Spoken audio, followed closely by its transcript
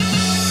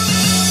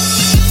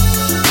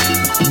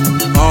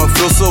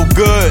Feel so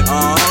good.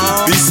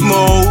 Beast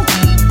mode,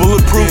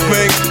 bulletproof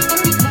mink.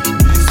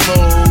 Beast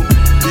mode,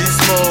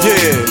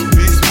 yeah.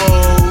 Beast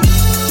mode.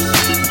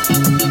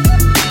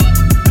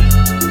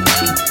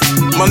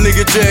 My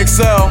nigga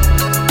JXL,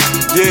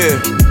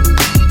 yeah.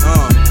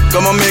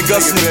 Got my man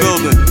Gus in the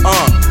building.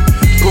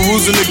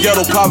 Perusing the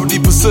ghetto, poverty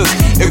persists.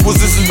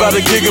 Inquisitions by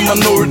the gig and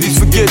minorities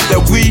forget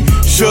that we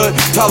should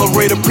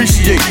tolerate,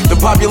 appreciate the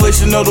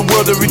population of the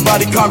world,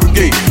 everybody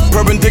congregate.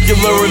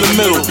 Perpendicular in the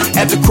middle,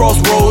 at the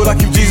crossroad, I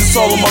keep Jesus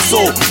all on my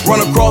soul. Run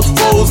across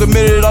foes,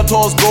 admitted I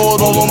toss gold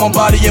all on my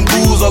body and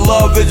booze. I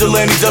love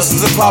vigilante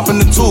justice and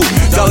popping the two.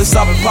 Jolly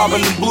stopping,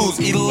 popping the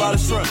blues, eat a lot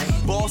of shrimp.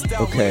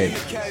 Okay.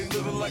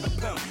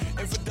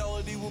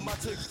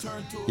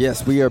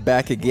 Yes, we are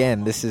back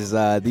again. This is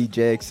the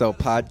JXL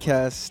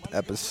podcast,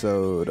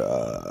 episode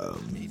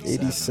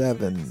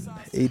 87.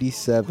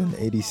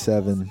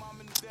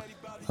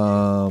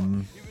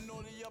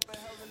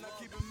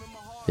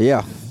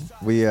 Yeah,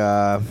 we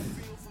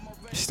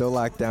still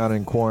locked down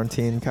in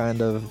quarantine,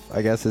 kind of.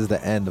 I guess is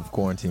the end of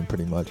quarantine,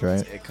 pretty much,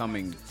 right?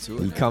 Coming to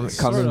an end. Coming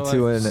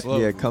to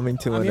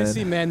an end. I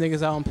see mad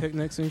niggas out on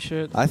picnics and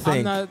shit. I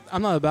think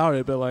I'm not about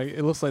it, but like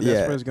it looks like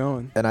that's where it's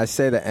going. And I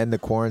say the end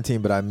of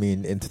quarantine, but I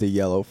mean into the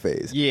yellow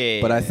phase.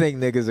 Yeah. But I think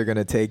niggas are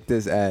gonna take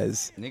this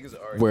as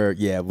we're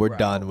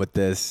done with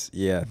this.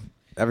 Yeah.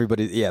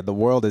 Everybody, the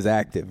world is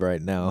active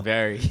right now.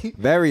 Very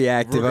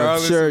active.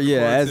 I'm sure.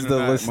 Yeah, as the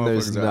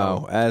listeners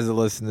know, as the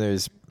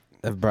listeners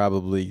have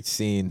probably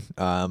seen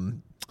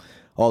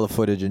all the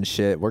footage and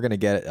shit. We're gonna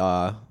get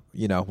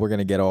we're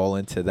gonna get all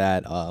into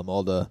that.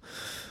 All the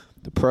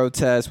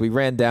protests. We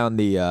ran down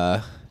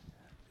the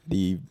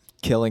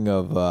killing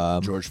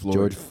of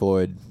George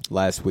Floyd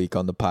last week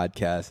on the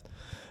podcast.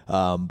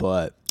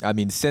 But I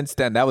mean, since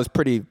then, that was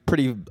pretty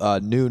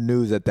new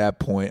news at that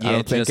point. Yeah, I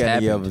don't think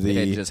any of the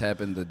it just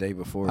happened the day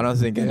before. I don't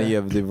think any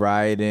of the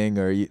rioting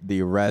or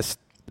the arrest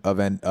of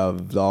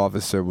the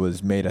officer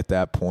was made at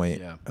that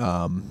point.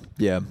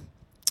 Yeah.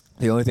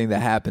 The only thing that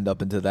happened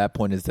up until that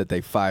point is that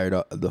they fired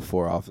the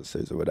 4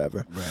 officers or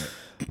whatever. Right.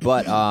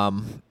 But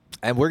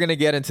and we're gonna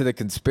get into the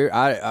conspiracy.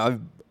 Was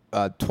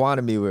that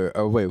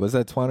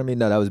Twanami?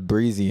 No, that was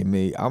Breezy and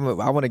me. I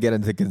want to get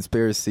into the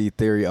conspiracy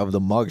theory of the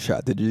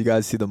mugshot. Did you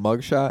guys see the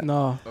mugshot?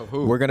 No. Of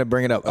who? We're gonna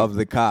bring it up of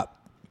the cop.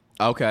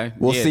 Okay.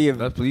 We'll see if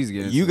please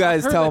get you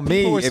guys tell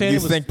me if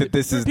you think that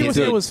this is people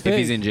say it was fake. If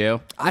he's in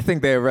jail. I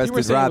think they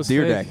arrested Rob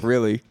Dyrdek.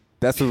 Really,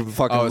 that's what it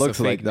fucking looks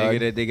like, dog.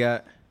 That they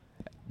got.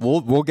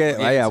 We'll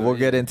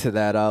get into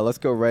that. Let's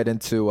go right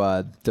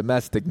into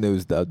domestic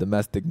news, though.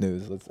 Domestic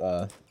news. Let's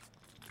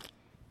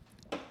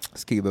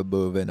keep it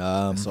moving.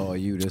 I saw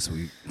you this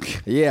week.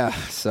 Yeah.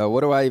 So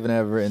what do I even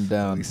have written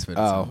down?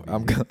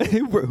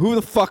 Who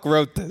the fuck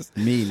wrote this?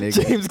 Me,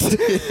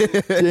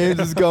 nigga. James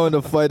is going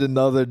to fight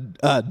another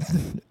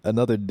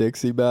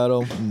Dixie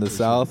battle in the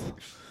South.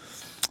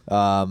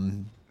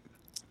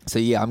 So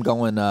yeah, I'm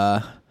going.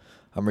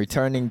 I'm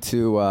returning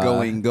to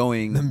going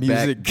the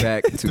music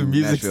back to the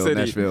music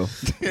Nashville.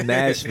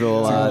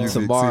 Nashville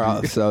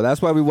tomorrow. So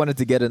that's why we wanted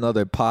to get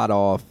another pod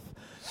off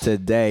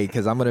today,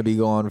 because I'm going to be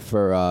gone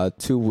for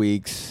 2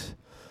 weeks,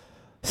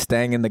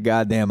 staying in the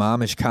goddamn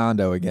Amish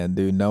condo again,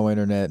 dude. No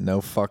internet,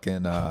 no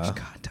fucking no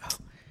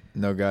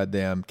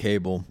goddamn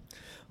cable.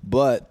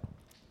 But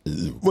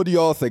what do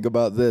y'all think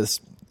about this?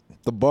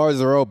 The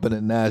bars are open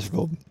in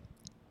Nashville.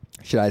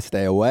 Should I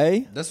stay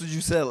away? That's what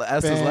you said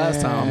last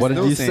time. What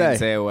did you say?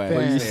 Stay away.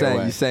 What are you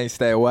saying? You saying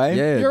stay away?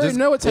 Yeah. You already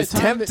know what type it's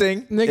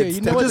tempting. Nigga,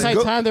 you know what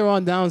type time they're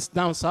on down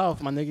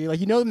south, my nigga. Like,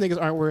 you know them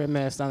niggas aren't wearing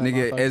masks down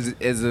there.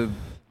 Nigga, as a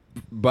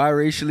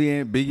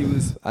biracially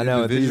ambiguous I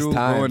know individual these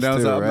times going down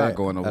too, south, right? I'm not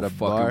going to At a a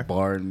fucking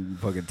bar in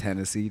fucking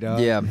Tennessee,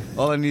 dog. Yeah.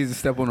 All I need is to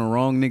step on the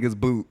wrong nigga's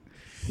boot.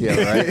 Yeah,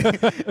 right.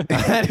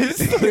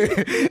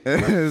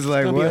 It's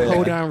like, gonna what? be a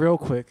hold down real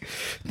quick.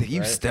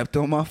 You stepped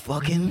on my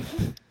fucking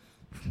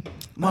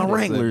my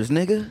Wranglers,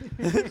 nigga.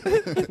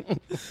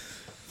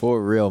 For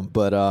real,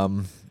 but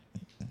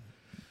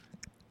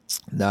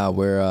nah,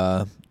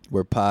 we're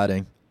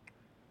potting.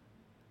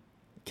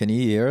 Can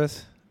he hear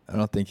us? I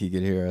don't think he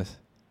could hear us.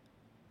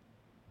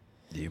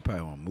 Yeah, you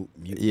probably want to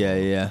mute.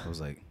 Yeah. I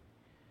was like,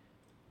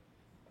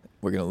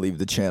 we're gonna leave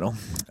the channel.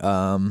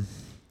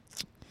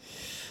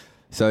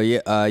 So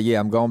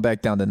I'm going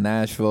back down to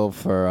Nashville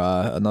for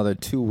another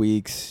 2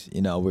 weeks.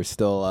 You know, we're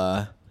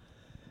still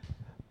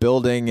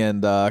building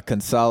and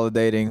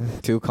consolidating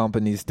 2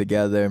 companies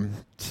together.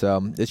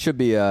 So it should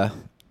be I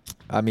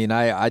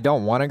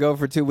don't want to go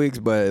for 2 weeks,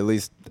 but at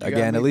least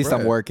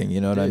I'm working.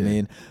 You know what I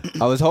mean?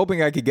 I was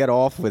hoping I could get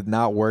off with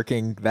not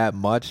working that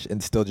much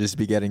and still just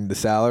be getting the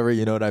salary.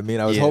 You know what I mean?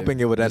 I was hoping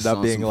it would end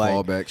up being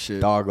like,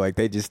 dog, like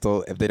they just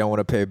still, if they don't want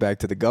to pay it back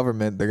to the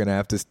government, they're gonna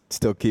have to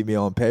still keep me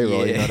on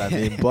payroll. You know what I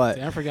mean? But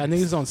I forgot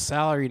niggas on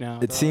salary now.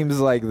 It seems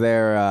like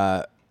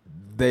they're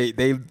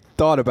they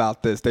thought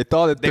about this. They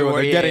thought it through.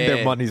 They're getting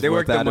their money's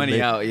worth out of me. They worked the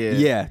money out, yeah.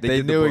 Yeah,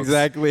 they knew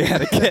exactly how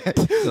to get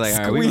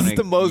squeeze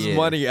the most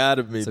money out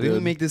of me, so dude. we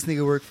can make this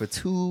nigga work for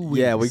 2 weeks.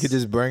 Yeah, we could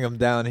just bring him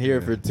down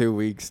here for 2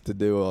 weeks to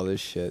do all this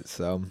shit.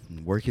 So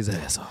work his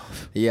ass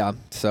off. Yeah.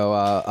 So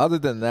other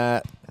than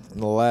that,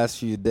 the last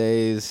few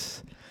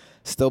days.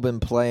 Still been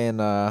playing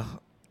a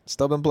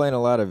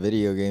lot of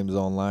video games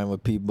online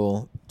with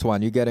people.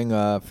 Twan, you getting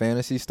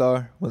Phantasy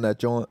Star when that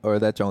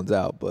joint's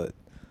out? But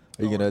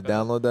are you gonna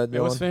download that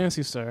joint? What's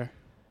Phantasy Star?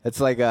 It's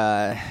like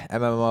a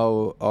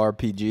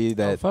MMORPG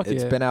that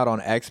it's been out on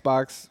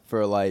Xbox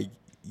for like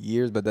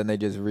years, but then they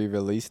just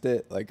re-released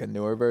it, like a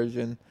newer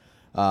version.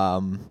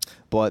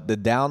 But the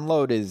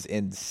download is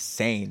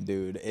insane,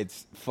 dude.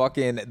 It's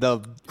fucking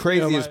the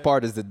craziest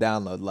part is the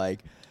download.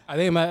 Like I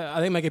think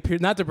my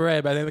computer, not to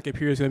brag, but I think my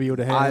computer is gonna be able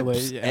to handle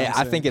it. Yeah,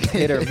 I think it's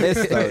hit or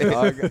miss though,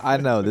 dog. I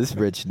know this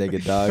rich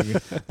nigga, dog.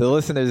 The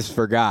listeners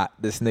forgot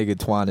this nigga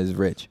Twan is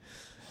rich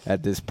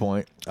at this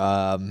point. No,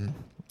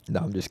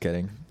 I'm just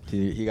kidding.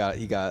 He got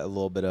a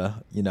little bit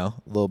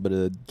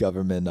of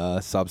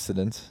government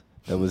substance.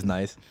 That was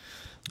nice.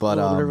 But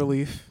a little bit of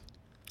relief.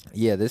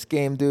 Yeah, this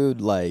game,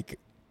 dude, like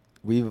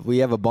we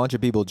have a bunch of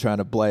people trying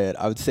to play it.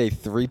 I would say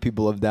 3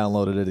 people have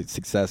downloaded it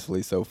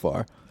successfully so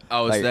far.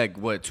 Oh, it's like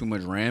what, too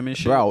much RAM and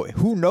shit? Bro,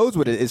 who knows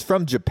what it is? It's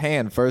from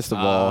Japan, first of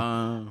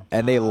all.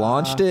 And they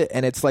launched it,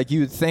 and it's like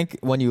you would think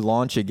when you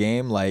launch a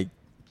game, like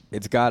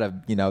it's gotta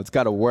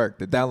work.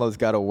 The download's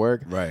gotta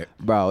work. Right.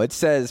 Bro, it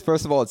says,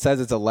 first of all, it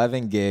says it's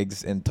 11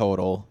 gigs in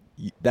total.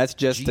 That's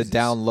just to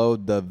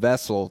download the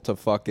vessel to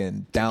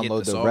fucking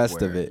download the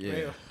rest of it.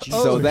 Yeah.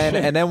 So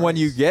then when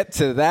you get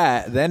to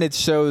that, then it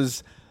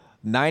shows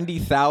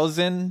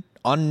 90,000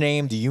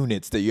 unnamed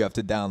units that you have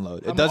to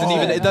download. It doesn't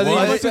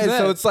even say.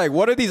 So it's like,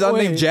 what are these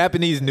unnamed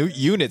Japanese new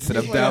units that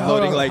I'm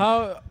downloading? Like,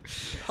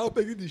 how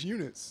big are these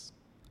units?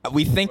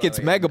 We think it's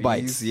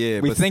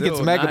megabytes. We think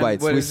it's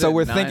megabytes. So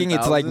we're thinking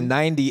it's like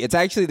 90. It's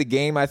actually the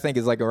game I think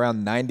is like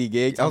around 90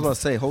 gigs. I was about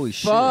to say, holy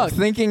shit. I'm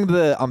thinking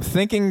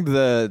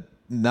the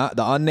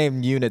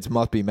unnamed units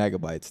must be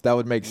megabytes. That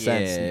would make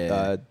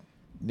sense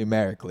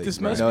numerically. This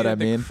must be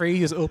the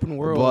craziest open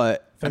world.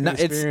 But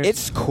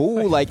it's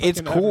cool. Like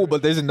it's cool,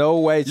 but there's no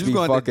way to be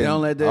fucking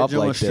download that up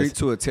like straight this.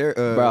 to an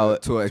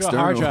external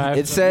hard drive.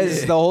 It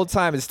says the whole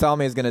time it's telling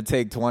me it's gonna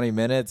take 20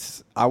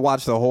 minutes. I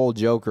watched the whole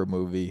Joker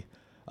movie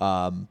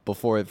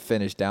before it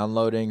finished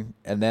downloading,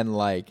 and then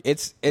like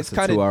it's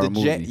kind of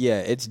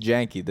it's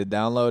janky. The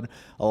download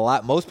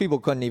most people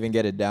couldn't even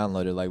get it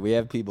downloaded. Like we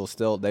have people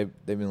still they've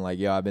been like,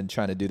 yo, I've been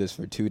trying to do this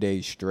for 2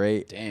 days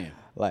straight. Damn.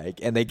 Like,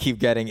 and they keep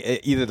getting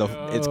it, either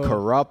it's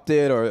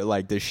corrupted or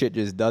like the shit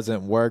just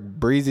doesn't work.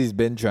 Breezy's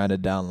been trying to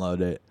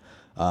download it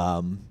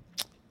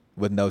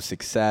with no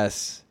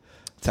success.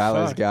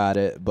 Tyler's got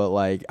it, but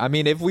like, I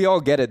mean, if we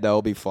all get it, though,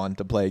 it'll be fun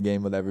to play a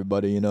game with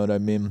everybody. You know what I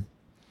mean?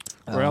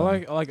 I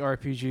like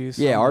RPGs.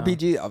 Yeah,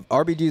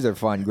 RPGs are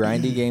fun.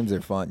 Grindy games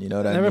are fun. You know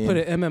what I mean? Never put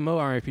an MMO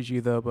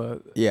RPG though,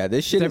 but yeah,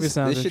 this shit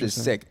is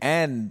sick.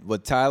 And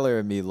what Tyler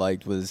and me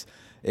liked was,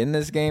 in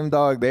this game,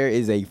 dog, there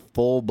is a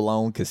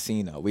full-blown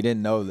casino. We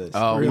didn't know this.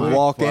 Oh, we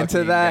walk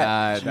into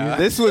that. God.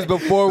 This was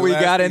before we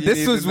got in.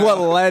 This was what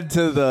led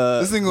to the.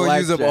 This thing gonna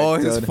use up all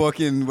his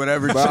fucking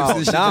whatever chips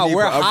and shit. Nah,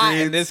 we're hot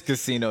in this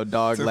casino,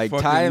 dog. Like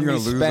Ty and me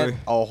spent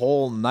a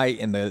whole night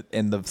in the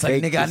it's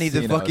fake like, nigga, casino, I need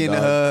to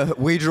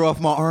fucking wager off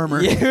my armor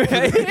to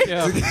get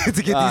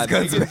these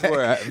guns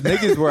back.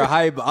 Niggas were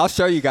hype. I'll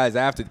show you guys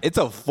after. It's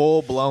a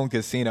full-blown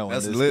casino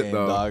That's in this lit, game,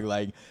 though. dog.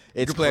 Like.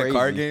 It's you playing crazy.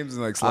 card games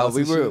and like slots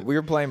and shit? We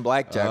were playing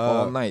blackjack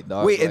all night,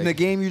 dog. Wait, in the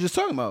game you just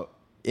talking about?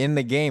 In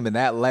the game, and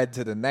that led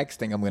to the next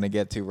thing I'm gonna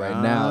get to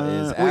right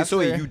now. Is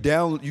so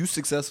you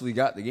successfully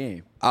got the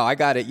game? Oh, I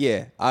got it.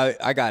 Yeah,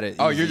 I got it.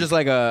 Oh, easy. you're just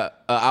like a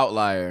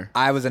outlier.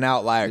 I was an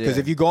outlier because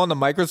if you go on the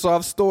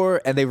Microsoft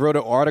store and they wrote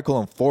an article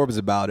in Forbes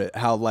about it,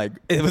 how like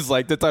it was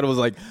like the title was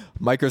like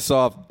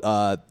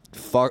Microsoft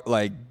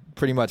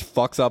pretty much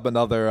fucks up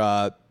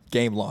another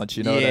game launch,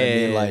 you know what I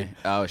mean? Like,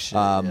 oh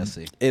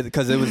shit,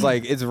 because it was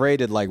like it's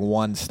rated like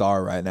 1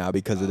 star right now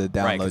because of the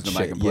download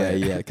shit.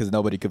 Yeah, because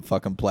nobody could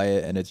fucking play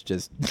it, and it's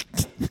just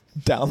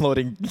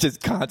downloading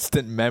just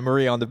constant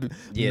memory on the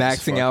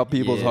maxing out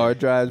people's hard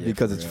drives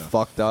because it's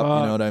fucked up.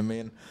 You know what I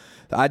mean?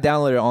 I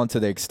downloaded it onto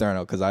the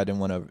external because I didn't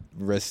want to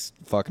risk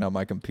fucking up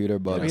my computer.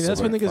 But I mean,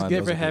 that's what niggas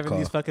get for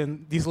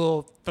having these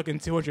little fucking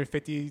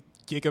 250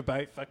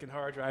 gigabyte fucking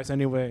hard drives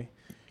anyway.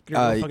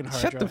 Shut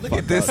the fuck Look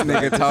at this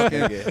nigga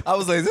talking. I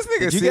was like, this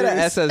nigga. Did you get an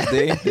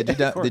SSD?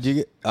 Did you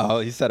get? Oh,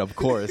 he said, of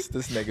course.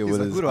 This nigga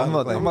with his. I'm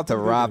about to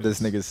rob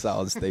this nigga's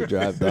solid state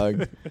drive,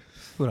 dog.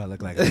 What do I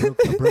look like? A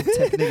broke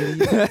tech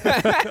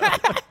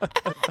nigga?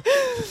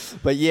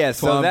 But yeah,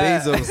 so Twan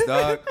that, Bezos,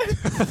 dog.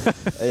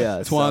 Yeah,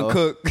 Twan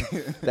Cook.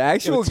 The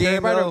actual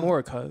game,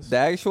 the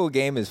actual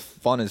game is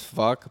fun as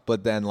fuck.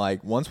 But then,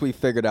 like, once we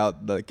figured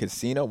out the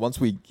casino, once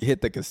we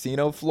hit the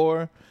casino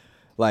floor,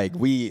 like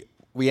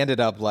we ended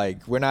up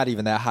like we're not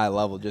even that high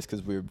level just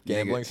because we were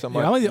gambling so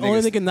much. Yeah, I'm the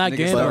only nigga not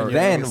gambling. But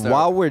then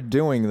while we're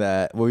doing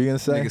that, what were you gonna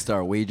say? Niggas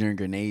start wagering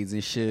grenades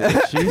and shit.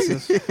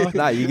 Jesus.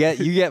 Nah, you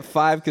get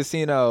 5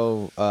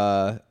 casino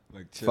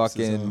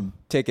fucking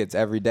tickets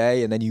every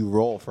day, and then you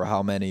roll for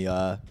how many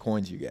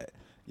coins you get.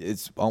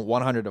 It's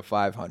 100 to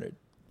 500.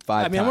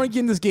 I mean, I want to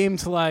get in this game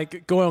to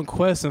like go on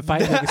quests and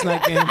fight niggas.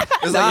 Not game.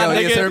 It's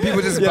like, certain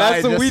people just buy.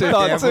 That's what we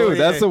thought too.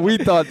 That's what we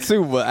thought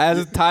too. But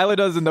as Tyler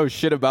doesn't know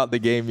shit about the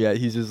game yet,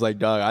 he's just like,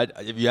 dog.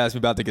 If you ask me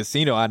about the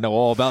casino, I know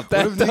all about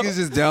that. What if niggas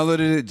just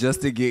downloaded it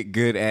just to get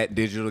good at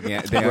digital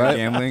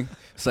gambling?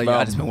 It's like,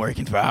 I just been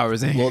working for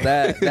hours. Well,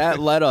 that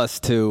led us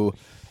to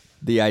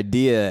the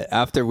idea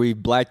after we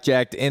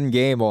blackjacked in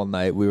game all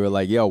night. We were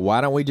like, yo,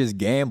 why don't we just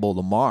gamble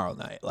tomorrow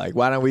night? Like,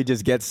 why don't we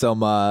just get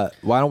some why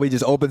don't we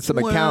just open some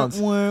accounts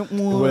with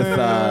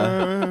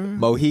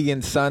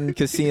Mohegan Sun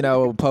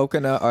Casino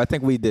Pocono, or I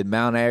think we did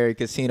Mount Airy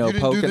Casino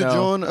Pocono. You did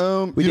John,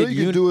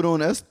 you could do it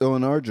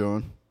on our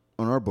John.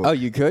 On our book. Oh,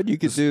 you could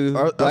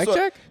do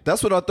blackjack?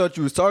 That's what I thought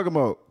you was talking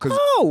about. Because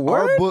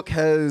our book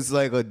has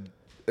like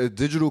a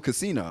digital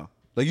casino.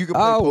 Like you can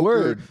play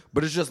poker,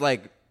 but it's just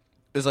like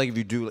it's like if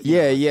you do.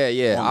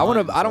 Yeah.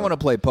 I don't want to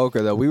play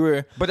poker though.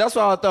 But that's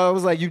why I thought it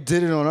was like you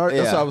did it on our.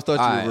 That's what I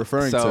thought you were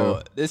referring to.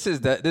 So this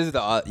is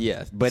the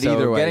yeah. But so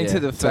either way, getting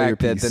to the fact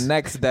that the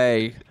next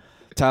day,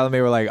 Tyler and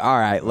me were like, all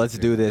right, let's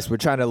do this. We're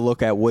trying to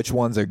look at which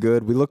ones are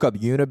good. We look up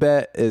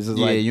Unibet is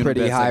like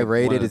pretty high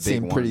rated. It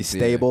seemed pretty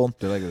stable.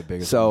 They're like the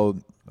biggest. So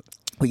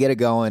we get it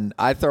going.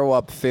 I throw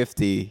up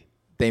 50.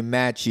 They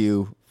match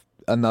you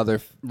another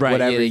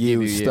whatever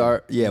you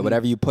start. Yeah,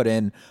 whatever you put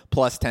in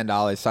plus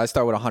 $10. So I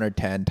start with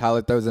 110.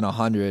 Tyler throws in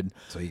 100.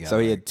 So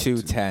he had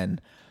 210.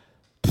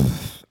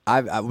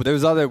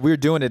 There's other. We were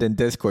doing it in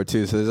Discord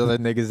too. So there's other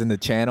niggas in the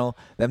channel.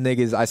 Them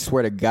niggas, I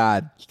swear to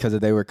God, because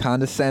they were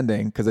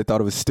condescending because they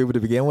thought it was stupid to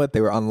begin with.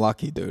 They were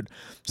unlucky, dude.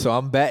 So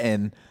I'm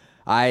betting.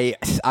 I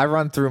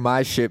run through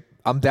my shit.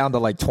 I'm down to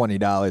like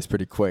 $20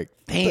 pretty quick.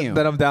 Damn.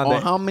 Then I'm down to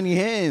how many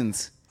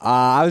hands?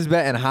 I was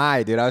betting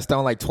high, dude. I was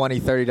throwing like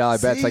 $20,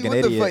 $30 bets like an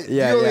idiot.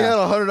 You only had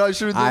 $100. You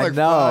should have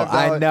done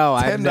like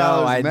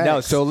 $5. I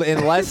know. So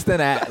in less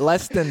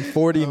than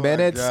 40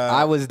 minutes,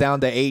 I was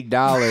down to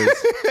 $8.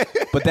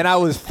 But then I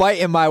was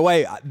fighting my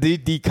way.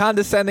 The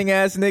condescending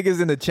ass niggas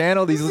in the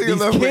channel, these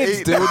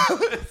kids, dude.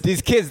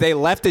 These kids, they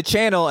left the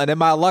channel, and then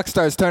my luck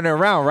starts turning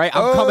around, right?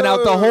 I'm coming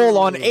out the hole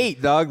on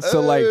 8, dog.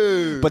 So like,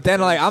 but then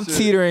like I'm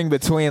teetering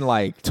between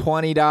like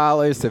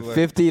 $20 to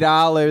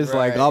 $50,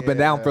 like up and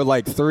down for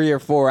like 3 or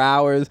 4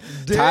 hours.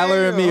 Damn.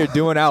 Tyler and me are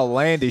doing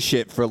outlandish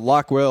shit for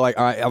luck. We're like,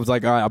 all right. I was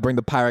like, all right, I'll bring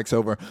the Pyrex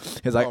over.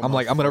 He's like, I'm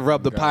gonna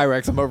rub the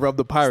Pyrex. I'm gonna rub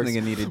the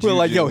Pyrex. We're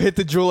like, yo, hit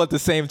the Juul at the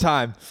same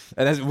time,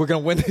 and we're gonna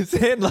win this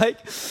in. Like,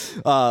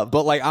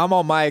 but like I'm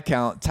on my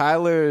account.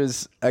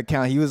 Tyler's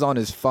account, he was on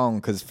his phone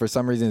because for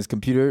some reason his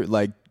computer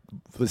like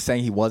was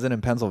saying he wasn't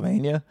in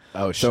Pennsylvania.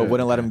 Oh, so it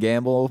wouldn't let him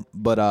gamble.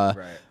 But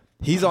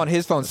he's on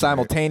his phone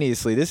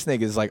simultaneously. This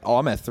nigga's like, oh,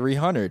 I'm at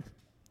 300.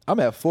 I'm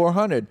at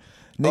 400.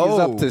 Niggas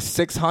up to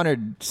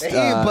 600. He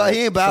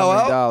ain't bow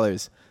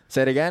out.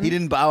 Say it again. He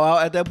didn't bow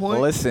out at that point.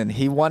 Well, listen,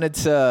 he wanted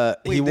to.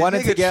 He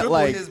wanted to get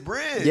like his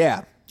bread.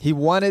 Yeah, he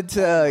wanted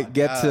to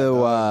get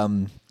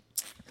to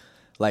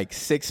like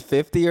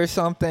 650 or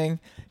something.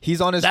 He's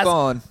on his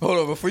phone. Hold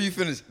on, before you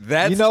finish,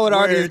 that's you know what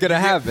already is gonna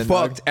happen. You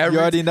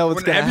already know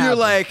what's gonna happen. Whenever you're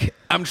like,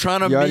 I'm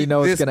trying to meet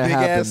this big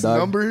ass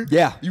number.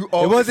 Yeah,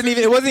 it wasn't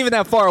even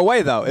that far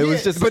away though. It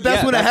was just. But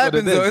that's when it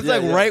happens though. It's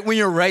like right when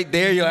you're right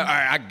there, you're like, all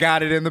right, I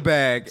got it in the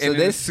bag. So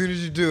and as soon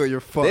as you do it, you're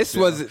fucked.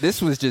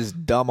 This was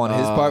just dumb on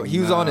his part. He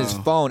was on his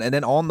phone, and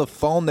then on the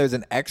phone there's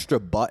an extra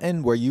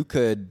button where you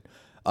could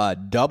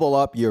double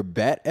up your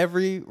bet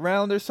every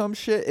round or some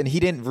shit, and he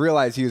didn't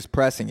realize he was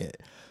pressing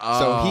it.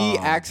 So he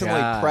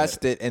accidentally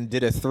pressed it and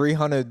did a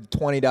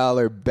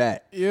 $320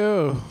 bet.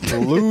 Ew.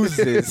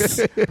 Loses.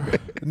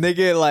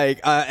 Nigga, like,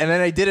 and then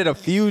I did it a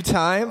few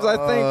times, I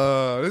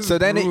think. So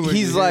then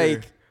he's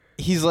like,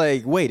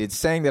 wait, it's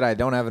saying that I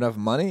don't have enough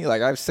money?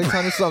 Like, I have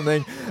 600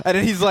 something. And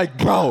then he's like,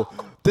 bro,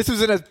 this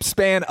was in a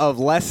span of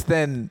less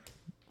than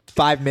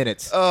 5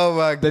 minutes. Oh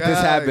my God. That this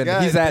happened.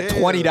 God he's at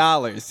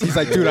 $20. He's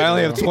like, dude, I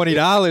only have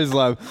 $20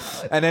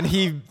 left. And then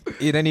he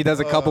does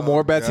a couple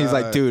more bets. And he's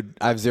like, dude,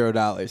 I have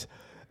 $0.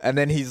 And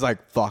then he's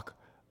like, fuck.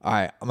 All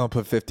right, I'm going to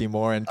put 50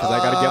 more in because I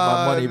got to get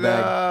my money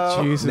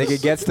back. Jesus.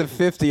 Nigga gets to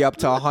 50 up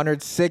to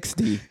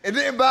 160. It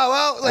didn't bow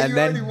out? Like, and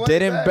then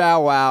didn't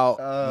bow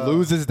out,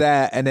 loses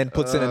that, and then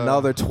puts in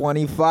another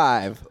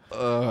 25.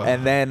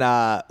 And then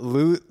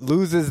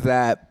loses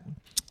that.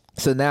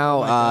 So now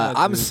God,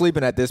 I'm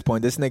sleeping at this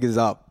point. This nigga's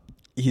up.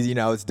 He's,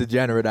 it's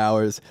degenerate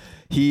hours.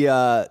 He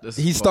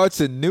starts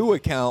a new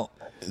account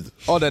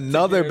on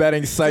another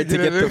betting site to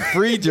get the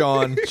free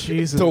John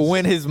to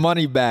win his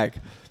money back.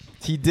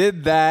 He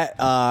did that.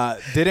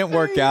 Didn't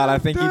work out. I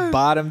think he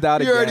bottomed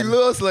out again. You already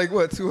lost like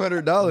what,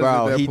 $200?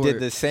 Bro, he did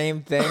the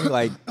same thing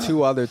like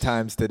 2 other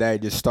times today.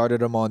 Just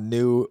started him on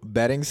new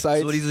betting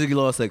sites. So what, he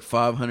lost like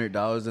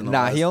 $500 in the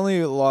Nah, he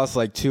only lost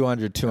like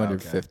 200,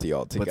 250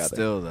 altogether. But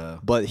still though.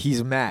 But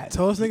he's mad.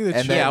 Tell us nigga the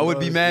truth. Yeah, I would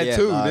be mad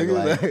too,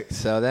 nigga. Like,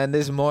 so then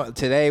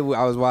today I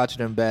was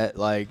watching him bet,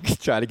 like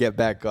try to get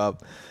back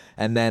up,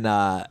 and then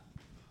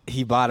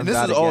he bottomed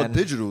out again. This is all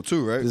digital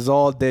too, right? This is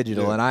all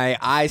digital. Yeah. And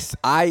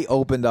I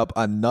opened up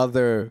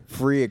another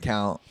free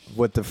account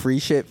with the free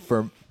shit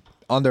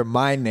under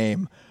my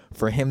name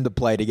for him to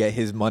play to get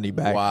his money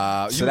back.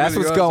 Wow. So that's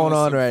what's going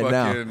on right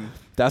now.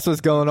 That's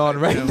what's going on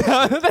right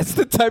now. That's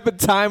the type of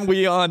time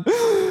we on.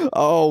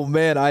 Oh,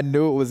 man. I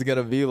knew it was going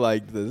to be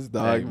like this,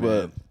 dog. Hey,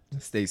 but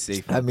stay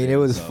safe. I mean, it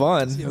was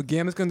fun. Yo,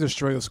 gambling's going to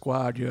destroy the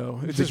squad, yo.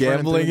 It's the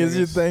gambling is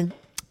you think?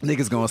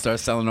 Niggas going to start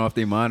selling off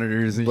their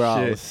monitors and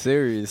shit.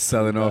 Serious.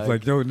 Selling off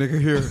like, yo, nigga,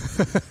 here.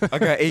 I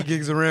got 8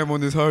 gigs of RAM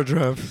on this hard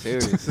drive.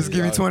 Seriously. Just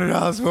give me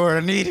 $20 for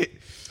it. I need it.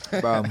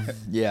 Bro,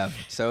 yeah.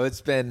 So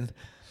it's been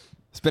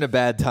a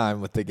bad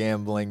time with the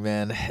gambling,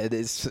 man.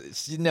 It's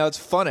it's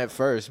fun at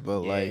first,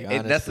 but honestly,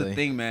 that's the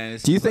thing, man.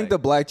 Do you think the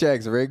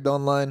blackjack's rigged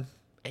online?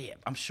 Yeah,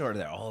 I'm sure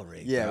they're all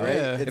rigged. Yeah, right.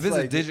 Yeah. If it's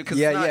a digital,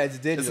 it's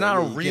digital. It's not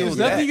a real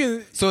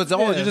bet. So it's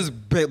all you're just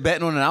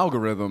betting on an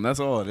algorithm. That's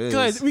all it is.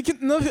 Guys, we can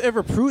never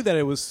ever prove that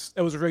it was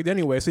rigged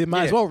anyway. So you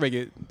might as well rig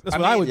it. That's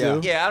what I would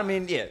do. Yeah, I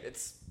mean,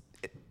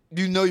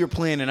 you're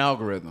playing an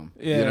algorithm.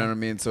 Yeah. You know what I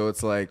mean? So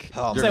it's like,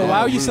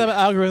 why would you set an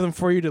algorithm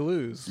for you to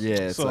lose? Yeah.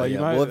 It's so like,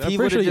 well, if he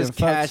would have just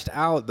cashed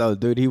out, though,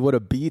 dude, he would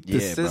have beat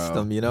the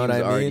system. Bro. You know what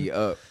I mean?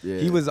 Up. Yeah.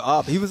 He was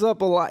up. He was up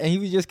a lot, and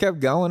he just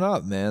kept going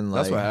up, man.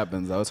 That's what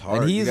happens. That was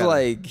hard. And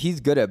he's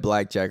good at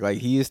blackjack. Like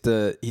he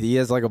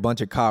has like a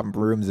bunch of cop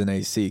rooms in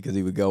AC because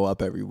he would go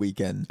up every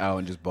weekend out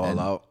and just ball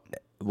out.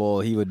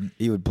 Well, he would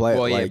play.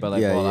 Well, yeah, but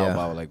ball out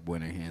by like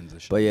winning hands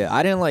and shit. But yeah,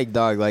 I didn't like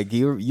dog. Like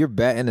you're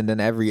betting, and then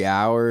every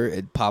hour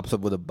it pops up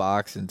with a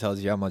box and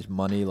tells you how much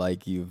money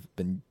like you've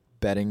been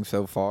betting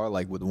so far,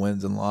 like with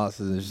wins and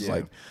losses. It's just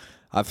like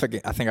I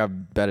think I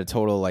bet a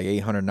total of like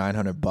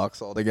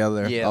 $800-900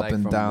 altogether, up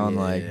and down.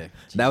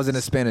 That was in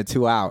a span of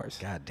 2 hours.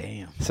 God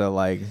damn.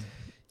 So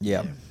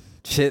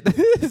shit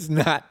is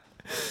not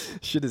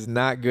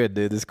good,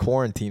 dude. This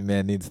quarantine,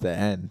 man, needs to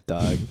end,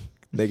 dog.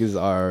 Niggas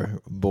are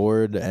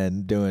bored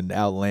and doing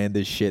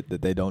outlandish shit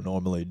that they don't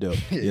normally do,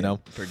 you know?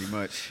 Pretty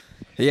much.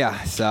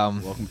 Yeah, so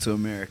welcome to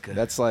America.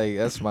 That's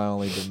my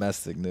only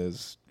domestic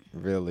news,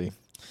 really.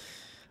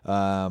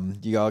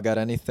 You all got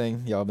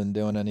anything? Y'all been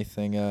doing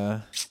anything?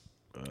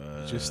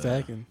 Just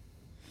stacking.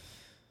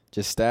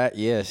 Just stack?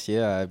 Yes,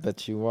 yeah, I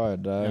bet you are,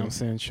 dog. You know what I'm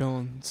saying?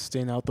 Chilling,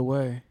 staying out the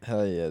way.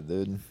 Hell yeah,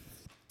 dude.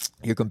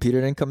 Your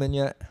computer didn't come in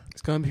yet?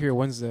 It's going to be here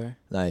Wednesday.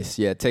 Nice.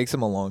 Yeah, it takes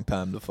them a long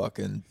time to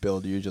fucking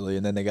build usually.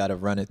 And then they got to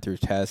run it through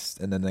tests.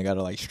 And then they got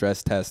to like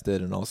stress test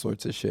it and all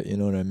sorts of shit. You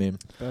know what I mean?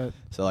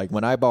 So like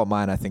when I bought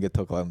mine, I think it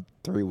took like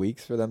 3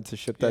 weeks for them to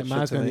ship that shit to me.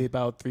 Mine's going to be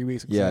about 3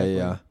 weeks exactly.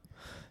 Yeah.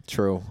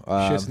 True.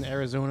 Shit's in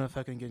Arizona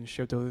fucking getting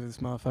shipped over this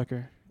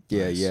motherfucker.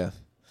 Yeah,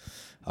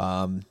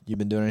 nice. You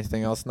been doing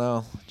anything else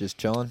now? Just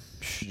chilling?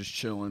 Just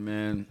chilling,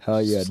 man.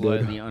 Hell yeah,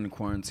 slightly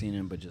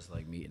unquarantining, but just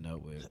like meeting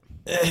up with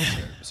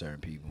certain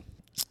people.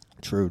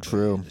 True.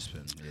 Just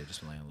been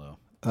laying low.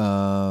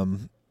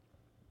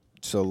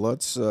 So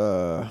let's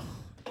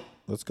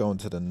go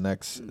into the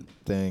next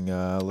thing.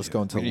 Let's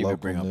go into local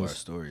bring news. Up our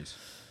stories.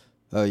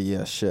 Oh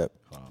yeah, shit.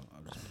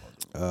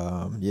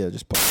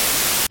 Just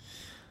pause.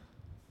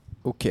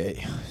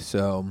 Okay,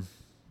 so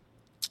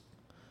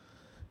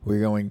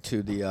we're going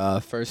to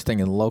the first thing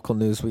in local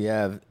news we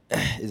have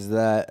is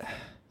that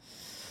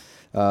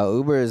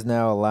Uber is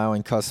now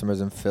allowing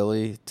customers in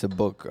Philly to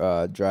book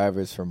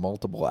drivers for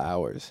multiple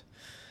hours.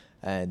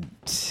 And,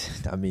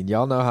 I mean,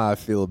 y'all know how I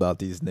feel about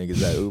these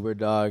niggas at Uber,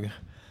 dog.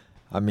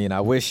 I mean, I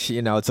wish,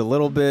 it's a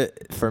little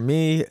bit, for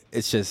me,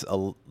 it's just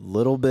a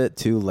little bit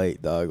too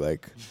late, dog.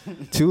 Like,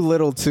 too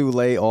little, too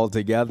late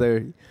altogether.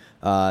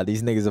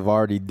 These niggas have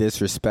already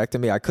disrespected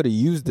me. I could have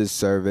used this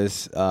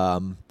service a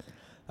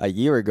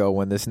year ago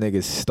when this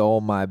nigga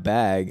stole my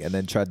bag and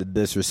then tried to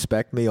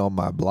disrespect me on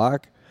my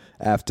block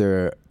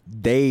after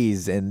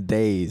days and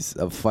days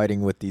of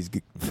fighting with these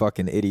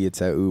fucking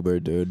idiots at Uber,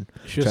 dude.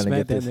 Should have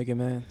smacked that nigga,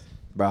 man.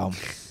 Bro,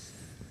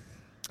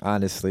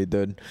 honestly,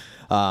 dude.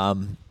 So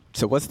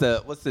what's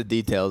the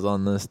details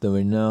on this? Do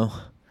we know?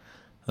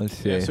 Let's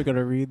see. Yeah, so we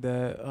gotta read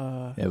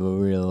that. Yeah, we'll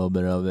read a little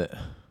bit of it.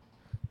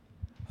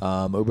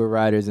 Uber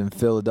riders in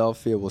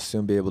Philadelphia will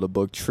soon be able to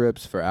book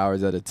trips for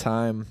hours at a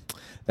time.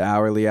 The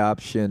hourly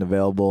option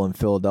available in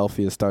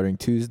Philadelphia starting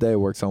Tuesday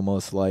works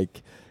almost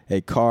like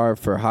a car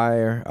for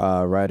hire.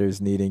 Riders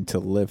needing to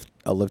lift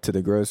to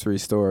the grocery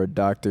store or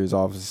doctor's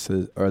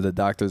offices or the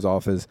doctor's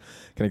office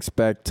can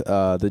expect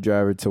the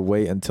driver to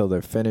wait until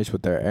they're finished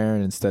with their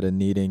errand instead of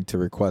needing to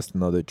request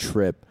another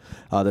trip.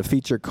 The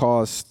feature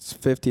costs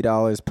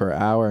 $50 per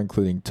hour,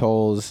 including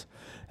tolls,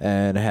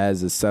 and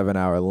has a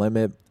 7-hour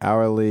limit.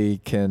 Hourly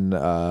can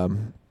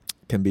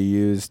be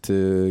used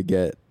to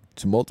get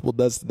to multiple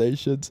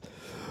destinations,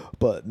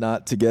 but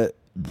not to get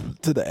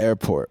to the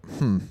airport.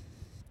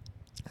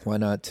 Why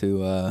not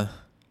to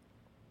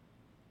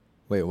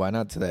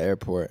the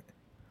airport?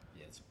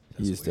 Yeah,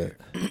 Use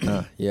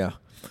that. Yeah.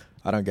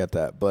 I don't get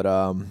that.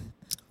 But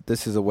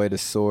this is a way to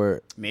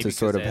sort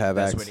of have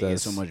that's access. Where they get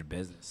so much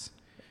business.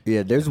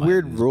 Yeah, there's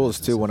weird rules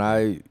too. When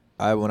I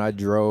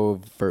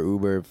drove for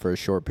Uber for a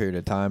short period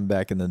of time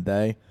back in the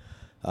day,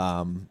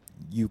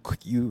 you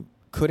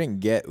couldn't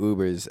get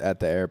Ubers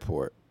at the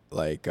airport.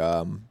 Like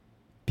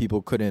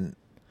people couldn't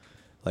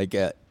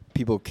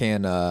people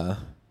can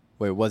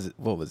what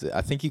was it?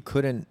 I think you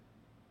couldn't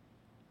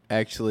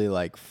actually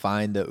like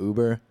find the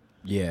Uber.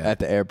 Yeah. At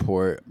the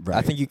airport. Right.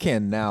 I think you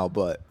can now,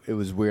 but it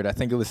was weird. I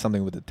think it was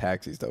something with the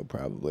taxis though,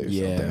 probably. Or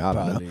something. I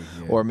don't know.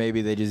 Yeah. Or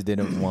maybe they just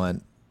didn't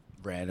want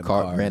random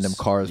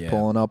cars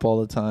pulling up all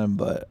the time.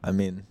 But I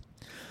mean,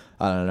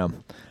 I don't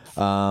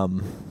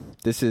know.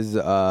 This is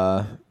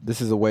a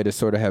way to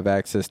sort of have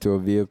access to a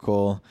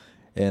vehicle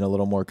in a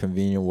little more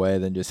convenient way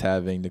than just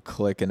having to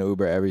click an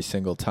Uber every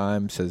single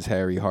time, says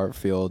Harry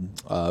Hartfield,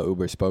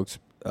 Uber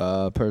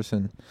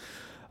spokesperson.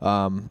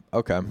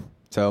 Okay.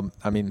 So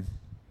I mean,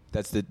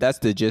 that's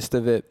the gist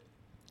of it.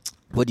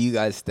 What do you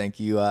guys think?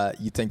 You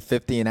think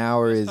 50 an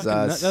hour is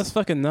that's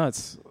fucking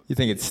nuts. You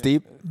think it's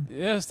steep?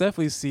 Yeah, it's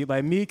definitely steep.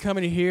 Like me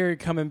coming here,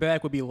 coming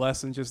back would be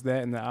less than just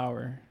that in the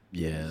hour.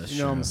 Yeah, that's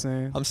you know what I'm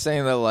saying? I'm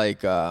saying that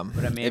like, but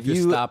I mean, if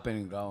you're stopping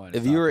and going,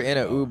 if you were in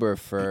an Uber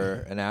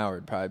for an hour,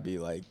 it'd probably be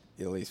like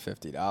at least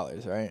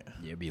 $50, right?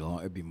 Yeah, it'd be long.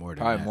 It'd be more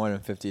than probably more than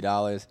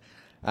 $50.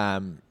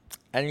 And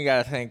you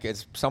gotta think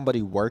it's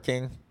somebody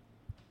working,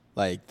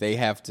 like they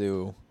have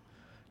to.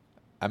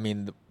 I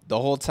mean, the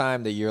whole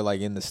time that you're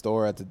like in the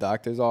store at the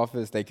doctor's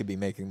office, they could be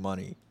making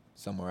money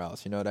somewhere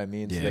else. You know what I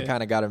mean? Yeah. So they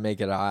kind of got to make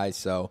it high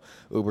so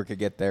Uber could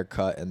get their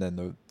cut and then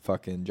the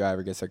fucking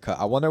driver gets their cut.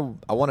 I want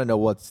to know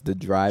what's the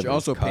driver's You're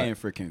also cut. paying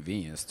for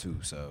convenience too,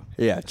 so.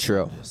 Yeah,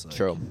 true.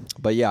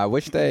 But yeah, I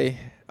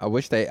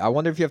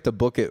wonder if you have to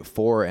book it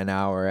for an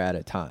hour at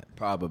a time.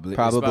 Probably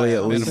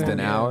at least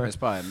an hour. It's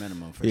probably a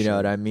minimum for you know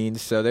what I mean?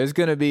 So there's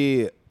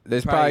probably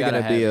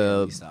going to be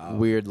a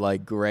weird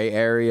like gray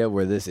area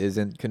where this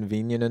isn't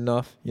convenient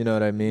enough. You know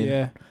what I mean?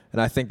 Yeah. And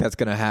I think that's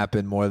going to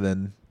happen more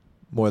than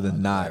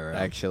not,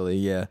 actually.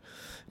 Yeah.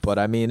 But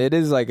I mean, it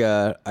is like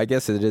I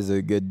guess it is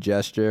a good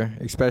gesture,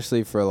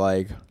 especially for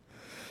like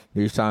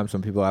these times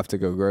when people have to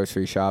go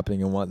grocery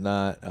shopping and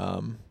whatnot.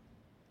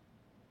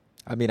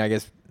 I mean, I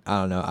guess,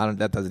 I don't know.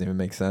 That doesn't even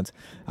make sense.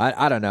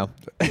 I don't know.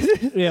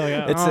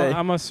 Yeah. I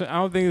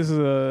don't think this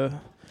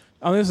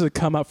is a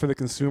come up for the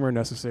consumer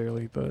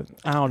necessarily, but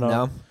I don't know.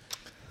 No,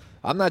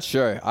 I'm not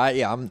sure.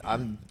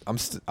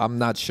 I'm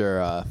not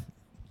sure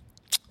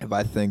if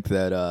I think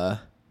that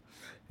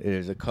it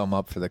is a come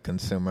up for the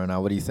consumer.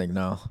 Now, what do you think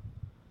now?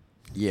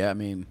 Yeah, I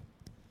mean,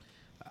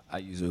 I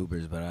use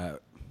Ubers, but I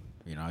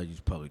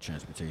use public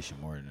transportation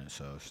more than it,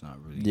 so it's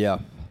not really. Yeah.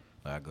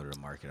 Like I go to the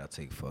market, I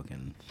take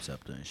fucking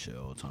SEPTA and shit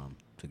all the time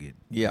to get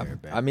there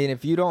back. I mean,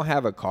 if you don't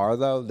have a car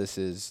though, this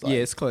is like,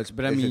 it's clutch.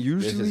 But I mean,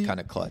 usually this is kind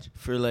of clutch.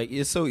 For like,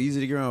 it's so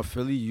easy to get around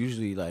Philly.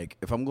 Usually, like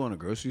if I'm going to a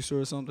grocery store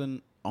or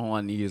something, all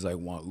I need is like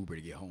one Uber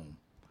to get home.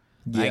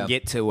 Yeah. I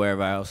get to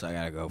wherever else I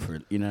gotta go for.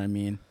 You know what I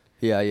mean?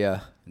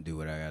 Yeah. Do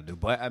what I gotta do.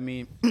 But I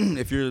mean,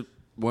 if you're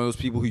one of those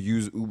people who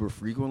use Uber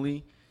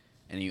frequently,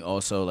 and you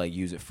also like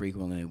use it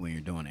frequently when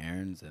you're doing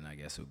errands, then I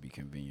guess it would be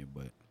convenient.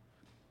 But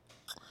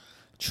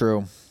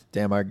true.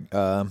 Damn, our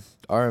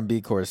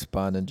R&B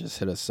correspondent just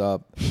hit us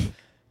up.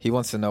 He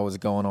wants to know what's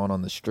going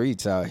on the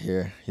streets out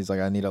here. He's like,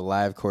 I need a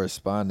live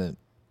correspondent,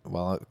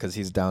 because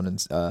he's down in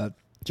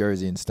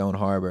Jersey in Stone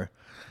Harbor.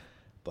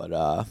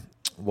 But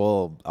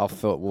we'll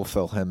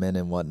fill him in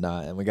and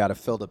whatnot, and we got to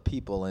fill the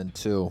people in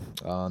too.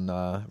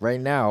 On right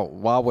now,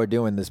 while we're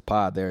doing this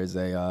pod, there's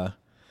a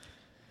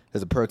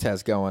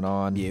protest going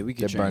on. Yeah, we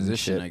can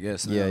transition, I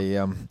guess. Now.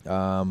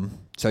 Yeah.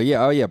 So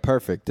yeah,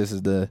 perfect. This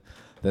is the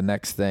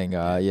next thing.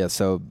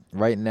 So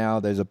right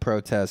now there's a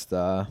protest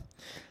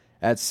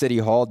at City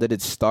Hall. Did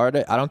it start?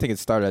 I don't think it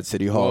started at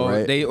City Hall,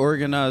 right? They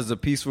organized a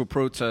peaceful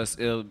protest.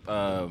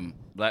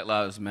 Black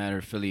Lives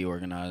Matter Philly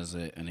organized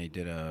it, and they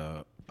did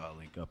a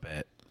link up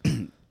at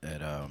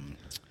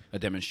a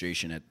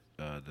demonstration at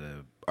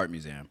the art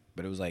museum.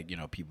 But it was like,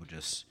 people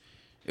just,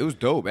 it was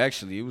dope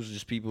actually. It was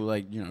just people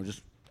like,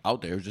 just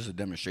out there. It was just a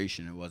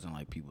demonstration. It wasn't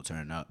like people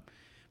turning up.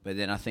 But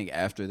then I think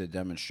after the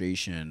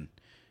demonstration,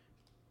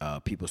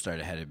 people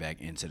started headed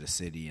back into the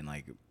city, and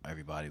like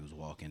everybody was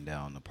walking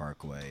down the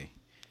Parkway.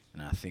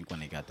 And I think when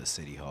they got to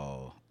City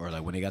Hall, when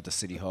they got to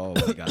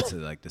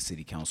like the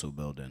city council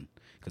building,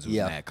 because it was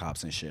mad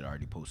cops and shit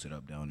already posted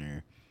up down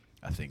there.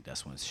 I think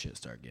that's when shit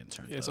started getting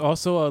turned up. It's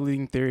also a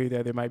leading theory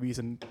that there might be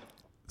some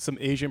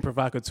Asian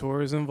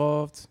provocateurs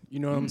involved. You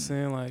know what I'm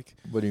saying? Like,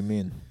 what do you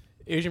mean?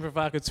 Asian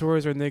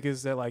provocateurs are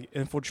niggas that like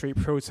infiltrate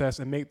protests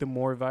and make them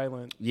more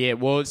violent. Yeah,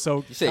 well,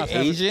 so you say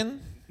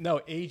Asian? No,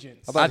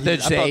 agents. I thought you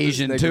said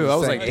Asian too. I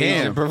was like,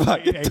 damn. I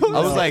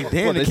was like,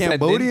 damn, the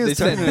Cambodians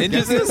sent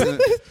ninjas in?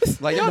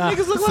 Like, y'all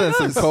niggas look like us.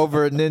 Send some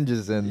covert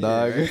ninjas in,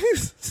 dog.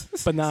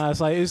 But nah,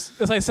 it's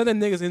like sending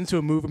niggas into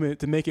a movement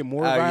to make it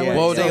more violent. Yeah.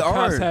 Well, they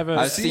are.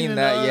 I've seen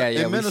that.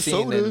 Yeah. In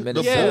Minnesota,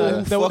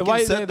 the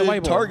white set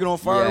the target on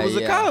fire was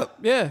a cop.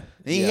 Yeah.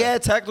 And he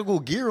had tactical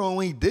gear on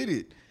when he did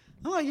it.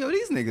 I'm like, yo,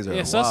 these niggas are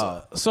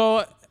wild.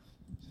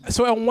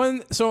 So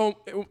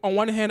on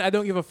one hand, I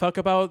don't give a fuck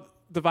about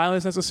the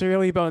violence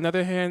necessarily, but on the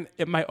other hand,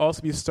 it might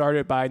also be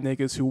started by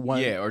niggas who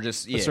want a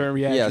certain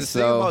reaction. Yeah, the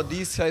thing about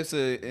these types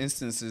of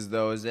instances,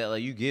 though, is that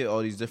like you get all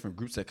these different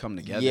groups that come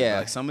together. Yeah.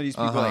 Like some of these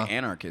people are like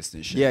anarchists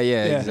and shit. Yeah,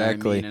 exactly. You know what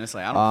I mean? And it's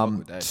like, I don't fuck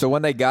with that. So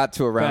when they got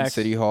to around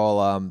City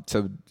Hall,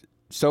 so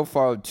so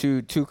far,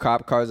 two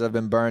cop cars have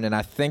been burned, and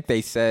I think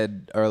they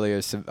said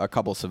earlier a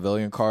couple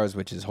civilian cars,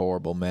 which is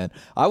horrible, man.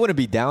 I wouldn't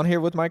be down here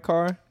with my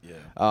car.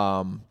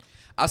 Yeah.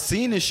 I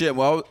seen this shit.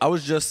 Well, I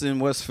was just in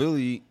West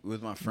Philly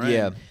with my friend.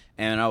 Yeah.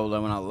 And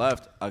when I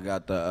left, I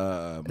got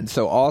the. And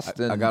so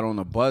Austin, I got on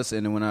the bus,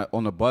 and then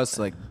on the bus,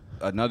 like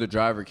another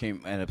driver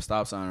came at a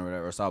stop sign or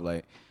whatever, or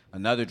stoplight.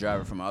 Another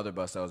driver from my other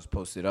bus that was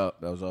posted up,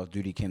 that was off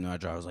duty, came to our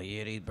driver. I was like,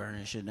 yeah, they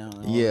burning shit down.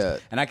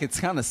 And I could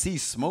kind of see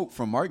smoke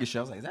from Market Street.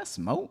 I was like, is that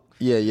smoke?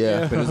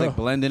 Yeah. But it was like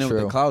blending in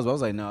with the clouds. But I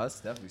was like, no, that's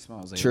definitely smoke.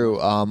 I was like, true.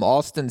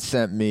 Austin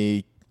sent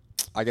me,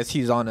 I guess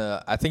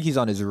I think he's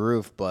on his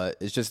roof, but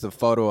it's just a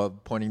photo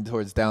of pointing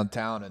towards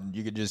downtown, and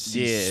you could just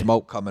see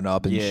smoke coming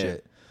up and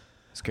shit.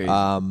 It's crazy.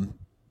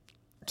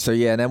 So,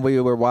 and then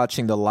we were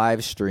watching the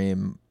live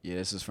stream. Yeah,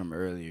 this is from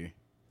earlier.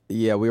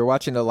 Yeah, we were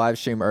watching the live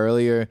stream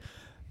earlier.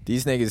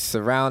 These niggas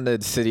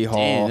surrounded City Hall.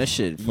 Damn, that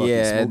shit fucking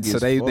and so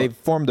they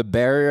formed a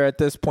barrier at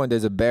this point.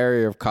 There's a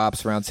barrier of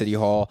cops around City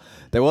Hall.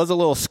 There was a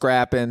little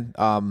scrapping.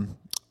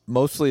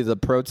 Mostly the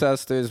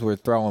protesters were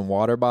throwing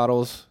water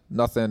bottles.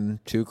 Nothing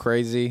too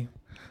crazy.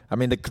 I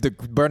mean, the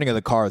burning of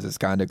the cars is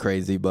kind of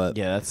crazy, but...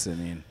 Yeah, that's, I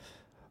mean...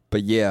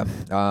 But yeah,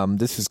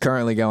 this is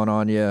currently going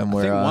on, and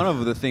I think one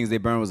of the things they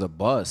burned was a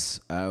bus.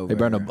 They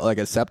burned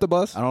a SEPTA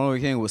bus? I don't know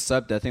if it was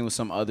SEPTA. I think it was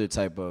some other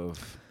type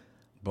of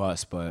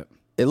bus, but...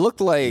 It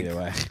looked like,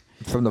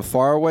 from the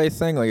faraway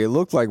thing, like it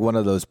looked like one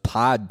of those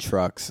pod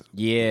trucks.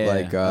 Yeah,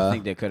 like I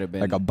think they could have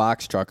been like a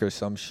box truck or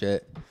some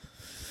shit.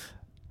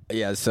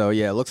 Yeah, so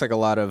it looks like a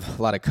lot of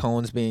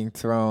cones being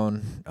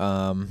thrown.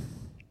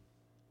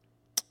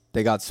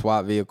 They got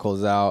SWAT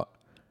vehicles out.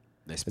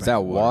 Is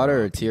that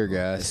water or tear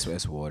gas?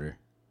 It's water.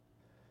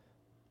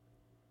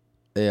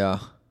 Yeah.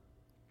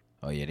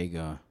 Oh yeah, they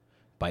go.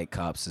 Bike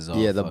cops is all.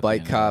 Yeah, the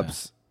bike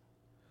cops.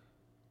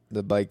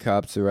 The bike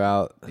cops are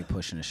out. They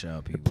pushing the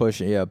shove, people.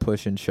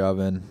 Pushing,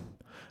 shoving.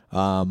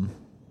 Damn.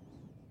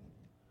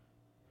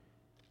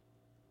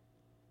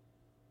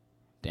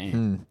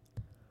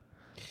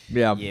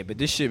 Yeah. Yeah, but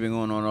this shit been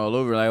going on all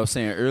over. Like I was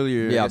saying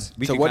earlier. Yeah.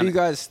 So what do you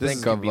guys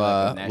think of?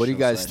 What do you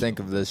guys think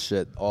of this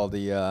shit? All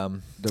the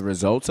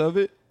results of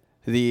it.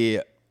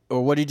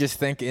 Or what do you just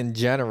think in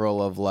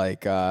general of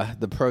like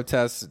the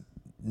protests?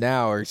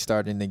 Now are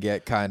starting to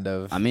get kind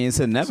of... I mean,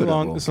 it's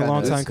inevitable. It's a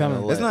long time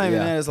coming. It's not even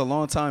that. It's a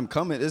long time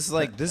coming. It's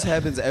like this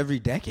happens every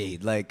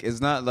decade. Like,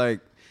 it's not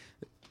like...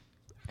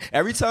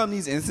 Every time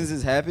these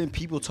instances happen,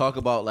 people talk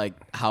about like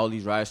how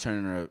these riots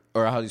or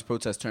how these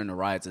protests turn to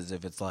riots as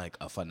if it's like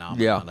a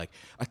phenomenon. Yeah. Like,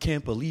 I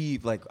can't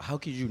believe... Like, how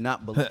could you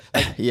not believe...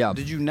 Like,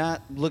 did you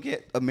not look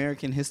at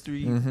American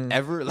history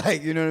ever?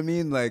 Like, you know what I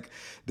mean? Like,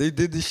 they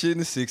did this shit in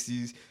the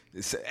 60s.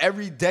 It's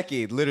every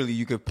decade, literally,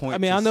 you could point. I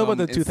mean, to I know about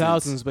the instance.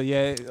 2000s, but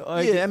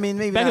I mean,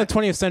 maybe back in the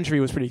 20th century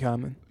was pretty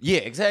common. Yeah,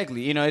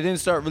 exactly. You know, it didn't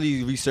start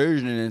really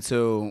resurging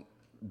until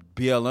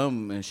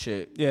BLM and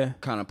shit.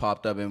 Kind of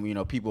popped up,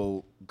 and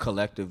people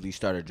collectively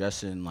started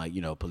addressing like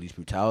police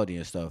brutality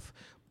and stuff.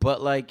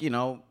 But like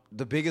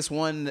the biggest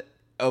one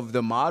of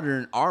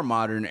the our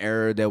modern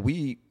era that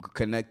we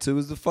connect to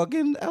is the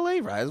fucking LA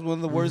riot. It's one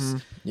of the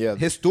worst. Yeah,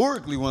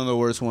 historically one of the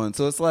worst ones.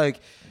 So it's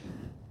like.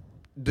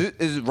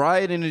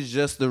 Rioting is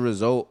just the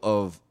result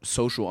of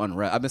social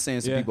unrest. I've been saying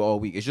this to people all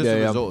week. It's just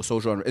a result of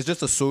social unrest. It's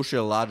just a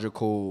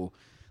sociological,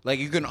 like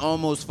you can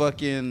almost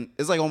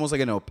it's like almost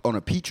like on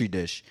a petri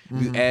dish.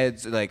 You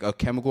add like a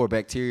chemical or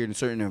bacteria in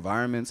certain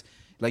environments.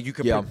 Like you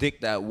can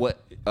predict that what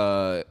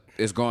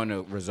is going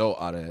to result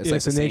out of it.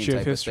 It's the nature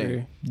of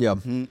history. Yeah.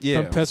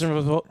 Yeah.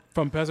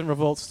 From peasant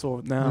revolts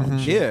till now.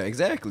 Yeah,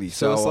 exactly.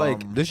 So it's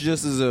like this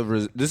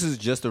is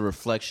just a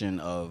reflection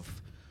of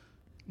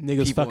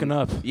niggas people, fucking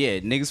up. Yeah,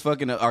 niggas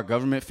fucking up. Our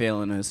government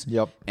failing us.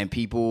 Yep. And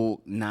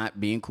people not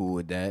being cool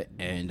with that.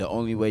 And the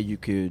only way you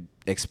could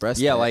express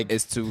that like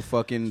is to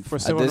fucking... For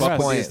at this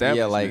point,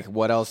 like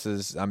what else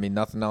is... I mean,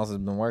 nothing else has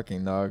been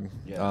working, dog.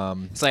 Yeah.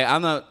 It's like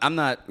I'm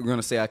not going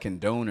to say I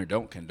condone or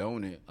don't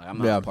condone it. Like, I'm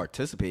not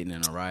participating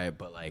in a riot,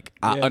 but like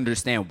I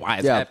understand why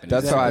it's happening.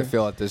 That's how I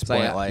feel at this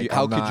point. Like,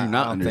 how could you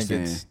not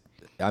understand?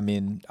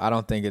 I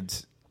don't think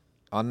it's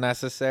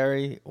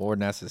unnecessary or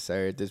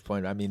necessary at this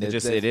point. I mean, it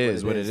is what it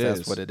is.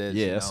 That's what it is.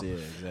 Yeah,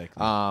 exactly.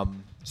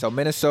 So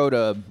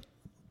Minnesota,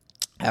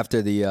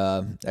 after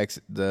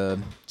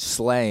the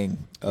slaying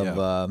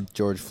of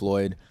George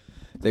Floyd,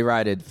 they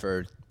rioted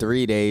for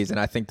 3 days, and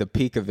I think the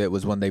peak of it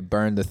was when they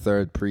burned the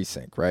 3rd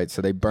precinct. Right,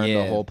 so they burned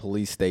the whole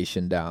police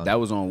station down.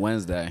 That was on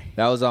Wednesday.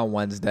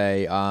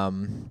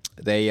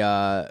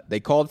 They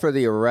called for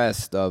the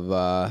arrest of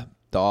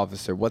the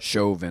officer. What's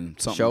Chauvin?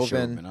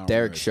 Chauvin,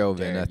 Derek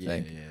Chauvin, I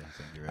think. Yeah.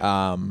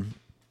 Right.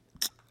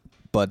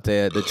 But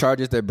the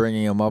charges they're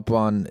bringing him up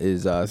on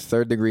is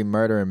 3rd-degree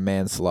murder and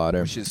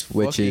manslaughter, which is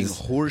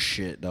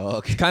horseshit,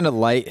 dog. It's kind of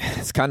light.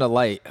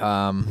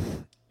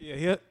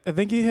 Yeah, I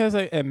think he has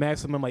a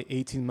maximum like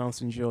 18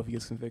 months in jail if he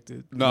gets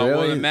convicted. No, really?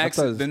 Well, the max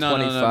is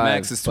 25. The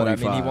max is 25.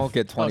 But I mean, he won't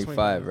get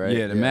 25, right?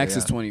 Yeah, the max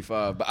is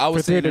 25. But I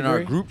was saying in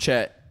our group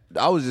chat,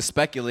 I was just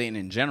speculating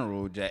in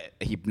general that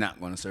he's not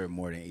going to serve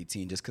more than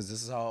 18 just because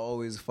this is how it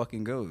always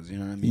fucking goes. You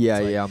know what I mean?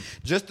 Yeah.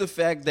 Just the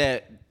fact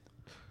that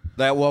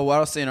Like, well, what I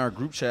was saying in our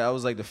group chat, I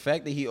was like, the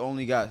fact that he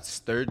only got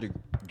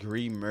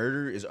third-degree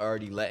murder is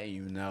already letting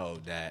you know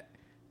that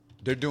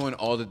they're doing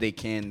all that they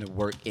can to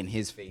work in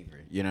his favor.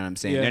 You know what I'm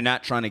saying? Yeah. They're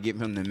not trying to give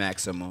him the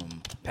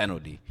maximum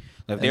penalty.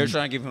 Like, if they were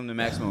trying to give him the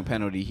maximum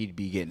penalty, he'd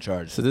be getting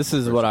charged. So this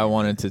is what I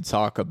wanted to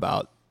talk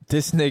about.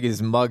 This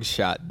nigga's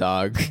mugshot,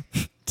 dog.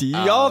 Do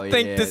y'all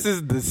think this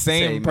is the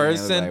same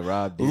person?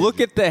 Like look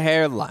at the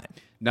hairline.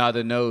 Nah,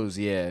 the nose,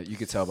 yeah. You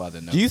could tell by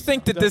the nose. Do you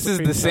think that this is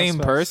the same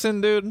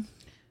person, dude?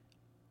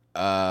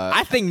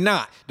 I think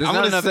not. There's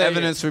not enough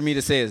evidence for me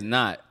to say it's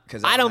not.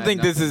 Cause I don't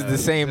think this is the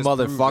same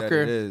motherfucker.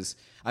 It is.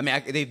 I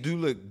mean, they do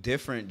look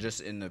different just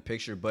in the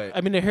picture, but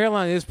I mean, the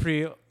hairline is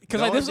pretty.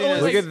 Because like,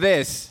 look at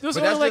this. This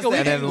was like a week.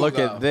 And then look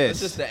at this. It's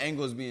just the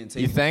angles being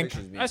taken. You think?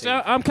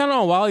 I'm kind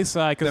of on Wally's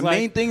side. The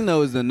main thing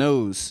though is the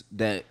nose.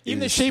 That even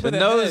the shape of the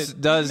nose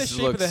head, does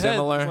look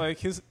similar. Like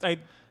his like.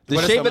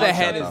 The shape of the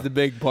head is the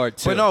big part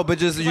too. But no, but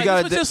just you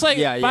gotta. Just like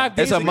 5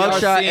 days it's a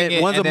mugshot,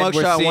 and one's a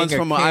mugshot, one's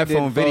from an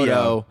iPhone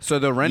video. So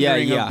the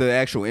rendering of the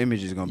actual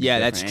image is gonna be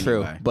different. That's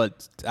true.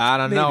 But I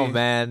don't know,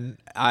 man.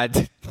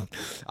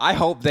 I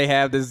hope they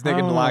have this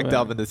nigga locked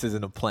up and this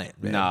isn't a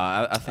plant, man.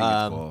 Nah, I think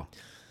it's cool.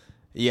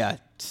 Yeah.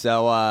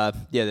 So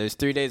there's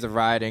 3 days of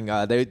rioting.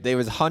 There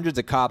was hundreds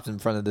of cops in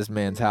front of this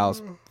man's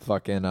house,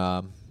 fucking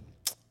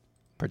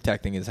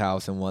protecting his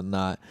house and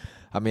whatnot.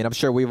 I mean, I'm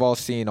sure we've all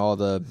seen all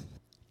the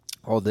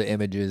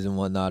images and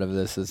whatnot of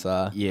this. It's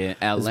Atlanta.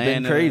 It's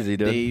been crazy,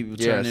 dude. They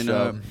turning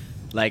up.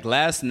 Like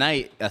last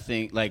night, I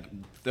think, like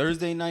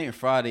Thursday night and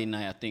Friday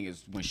night, I think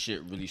is when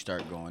shit really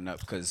started going up.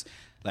 Because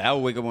like I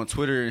would wake up on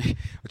Twitter.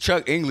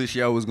 Chuck English,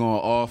 was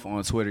going off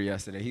on Twitter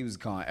yesterday. He was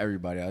calling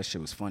everybody. That shit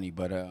was funny,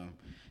 but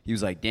he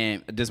was like,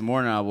 damn. This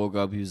morning I woke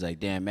up. He was like,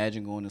 damn.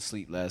 Imagine going to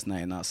sleep last night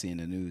and not seeing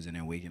the news, and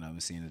then waking up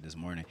and seeing it this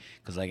morning.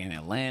 Because like in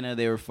Atlanta,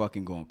 they were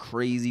fucking going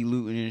crazy,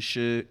 looting and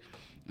shit.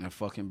 And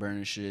fucking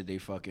burning shit. They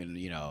fucking,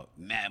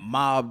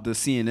 mobbed the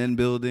CNN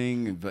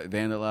building and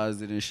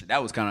vandalized it and shit.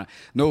 That was kind of,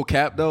 no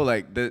cap though,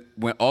 like,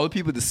 when all the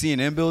people at the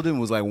CNN building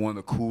was like one of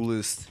the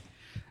coolest,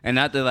 and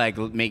not to like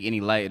make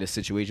any light of the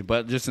situation,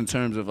 but just in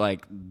terms of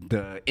like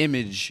the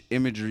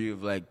imagery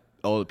of like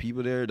all the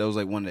people there, that was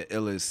like one of the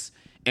illest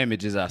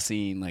images I've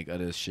seen like of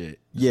this shit.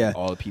 Yeah. Like,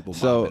 all the people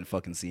mobbing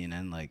fucking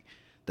CNN, like,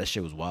 that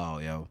shit was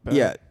wild, yo.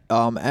 Yeah.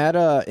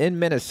 In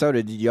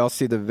Minnesota, did y'all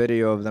see the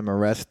video of them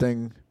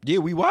arresting? Yeah,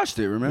 we watched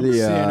it. Remember?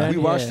 We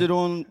watched it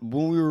on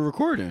when we were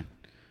recording.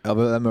 Of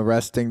them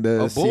arresting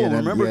the CNN.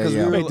 Remember? Because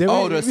we were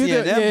the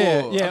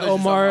CNN bull. Yeah,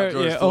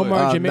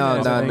 Omar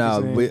Jimenez.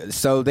 No.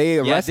 So they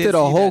arrested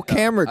a whole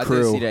camera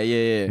crew. I did see that.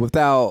 Yeah.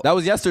 Without that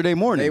was yesterday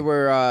morning. They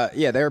were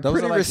they were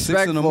pretty like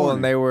respectful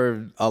and they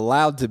were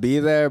allowed to be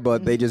there,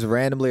 but they just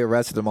randomly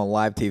arrested them on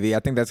live TV. I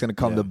think that's going to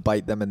come to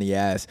bite them in the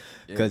ass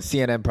because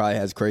CNN probably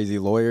has crazy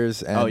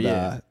lawyers,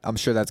 and I'm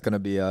sure that's going to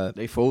be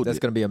that's going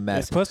to be a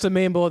mess. Plus the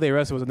main bull they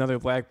arrested was another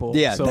black bull.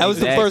 Yeah, that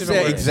was the first.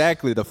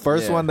 Exactly, the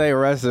first one they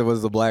arrested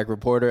was the black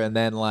reporter. And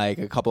then, like,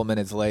 a couple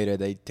minutes later,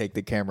 they take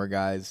the camera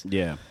guys.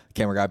 Yeah.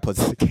 Camera guy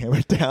puts the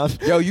camera down.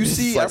 Yo, you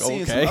see, I've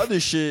seen some other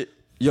shit.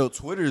 Yo,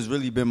 Twitter has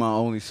really been my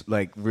only,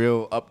 like,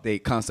 real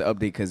constant update,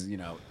 because,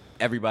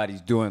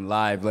 everybody's doing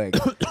live. Like,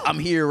 I'm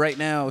here right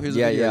now. Here's a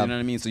video. You know what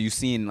I mean? So you've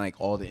seen, like,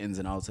 all the ins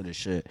and outs of this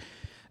shit.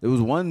 There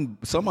was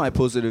somebody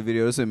posted a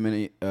video. It's in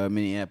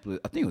Minneapolis.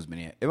 I think it was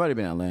Minneapolis. It might have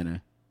been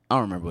Atlanta. I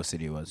don't remember what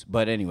city it was.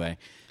 But anyway,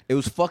 it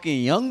was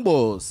fucking young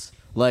bulls.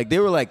 Like, they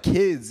were, like,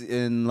 kids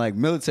in, like,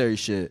 military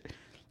shit.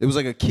 It was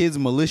like a kids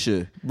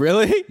militia.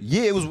 Really?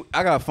 Yeah, it was.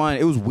 I gotta find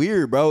it. It was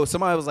weird, bro.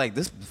 Somebody was like,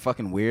 "This is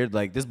fucking weird."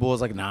 Like, this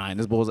boy's like 9.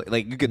 This boy's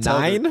like you could tell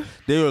 9.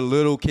 They were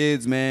little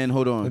kids, man.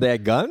 Hold on. They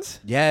had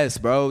guns? Yes,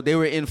 bro. They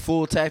were in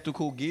full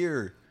tactical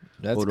gear.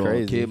 That's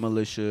crazy. Kid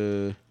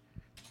militia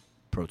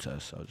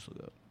protests. I'll just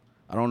look up.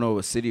 I don't know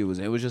what city it was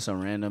in. It was just a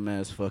random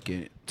ass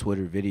fucking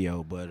Twitter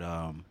video, but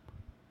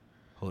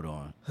hold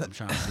on. I'm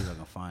trying to see if I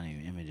can find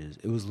any images.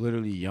 It was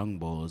literally young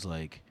bulls,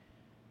 like.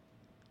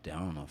 I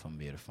don't know if I'm gonna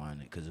be able to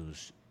find it because it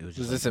was just.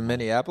 Was this in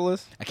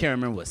Minneapolis? I can't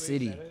remember what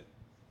city.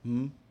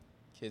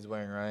 Kids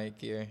wearing riot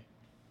gear.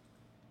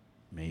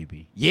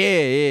 Maybe. Yeah.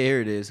 Here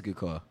it is. Good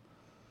call.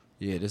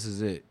 Yeah, this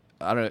is it.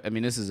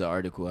 This is an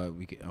article.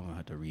 I'm gonna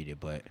have to read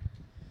it, but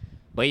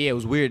yeah, it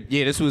was weird.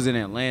 Yeah, this was in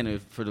Atlanta.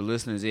 For the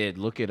listeners,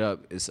 look it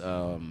up. It's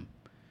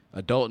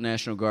adult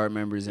National Guard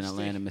members in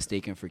Atlanta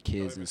mistaken for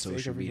kids in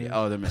social media.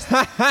 Oh, they're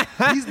mistaken.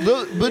 These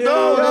look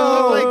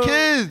like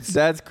kids.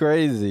 That's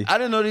crazy. I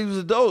didn't know these was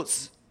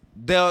adults.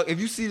 If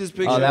you see this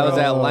picture, that was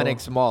at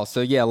Lenox Mall.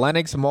 So yeah,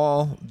 Lenox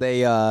Mall.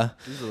 They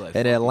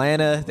in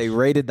Atlanta, they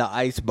raided the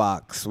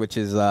Icebox, which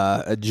is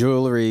a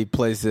jewelry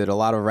place that a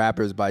lot of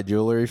rappers buy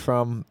jewelry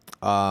from.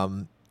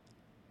 Looting,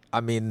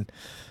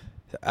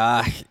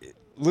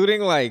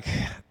 like,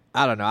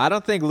 I don't know. I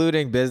don't think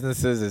looting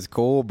businesses is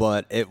cool,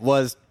 but it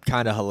was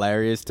kind of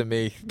hilarious to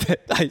me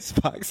that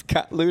Icebox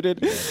got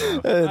looted.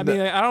 I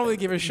mean, I don't really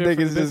give a shit.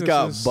 Niggas just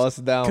got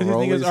bust down because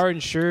rollers. Niggas are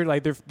insured.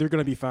 Like they're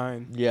gonna be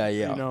fine. Yeah.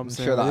 You know what I'm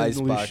saying? Sure, the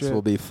Icebox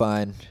will be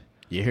fine.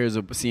 Yeah, here's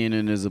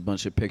CNN. There's a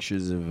bunch of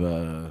pictures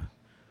of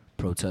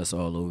protests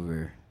all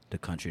over the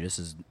country. This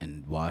is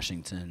in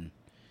Washington.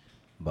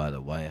 by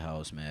the White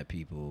House. Mad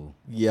people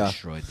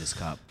destroyed this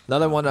cop.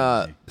 Another one.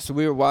 So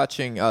we were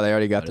watching. Oh, they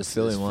already got the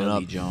Philly one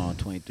Philly up. John,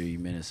 23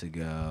 minutes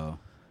ago.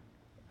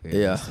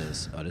 Yeah.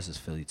 This is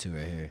Philly too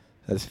right here.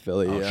 That's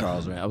Philly. Oh, yeah.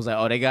 Charles. Right. I was like,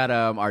 oh, they got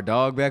our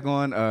dog back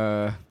on.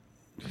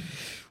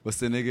 What's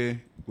the nigga?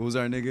 What was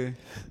our nigga?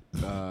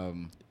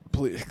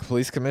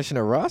 Police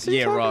Commissioner Ross?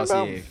 Yeah, Ross.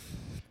 About? Yeah.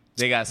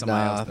 They got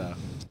somebody else though.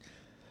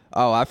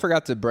 Oh, I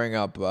forgot to bring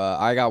up.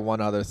 I got one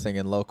other thing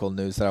in local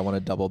news that I want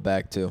to double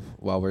back to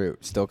while we're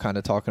still kind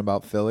of talking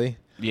about Philly.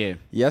 Yeah.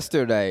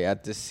 Yesterday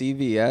at the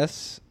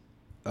CVS,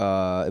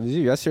 it was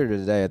yesterday or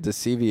today at the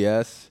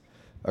CVS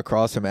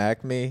across from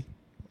Acme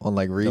on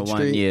like Reed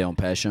Street. Yeah, on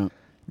Passion.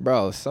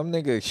 Bro, some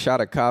nigga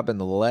shot a cop in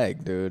the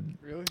leg, dude.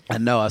 Really? I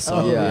know. I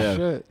saw. Yeah,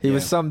 shit. He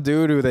was some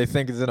dude who they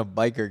think is in a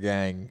biker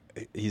gang.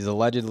 He's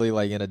allegedly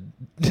like in a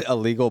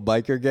illegal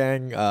biker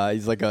gang.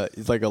 He's like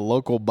a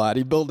local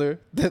bodybuilder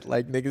that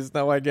like niggas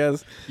know, I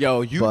guess.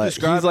 Yo, you but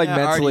described he's like that.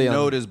 mentally. I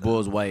already know this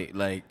bull's white.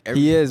 Like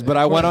he is, but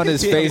I went on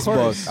his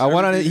Facebook. I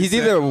went on. He's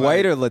either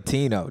white or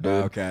Latino,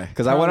 dude. Okay.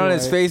 Because I went on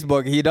his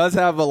Facebook. He does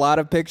have a lot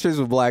of pictures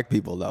with black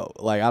people though.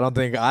 Like I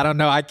don't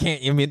know. I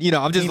can't. I mean,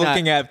 I'm just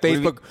looking at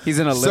Facebook. He's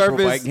in a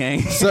liberal white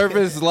gang.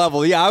 Surface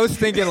level. Yeah, I was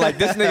thinking like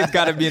this nigga's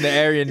got to be in the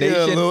Aryan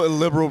Nation. Yeah,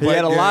 liberal. He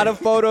had a lot of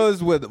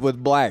photos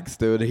with blacks,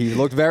 dude. He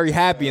looked very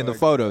happy in the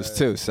photos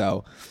too.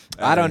 So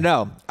I don't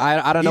know.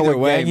 I don't know what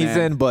gang he's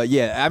in, but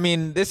yeah, I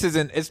mean, this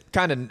isn't.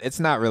 It's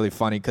not really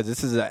funny because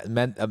this is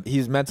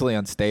he's mentally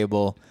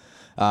unstable.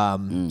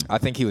 I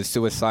think he was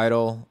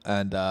suicidal,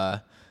 and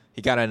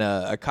he got in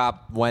a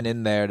cop went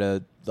in there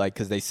to like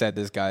because they said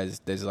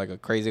there's like a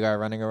crazy guy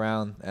running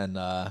around, and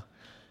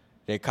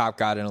the cop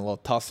got in a little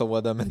tussle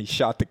with him, and he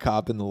shot the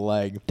cop in the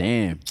leg.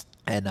 Damn.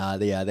 And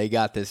they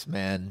got this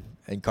man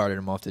and carted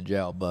him off to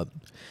jail. But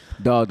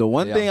dog, the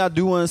one thing I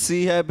do want to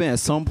see happen at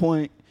some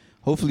point,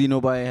 hopefully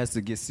nobody has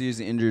to get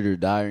seriously injured or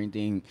die or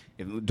anything.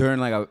 During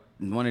like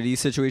one of these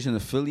situations in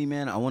Philly,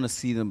 man, I want to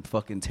see them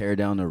fucking tear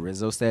down the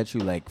Rizzo statue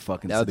like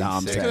fucking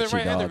Saddam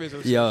statue,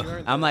 dog.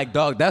 Yeah, I'm like,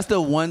 dog, that's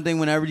the one thing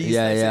whenever these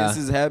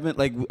instances happen.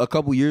 Like a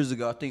couple years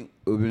ago, I think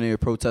when they were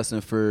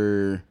protesting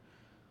for,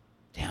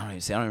 I don't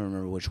even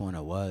remember which one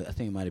it was. I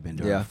think it might have been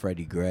during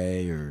Freddie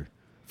Gray or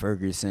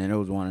Ferguson. It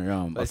was one of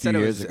them. A few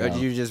years ago. Are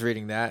you just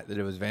reading that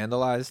it was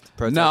vandalized?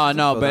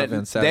 No,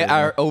 but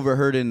I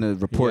overheard in the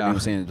report them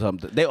saying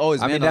something. They always.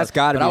 I mean, that's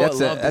got to be.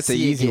 That's an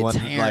easy one.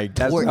 Like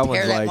that one's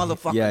like,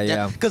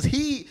 motherfucker because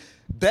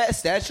that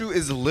statue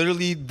is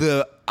literally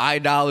the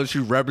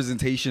idolatry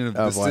representation of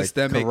the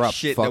systemic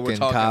shit that we're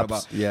talking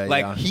about. Yeah,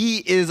 like he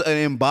is an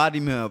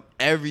embodiment of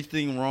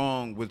everything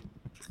wrong with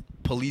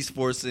police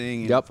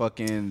forcing and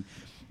fucking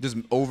just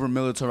over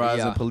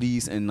militarizing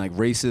police and like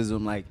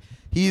racism. Like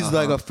he's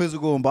like a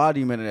physical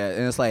embodiment of that,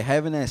 and it's like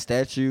having that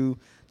statue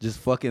just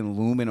fucking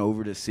looming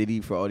over the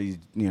city for all these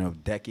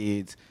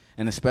decades,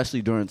 and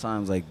especially during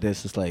times like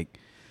this. It's like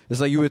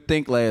you would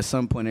think like at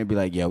some point they'd be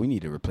like, yeah, we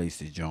need to replace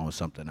this joint with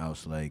something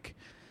else. Like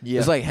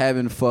it's like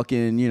having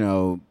fucking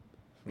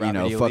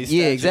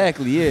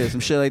exactly, some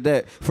shit like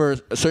that for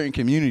certain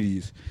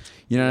communities.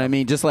 You know what I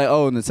mean? Just like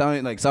in the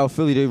town like South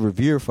Philly, they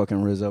revere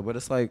fucking Rizzo, but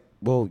it's like,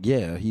 well,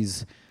 yeah,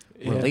 he's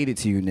related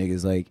to you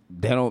niggas. Like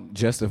they don't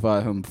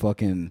justify him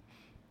fucking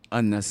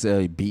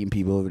unnecessarily beating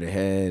people over the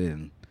head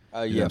and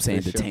you know what I'm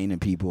saying, detaining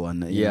people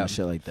and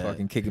shit like that,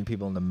 fucking kicking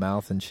people in the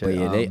mouth and shit.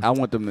 But yeah, I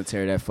want them to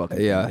tear that fucking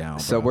thing down.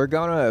 So bro.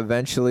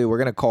 we're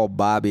gonna call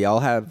Bobby. I'll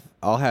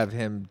have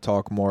him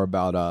talk more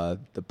about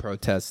the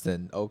protests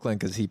in Oakland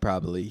because he's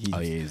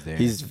there.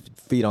 He's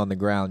feet on the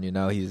ground.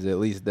 He's at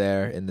least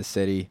there in the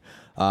city.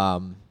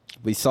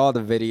 We saw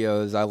the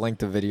videos. I linked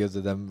the videos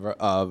of them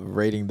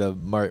raiding the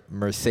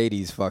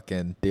Mercedes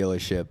fucking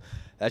dealership.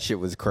 That shit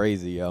was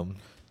crazy.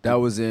 That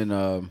was in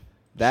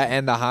that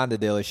and the Honda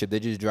dealership. They're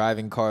just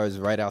driving cars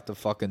right out the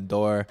fucking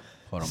door.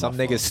 Some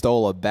niggas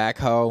stole a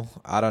backhoe.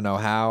 I don't know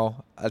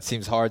how. That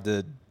seems hard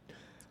to.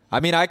 I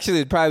mean, actually,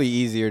 it'd probably be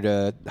easier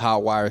to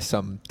hotwire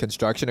some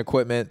construction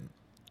equipment,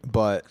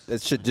 but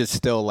it should just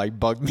still like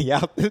bug me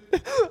out. I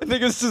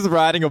think it's just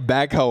riding a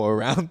backhoe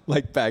around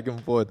like back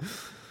and forth.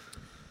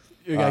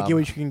 You gotta get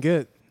what you can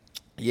get.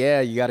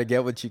 Yeah, you gotta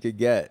get what you could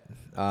get.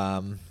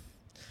 But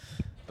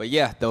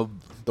yeah,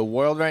 the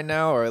world right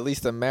now, or at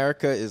least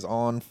America, is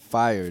on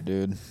fire,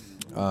 dude.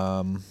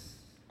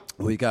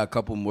 We got a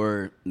couple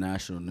more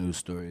national news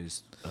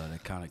stories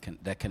that kind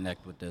of that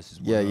connect with this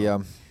as well. Yeah.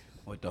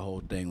 With the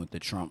whole thing with the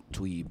Trump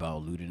tweet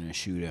about looting and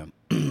shooting,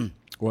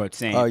 or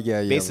saying,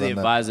 basically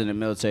advising the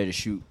military to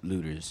shoot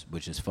looters,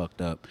 which is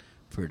fucked up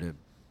for the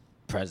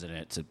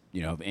president to,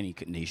 of any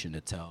nation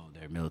to tell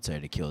their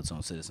military to kill its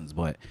own citizens,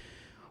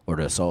 or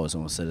to assault its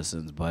own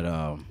citizens. But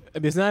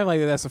it's not like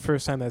that's the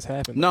first time that's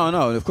happened. No,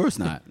 of course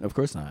not. Of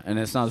course not. And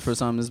it's not the first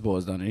time this boy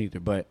has done it either.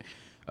 But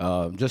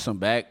just some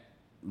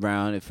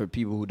background for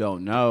people who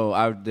don't know,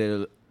 I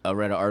read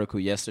an article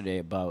yesterday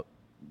about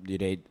I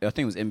think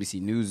it was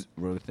NBC News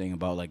wrote a thing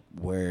about like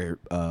where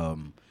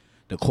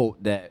the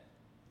quote that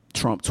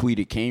Trump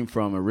tweeted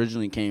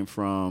originally came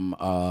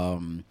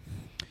from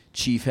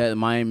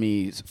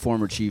Miami's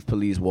former chief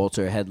police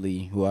Walter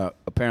Headley, who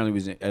apparently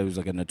was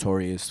like a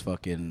notorious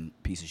fucking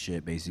piece of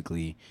shit,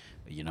 basically.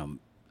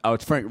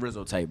 It's Frank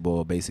Rizzo type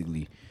bull,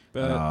 basically.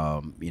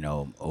 Over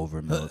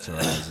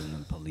militarizing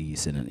the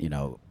police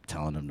and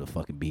telling them to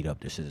fucking beat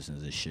up their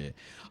citizens and shit.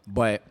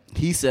 But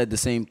he said the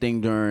same thing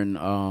during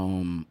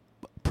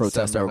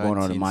protests that were going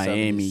on in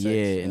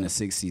Miami, in the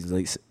 60s,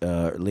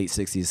 late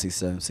 60s,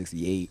 67,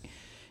 68.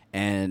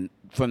 And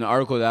from the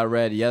article that I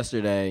read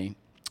yesterday,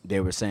 they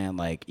were saying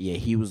like,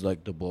 he was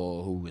like the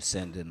bull who was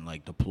sending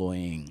like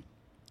deploying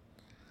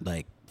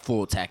like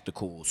full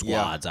tactical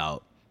squads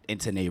out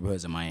into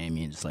neighborhoods in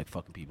Miami and just like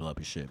fucking people up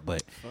and shit.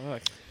 But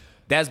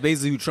that's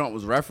basically who Trump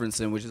was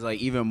referencing, which is like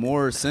even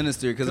more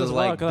sinister because it's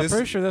like I'm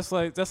pretty sure that's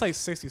like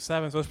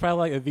 67, so it's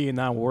probably like a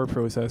Vietnam War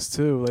protest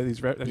too. Like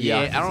these, I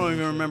don't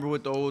even remember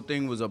what the whole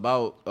thing was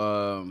about.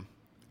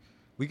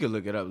 We could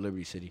look it up,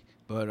 Liberty City,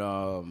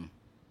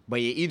 but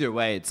either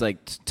way, it's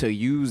like to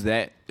use.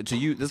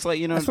 It's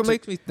like That's what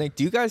makes me think.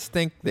 Do you guys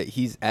think that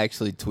he's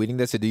actually tweeting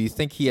this, or do you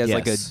think he has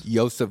like a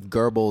Joseph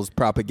Goebbels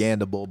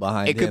propaganda bull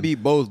behind him? It could be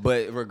both,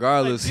 but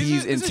regardless,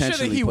 he's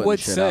intentionally he putting would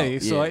shit say.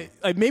 out. So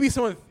like maybe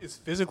someone is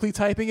physically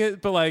typing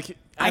it, but like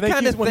I think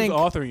he's the one who's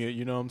authoring it.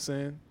 You know what I'm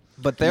saying?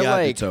 But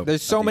they're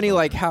there's so many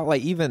like how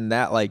like even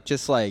that like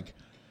just like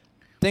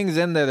things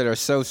in there that are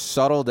so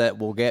subtle that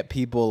will get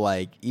people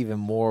like even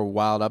more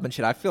wild up and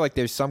shit. I feel like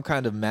there's some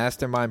kind of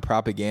mastermind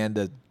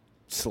propaganda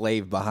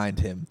slave behind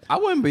him. I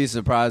wouldn't be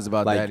surprised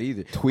about that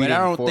either. But I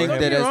don't think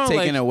that it's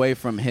taken away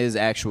from his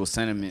actual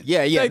sentiment.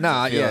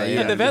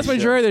 The vast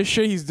majority of the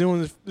shit he's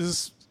doing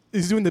is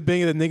he's doing the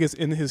bigging of the niggas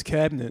in his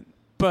cabinet.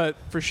 But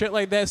for shit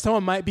like that,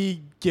 someone might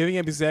be giving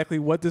him exactly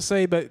what to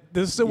say, but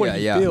this is still what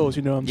he feels,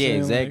 you know what I'm saying? Yeah,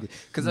 exactly.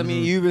 Because, I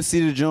mean, you even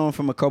see the John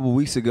from a couple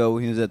weeks ago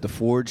when he was at the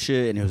Ford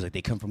shit, and he was like,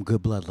 they come from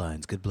good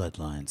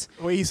bloodlines.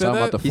 Wait, he said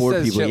talking that? About the Ford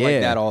says people. Shit like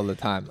that all the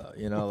time, though.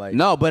 You know, like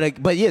no,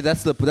 but yeah,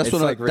 that's to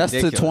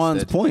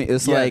Twan's point.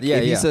 It's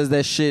if he says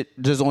that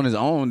shit just on his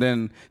own,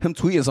 then him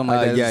tweeting something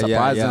like that is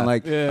surprising.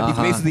 Like he's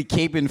basically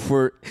caping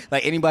for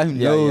like anybody who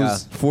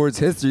knows Ford's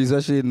history,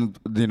 especially in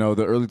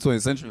the early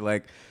 20th century,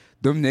 like.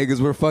 Them niggas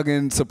were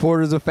fucking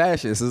supporters of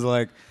fascists. It's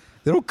like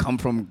they don't come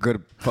from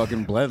good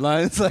fucking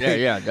bloodlines. Like,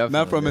 definitely.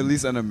 Not from at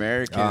least an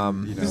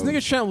American. This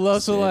nigga Trump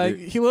loves to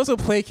he loves to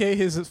placate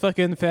his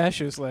fucking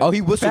fascists. Like,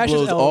 he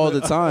whistleblowers all the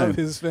time.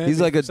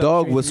 He's like a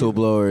dog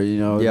whistleblower.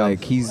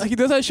 Like he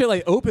does that shit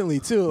like openly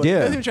too. Like, he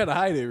doesn't even try to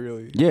hide it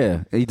really.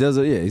 Yeah, he does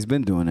it. Yeah, he's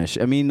been doing that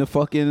shit. I mean,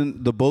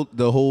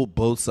 the whole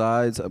both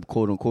sides,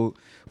 quote unquote,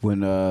 when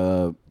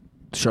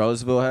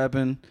Charlottesville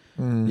happened.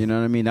 You know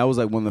what I mean? That was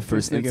like one of the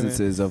first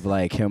instances of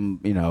like him,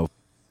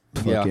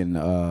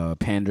 fucking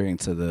pandering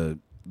to the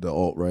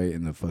alt-right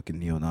and the fucking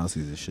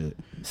neo-Nazis and shit.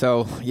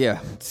 So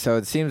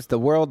it seems the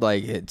world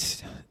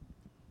it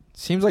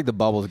seems like the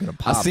bubble's gonna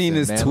pop. I seen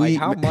this tweet. Like,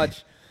 how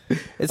much?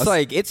 It's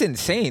it's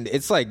insane.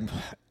 It's like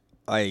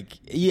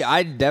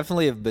I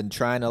definitely have been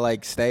trying to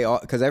stay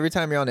off because every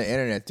time you're on the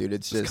internet, dude,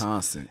 it's just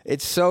constant.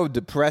 It's so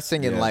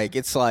depressing and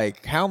it's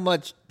like how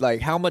much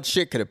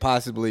shit could it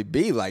possibly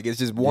be? Like it's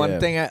just one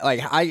thing.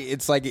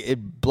 It's like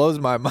it blows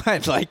my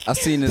mind. Like I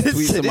seen this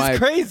tweet. It's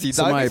crazy.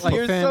 Somebody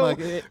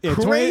crazy.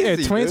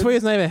 2020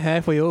 is not even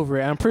halfway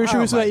over. I'm pretty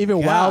sure it's like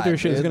even wilder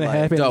shit is gonna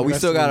happen. Dog, we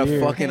still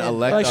gotta fucking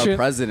elect our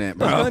president,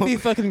 bro. It's gonna be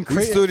fucking crazy.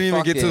 We still didn't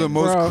even get to the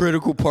most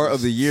critical part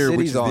of the year,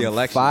 which is the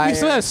election. We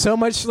still have so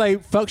much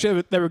fuck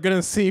shit that we're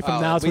gonna see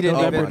from now to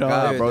November,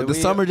 dog. Bro, the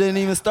summer didn't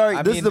even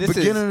start. This is the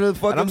beginning of the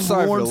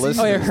fucking warm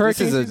season.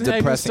 This is a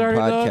depressing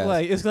podcast.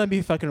 Like it's gonna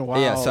be fucking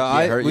wild. Yeah,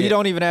 so we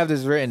don't even have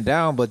this written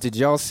down, but did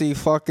y'all see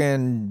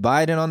fucking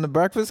Biden on the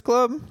Breakfast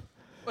Club?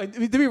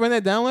 Did we run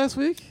that down last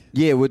week?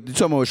 Yeah, you're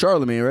talking about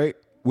Charlemagne, right?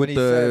 With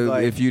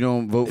the if you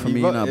don't vote for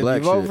me, you're not black.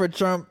 If you vote for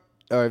Trump.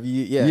 Or if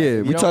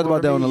you, we talked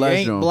about that on the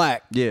last show.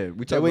 Black. Yeah,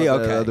 we talked about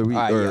that the other week.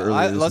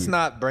 Let's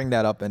not bring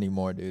that up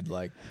anymore, dude.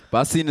 But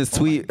I seen this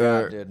tweet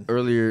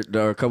earlier,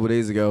 a couple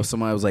days ago.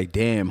 Somebody was like,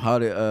 "Damn, how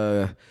did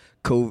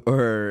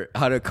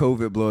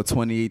COVID blow a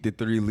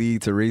 28-3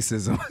 lead to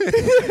racism?"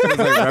 It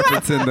was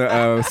referencing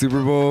the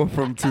Super Bowl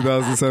from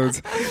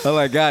 2017. I'm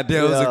like, God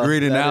damn, that was a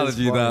great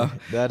analogy, though.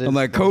 I'm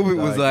like, COVID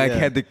was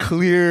had the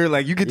clear,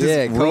 you could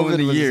just ruin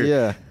the year.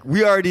 Yeah.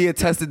 We already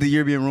attested the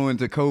year being ruined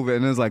to COVID,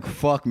 and it was like,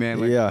 fuck, man.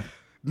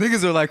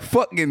 Niggas are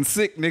fucking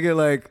sick,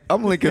 nigga.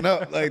 I'm linking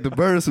up to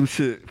burn some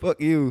shit.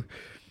 Fuck you.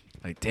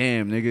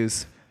 Damn,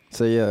 niggas.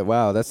 So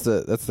wow, that's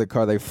the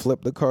car. They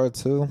flipped the car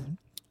too.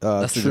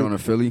 That's the drone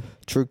of Philly.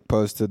 Truk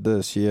posted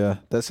this, so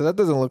that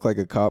doesn't look like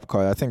a cop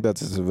car. I think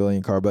that's a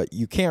civilian car, but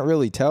you can't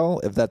really tell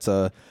if that's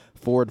a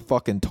Ford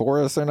fucking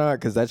Taurus or not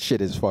because that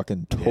shit is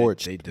fucking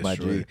torched, my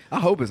G. I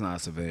hope it's not a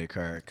civilian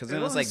car because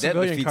then it's that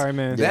defeats, car,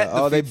 man.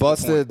 They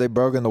busted. They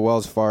broke into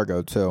Wells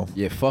Fargo too.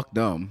 Yeah, fuck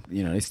them.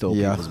 They stole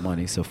people's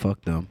money, so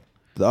fuck them.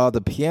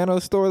 The piano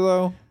store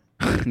though.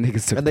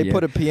 Niggas and they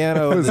put a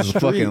piano in the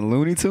street. Fucking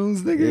Looney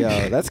Tunes, nigga.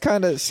 Yeah, that's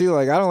kind of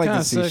I don't like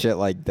to see shit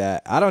like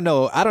that. I don't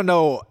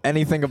know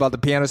anything about the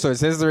piano store's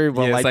history,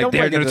 but it's like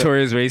they're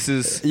notorious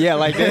racist. Yeah,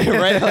 like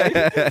right,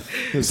 like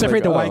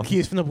separate the white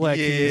keys from the black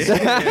keys.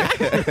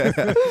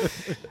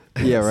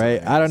 Yeah,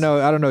 right. I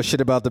don't know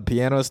shit about the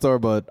piano store,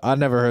 but I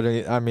never heard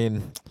any. I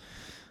mean,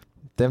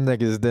 them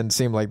niggas didn't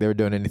seem like they were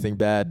doing anything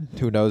bad.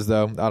 Who knows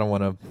though? I don't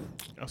want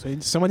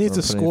to. Someone needs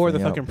to score the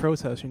fucking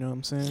protest. You know what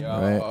I'm saying?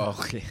 Right. Oh,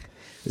 okay.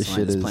 This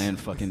shit is playing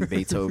fucking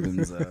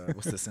Beethoven's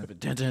what's the symphony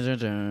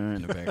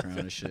in the background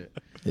and shit.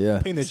 Yeah.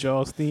 Playing the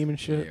Jaws theme and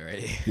shit. Yeah,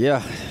 right. Yeah.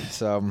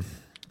 So,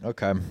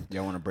 okay.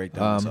 Y'all want to break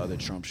down some other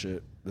Trump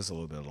shit? This is a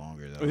little bit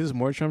longer though. Oh, this is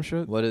more Trump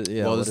shit. What is?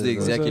 Yeah. Well, this is the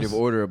executive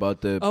order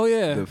about the. Oh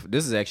yeah.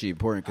 This is actually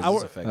important because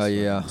this affects. Oh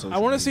yeah. I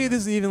want to see if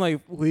this is even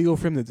like legal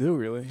for him to do.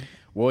 Really.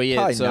 Well, yeah.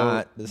 Probably so,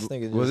 not.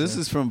 This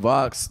is from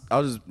Vox.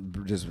 I'll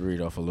just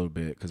read off a little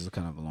bit because it's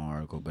kind of a long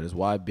article. But it's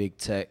why big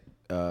tech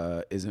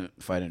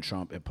isn't fighting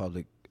Trump in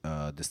public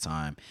this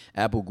time.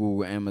 Apple,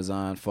 Google,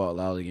 Amazon fought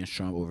loudly against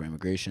Trump over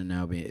immigration.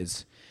 Now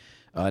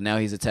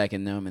he's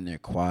attacking them and they're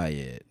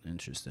quiet.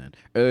 Interesting.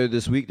 Earlier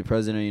this week, the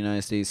president of the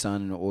United States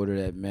signed an order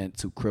that meant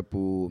to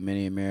cripple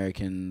many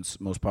Americans'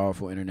 most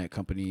powerful internet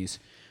companies,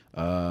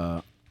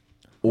 or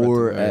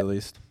at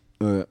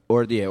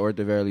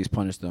the very least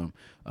punish them.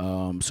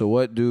 So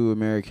what do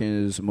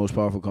Americans' most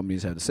powerful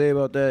companies have to say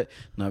about that?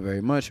 Not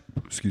very much,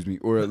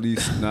 or at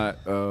least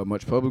not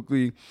much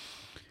publicly.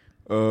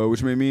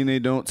 Which may mean they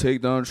don't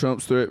take Donald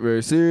Trump's threat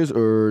very serious,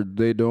 or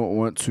they don't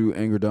want to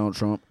anger Donald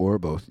Trump, or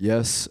both.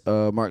 Yes,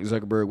 Mark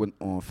Zuckerberg went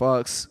on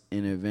Fox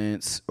News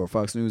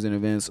in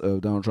advance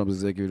of Donald Trump's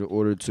executive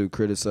order to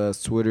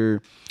criticize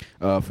Twitter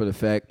for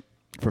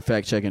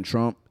fact checking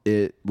Trump.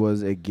 It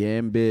was a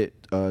gambit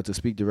to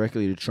speak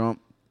directly to Trump,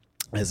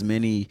 as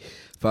many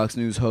Fox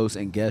News hosts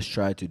and guests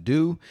tried to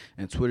do.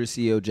 And Twitter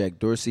CEO Jack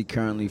Dorsey,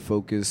 currently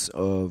focus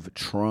of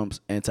Trump's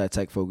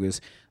anti-tech focus,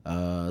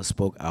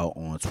 spoke out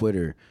on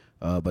Twitter.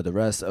 But the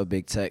rest of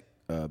big tech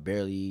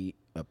barely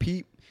a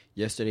peep.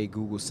 Yesterday,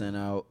 Google sent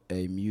out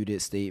a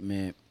muted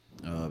statement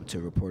to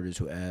reporters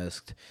who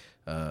asked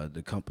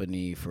the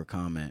company for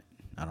comment.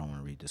 I don't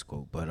want to read this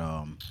quote, but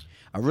I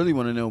really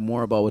want to know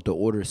more about what the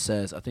order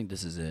says. I think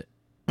this is it.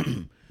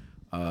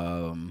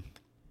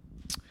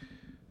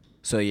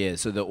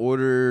 So the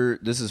order,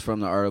 this is from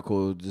the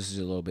article. This is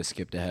a little bit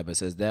skipped ahead, but it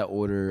says that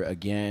order,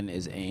 again,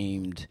 is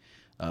aimed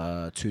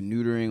to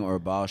neutering or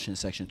abolishing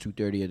Section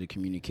 230 of the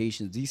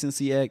Communications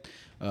Decency Act,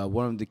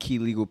 one of the key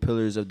legal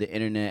pillars of the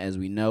internet as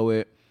we know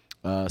it.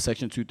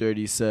 Section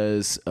 230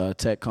 says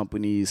tech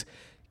companies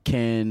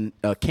can't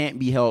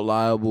be held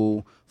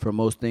liable for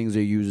most things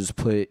their users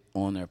put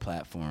on their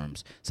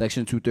platforms.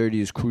 Section 230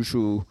 is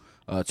crucial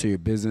to your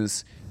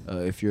business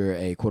if you're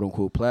a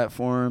quote-unquote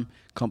platform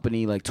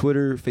company like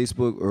Twitter,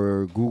 Facebook,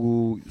 or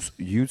Google,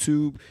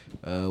 YouTube,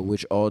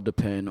 which all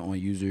depend on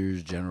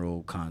users'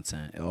 general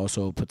content. It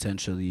also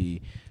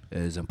potentially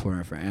is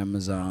important for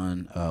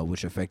Amazon,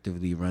 which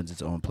effectively runs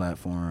its own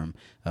platform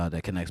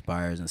that connects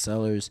buyers and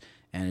sellers.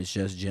 And it's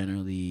just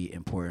generally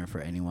important for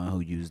anyone who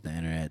uses the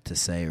internet to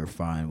say or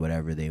find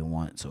whatever they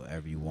want. So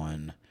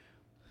everyone,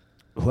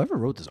 whoever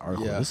wrote this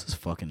article, this is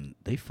fucking,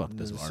 they fucked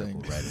this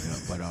article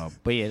right up.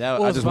 But yeah, that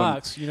I just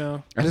Fox,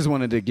 I just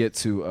wanted to get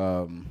to.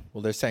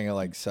 Well, they're saying it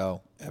like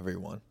so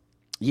everyone.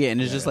 Yeah,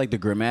 and it's just like the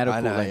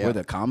grammatical, where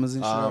the commas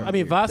and shit. I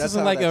mean, Vox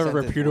isn't like a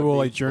reputable,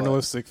 like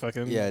journalistic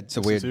fucking. Yeah, it's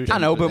a weird. I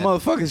know, but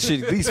motherfuckers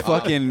should at least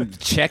fucking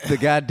check the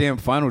goddamn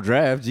final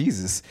draft.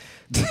 Jesus,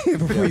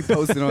 before you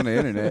post it on the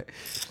internet.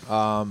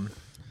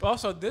 But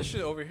also, this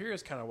shit over here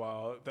is kind of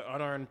wild. The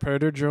unarmed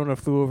predator drone that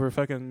flew over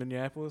fucking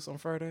Minneapolis on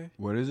Friday.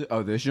 What is it?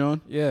 Oh, this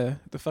drone? Yeah.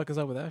 The fuck is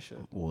up with that shit?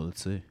 Well,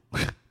 let's see.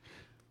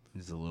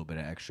 There's a little bit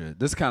of extra.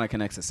 This kind of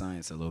connects to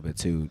science a little bit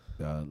too,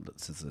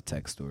 since it's a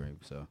tech story.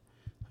 So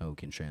how we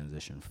can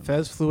transition from.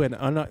 Feds flew an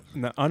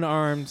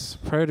unarmed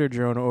predator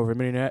drone over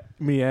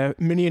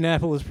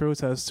Minneapolis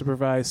protests to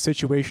provide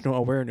situational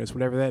awareness,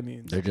 whatever that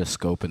means. They're just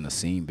scoping the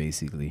scene,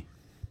 basically.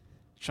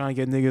 Trying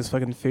to get niggas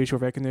fucking facial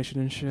recognition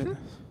and shit.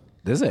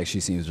 This actually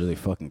seems really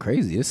fucking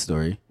crazy, this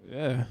story.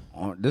 Yeah.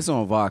 This is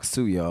on Vox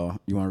too, y'all.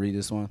 You want to read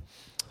this one?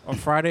 On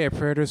Friday, a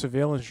predator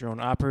surveillance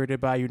drone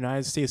operated by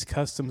United States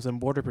Customs and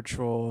Border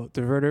Patrol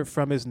diverted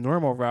from its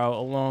normal route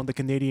along the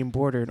Canadian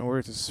border in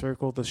order to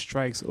circle the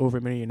strikes over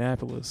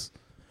Minneapolis.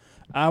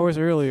 Hours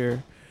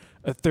earlier,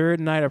 a third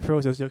night of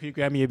protest. Yo, can you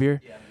grab me a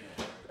beer? Yeah.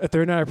 A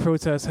third night of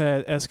protest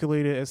had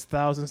escalated as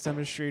thousands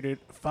demonstrated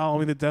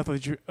following the death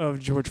of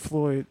George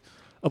Floyd,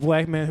 a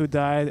black man who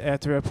died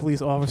after a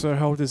police officer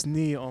held his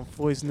knee on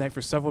Floyd's neck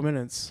for several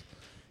minutes.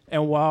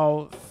 And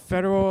while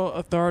federal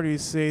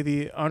authorities say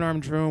the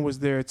unarmed drone was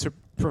there to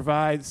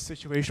provide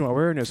situational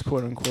awareness,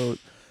 quote unquote,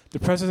 the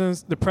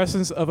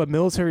presence of a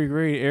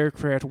military-grade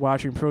aircraft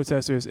watching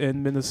protesters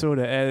in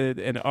Minnesota added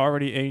an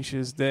already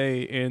anxious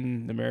day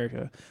in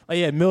America. Like,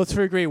 yeah,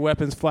 military-grade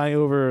weapons flying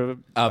over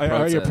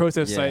your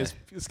protest sites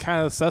is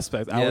kind of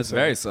suspect. Yeah, it's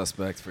very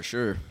suspect for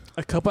sure.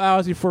 A couple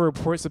hours before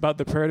reports about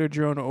the predator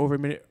drone over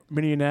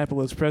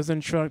Minneapolis,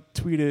 President Trump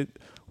tweeted,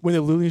 when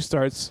the looting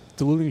starts,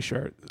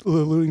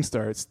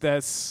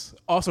 that's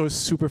also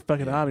super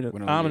fucking ominous.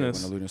 When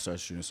the looting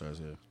starts, shooting starts.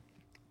 Yeah.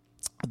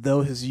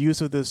 Though his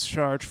use of this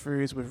charge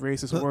phrase with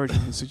racist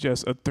origins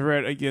suggests a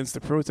threat against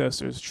the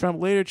protesters,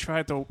 Trump later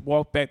tried to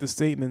walk back the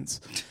statements,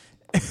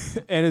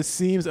 and it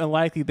seems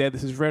unlikely that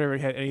his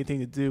rhetoric had anything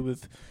to do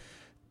with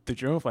the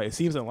drone flight. It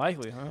seems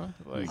unlikely, huh?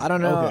 Like, I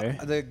don't know. Okay.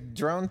 The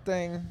drone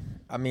thing,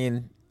 I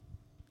mean,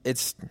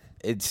 it's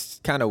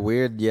kind of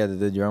weird, that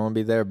the drone will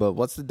be there, but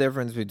what's the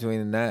difference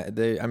between that?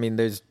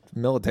 There's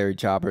military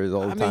choppers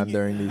all the time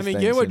during these things.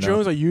 Get what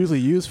drones are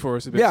usually used for.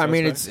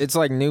 It's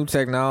like new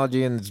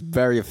technology and it's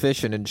very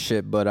efficient and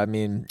shit, but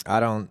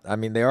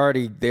they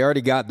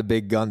already got the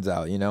big guns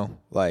out,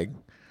 like.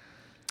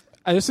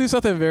 I just see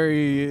something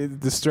very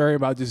disturbing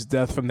about just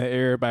death from the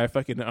air by a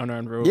fucking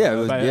unarmed robot.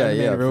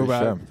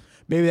 Robot. Sure.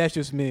 Maybe that's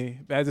just me.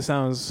 That just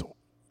sounds.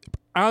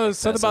 I don't know.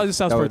 Something about it just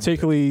sounds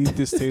particularly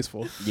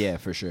distasteful. Yeah,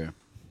 for sure.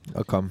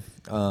 Okay.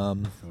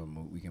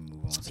 We can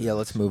move on.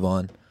 Let's move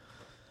on.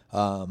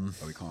 Are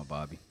we calling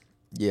Bobby?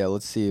 Yeah,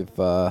 let's see if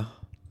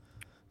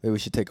maybe we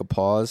should take a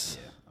pause.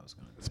 Yeah,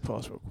 let's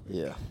pause real quick.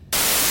 Yeah.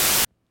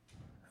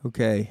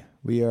 Okay,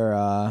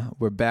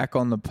 we're back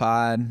on the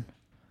pod.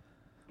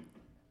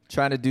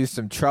 Trying to do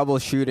some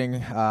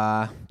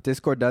troubleshooting.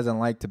 Discord doesn't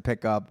like to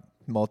pick up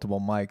multiple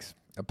mics,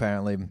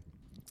 apparently.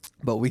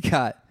 But we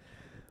got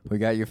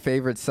your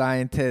favorite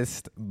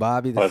scientist,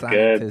 Bobby the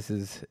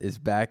scientist is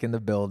back in the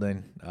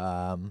building.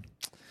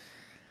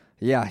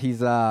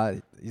 He's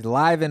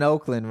live in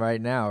Oakland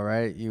right now,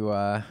 right?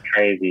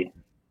 Crazy.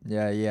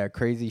 Yeah,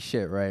 crazy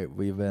shit, right?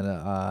 We've been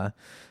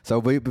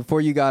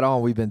before you got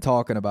on, we've been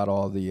talking about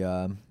all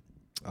the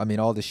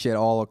all the shit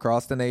all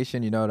across the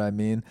nation, you know what I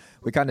mean?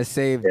 We kind of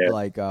saved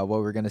what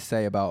we're going to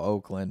say about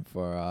Oakland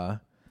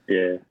for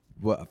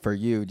for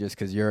you, just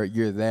because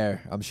you're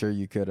there. I'm sure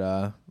you could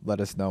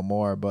let us know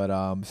more. But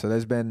so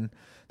there's been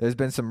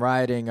some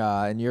rioting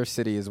in your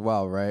city as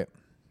well, right?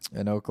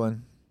 In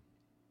Oakland.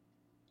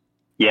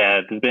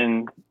 Yeah, there's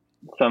been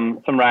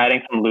some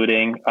rioting, some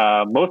looting,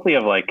 mostly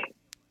of like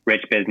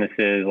rich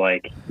businesses,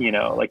 like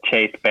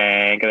Chase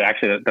Bank.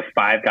 Actually, the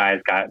Five Guys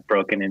got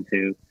broken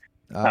into.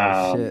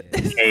 Shit.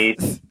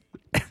 Chase.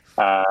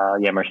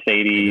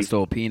 Mercedes. They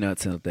stole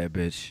peanuts out that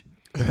bitch.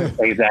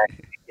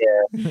 Exactly.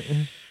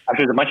 Yeah.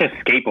 There's a bunch of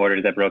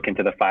skateboarders that broke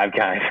into the Five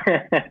Guys.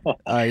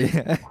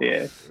 Yeah.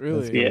 Yeah.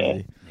 Really?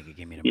 Yeah. Nigga,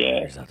 give me the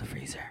burgers out the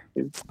freezer.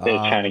 They're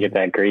trying to get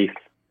that grease.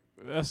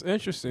 That's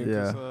interesting.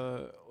 Yeah.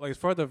 As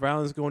far as the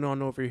violence going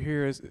on over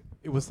here,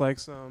 it was like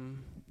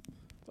some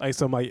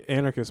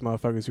anarchist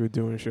motherfuckers who were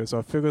doing shit. So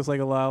I figure it's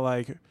like a lot of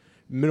like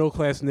middle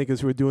class niggas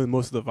who are doing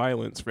most of the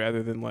violence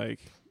rather than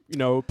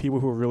people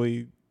who are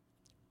really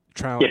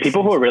trying. Yeah,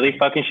 people who are really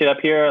fucking shit up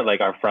here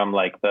are from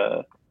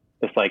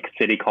this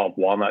city called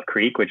Walnut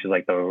Creek, which is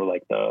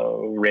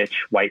the rich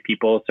white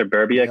people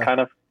suburbia kind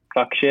of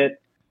fuck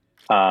shit.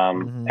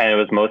 And it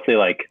was mostly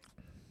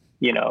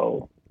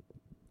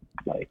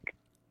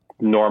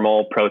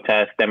normal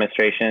protest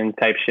demonstration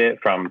type shit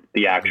from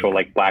the actual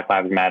Black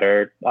Lives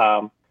Matter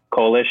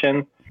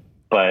coalition.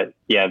 But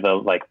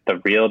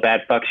the real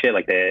bad fuck shit,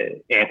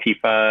 the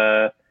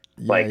Antifa,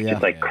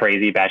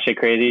 crazy batshit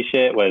crazy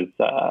shit was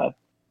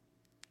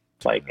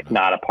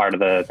not a part of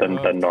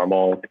the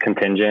normal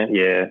contingent.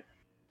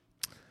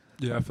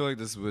 Yeah, I feel like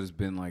this has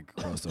been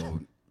across the whole,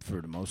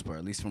 for the most part,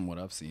 at least from what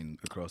I've seen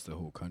across the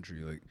whole country.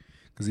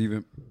 Because even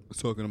I was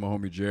talking to my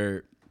homie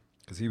Jared,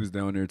 because he was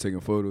down there taking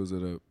photos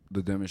of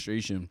the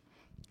demonstration.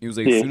 He was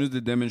as soon as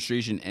the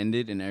demonstration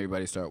ended and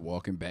everybody started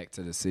walking back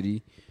to the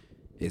city,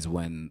 is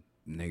when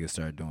niggas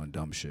start doing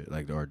dumb shit,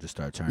 or just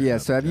start turning. Yeah,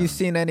 so have you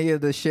seen any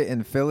of the shit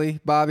in Philly,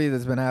 Bobby,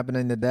 that's been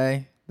happening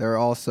today? They're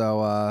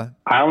also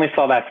I only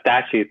saw that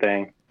statue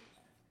thing.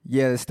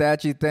 Yeah, the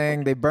statue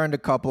thing. They burned a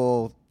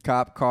couple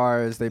cop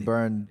cars. They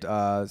burned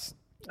vandalized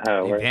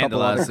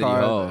City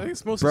Hall.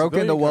 Broke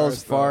into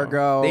Wells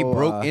Fargo. They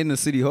broke into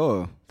City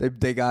Hall.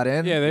 They got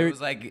in? Yeah, it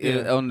was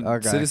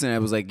on Citizen, it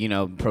was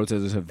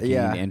protesters have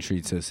gained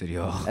entry to City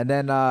Hall. And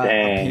then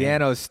a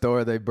piano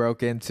store they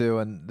broke into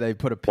and they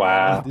put a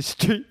piano on the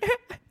street.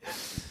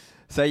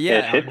 So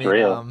it's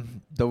real.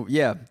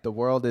 The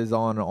world is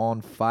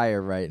on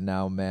fire right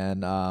now,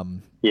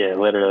 man. Yeah,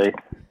 literally.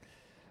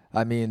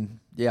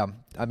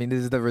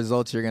 This is the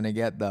results you're gonna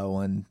get though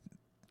when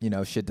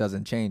shit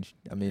doesn't change.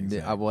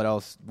 What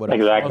else?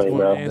 Exactly,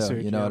 bro.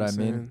 You know what I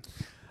mean?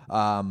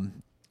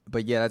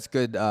 But yeah, that's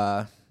good.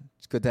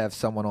 It's good to have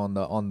someone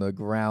on the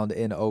ground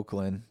in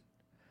Oakland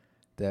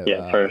that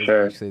for is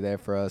sure actually there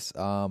for us.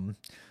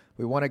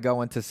 We want to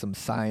go into some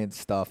science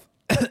stuff.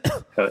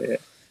 Oh yeah.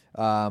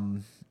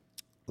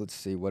 Let's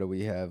see. What do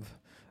we have?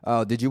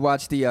 Oh, did you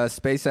watch the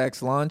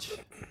SpaceX launch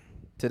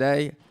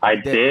today? I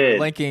did.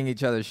 Linking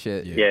each other's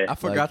shit. Yeah. I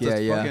forgot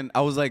fucking.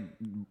 I was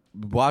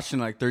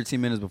watching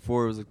 13 minutes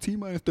before. It was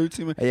T-minus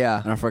 13 minutes.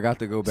 Yeah. And I forgot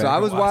to go back. So I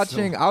was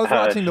watching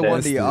the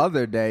one the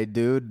other day,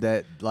 dude,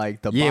 that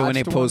when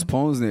they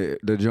postponed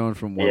the joint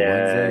from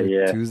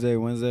Wednesday, Tuesday,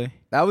 Wednesday.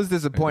 That was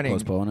disappointing.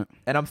 Postpone it.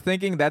 And I'm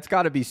thinking that's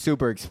got to be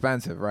super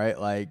expensive,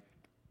 right?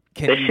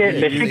 This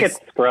shit gets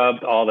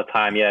scrubbed all the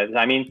time. Yeah,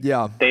 I mean,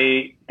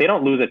 they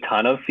don't lose a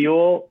ton of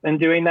fuel in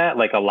doing that.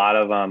 Like a lot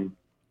of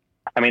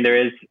I mean,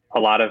 there is a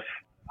lot of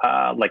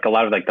like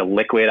the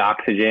liquid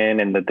oxygen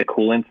and the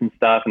coolants and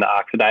stuff and the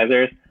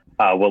oxidizers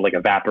will like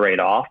evaporate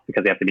off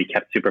because they have to be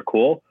kept super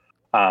cool.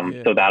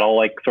 So that'll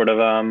like sort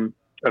of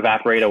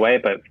evaporate away.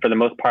 But for the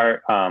most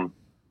part,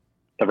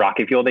 the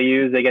rocket fuel they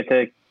use, they get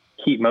to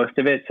keep most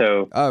of it.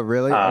 So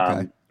really?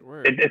 Okay.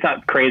 It's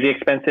not crazy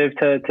expensive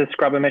to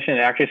scrub a mission.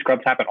 It actually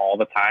scrubs happen all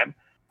the time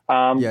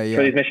for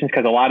these missions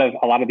because a lot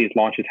of these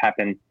launches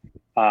happen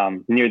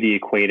near the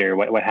equator.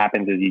 What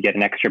happens is you get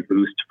an extra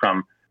boost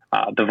from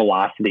the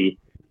velocity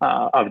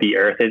of the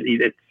Earth.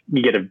 You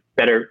get a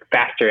better,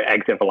 faster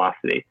exit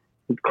velocity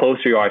the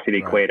closer you are to the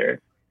equator.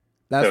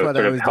 That's so why it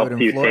sort of helps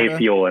you save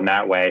fuel in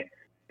that way.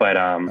 But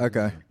you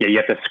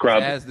have to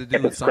scrub.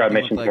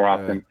 Missions more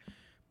often.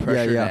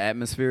 Pressure in the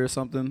atmosphere or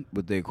something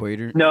with the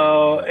equator?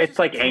 No, it's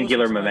like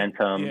angular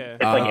momentum. Yeah.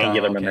 It's like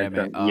angular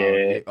momentum.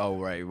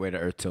 Right. Way the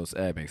Earth tilts.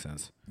 That makes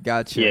sense.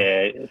 Gotcha.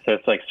 Yeah. So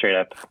it's like straight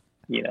up,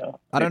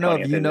 I don't know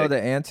if you know the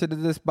answer to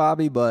this,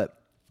 Bobby,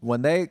 but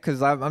when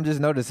because I'm just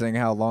noticing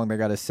how long they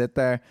got to sit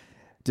there.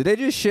 Do they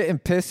just shit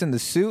and piss in the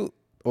suit?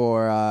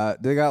 Or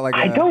they got like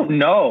I don't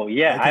know.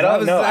 Yeah, I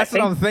don't know. That's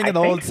what I'm thinking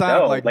the whole time.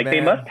 So. Like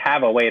they must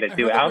have a way to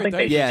do it. I don't think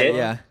they shit.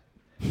 Yeah.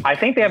 I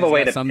think they have a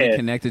way to something piss.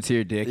 connected to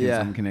your dick and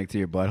something connected to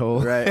your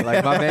butthole. Right.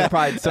 Like my man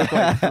probably took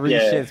like 3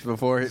 shits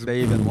before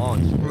they even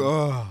launched.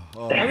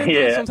 I think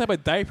there's some type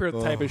of diaper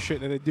type of shit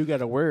that they do got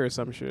to wear or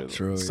some shit.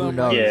 True. Who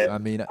knows? Yeah. I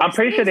mean, I'm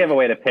pretty sure they have a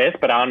way to piss,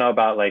 but I don't know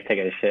about like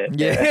taking a shit.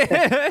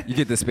 Yeah. You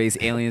get the space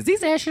aliens.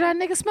 These astronaut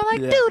niggas smell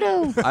like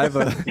doo-doo. I have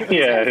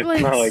it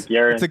smells like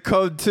urine. It's a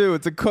code 2.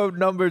 It's a code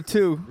number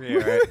 2. Yeah,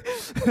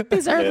 right.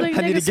 These earthling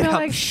niggas smell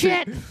like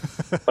shit.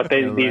 But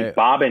these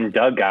Bob and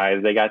Doug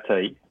guys, they got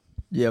to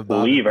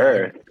leave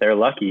Earth. They're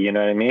lucky, you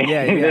know what I mean?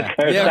 Yeah.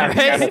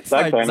 Right? It's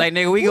like,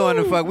 nigga, we going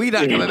to fuck. We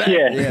not coming back.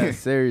 Yeah,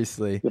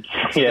 seriously.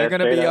 So they're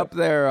gonna be up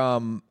there.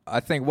 I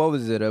think what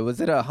was it?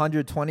 Was it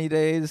 120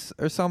 days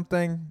or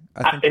something?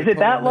 I think is it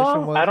that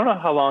long? I don't know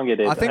how long it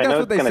is. I think that's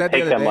what they said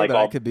the other day,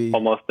 but it could be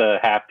almost a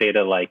half day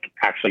to like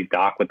actually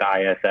dock with the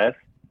ISS.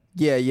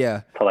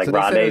 Yeah. To like so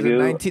rendezvous.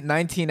 They said it was a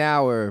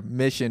 19-hour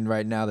mission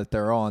right now that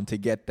they're on to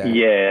get there.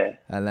 Yeah.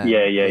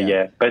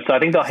 Yeah. But so I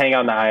think they'll hang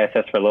out on the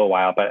ISS for a little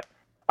while, but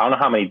I don't know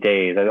how many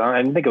days. I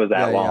didn't think it was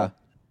that long.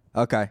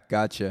 Yeah. Okay,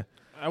 gotcha.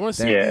 I want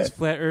to see what these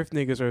flat Earth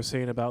niggas are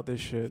saying about this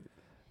shit.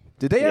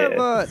 Do they have?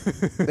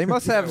 They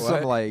must have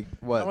some like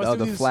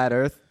the flat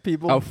Earth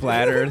people. Oh,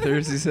 flat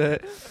Earthers, he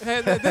said.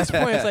 At this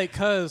point, it's like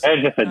it's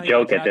just a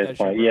joke at this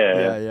point.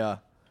 Yeah.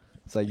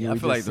 It's like I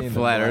feel like the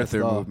flat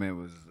Earther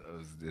movement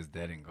is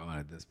dead and gone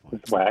at this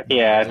point.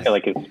 Yeah, I feel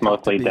like it's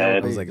mostly dead.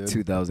 It was like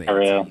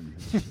 2018.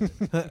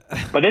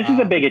 But this is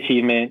a big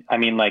achievement. I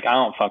mean, like I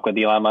don't fuck with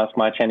Elon Musk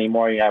much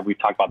anymore. Yeah, we've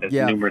talked about this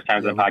numerous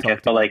times on the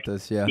podcast. But like,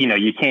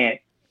 you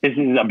can't. This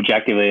is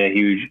objectively a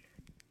huge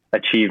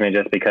achievement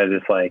just because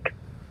it's like,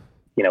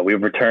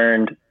 we've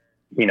returned,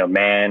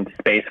 manned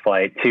space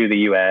flight to the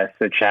U.S.,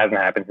 which hasn't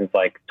happened since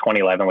like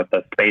 2011 with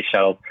the space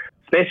shuttles.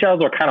 Space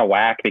shuttles were kind of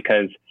whack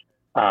because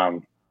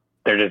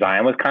their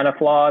design was kind of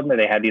flawed.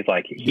 They had these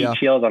like heat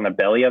shields on the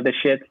belly of the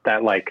shits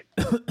that like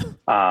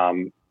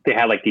they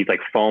had like these like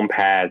foam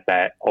pads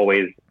that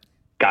always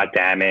got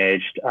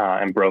damaged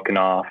and broken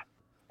off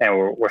and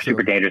were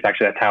super dangerous.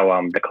 Actually, that's how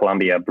the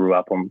Columbia blew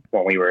up when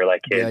we were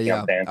like kids. You know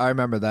what I'm saying? I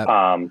remember that.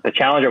 The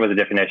Challenger was a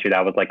different issue.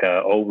 That was like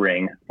a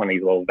O-ring, one of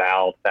these little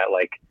valves that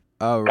like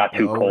got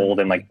too cold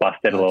and like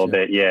busted a little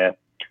bit. Yeah.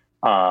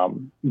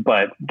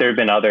 But there have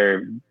been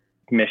other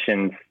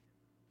missions,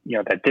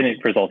 that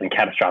didn't result in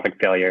catastrophic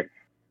failure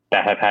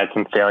that have had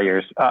some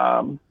failures.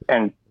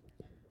 And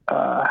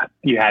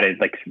you had to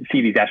like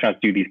see these astronauts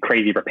do these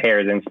crazy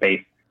repairs in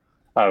space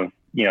of,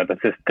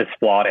 this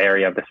flawed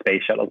area of the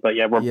space shuttles. But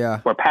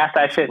we're past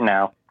that shit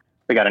now.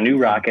 We got a new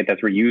rocket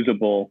that's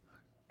reusable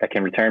that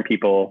can return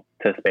people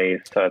to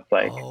space. So it's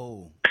like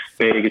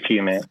big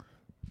achievement.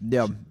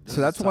 Yeah,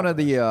 so that's one of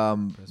the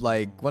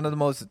one of the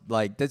most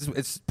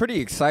it's pretty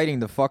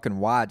exciting to fucking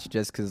watch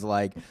just because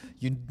like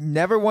you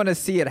never want to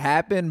see it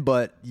happen,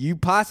 but you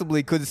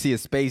possibly could see a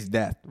space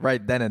death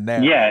right then and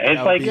there. Yeah, it's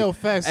like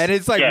and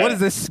it's like what is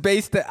this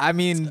space that I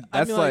mean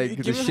that's like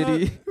the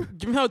shitty.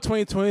 Given how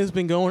 2020 has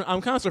been going,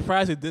 I'm kind of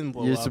surprised it didn't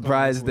blow up. You're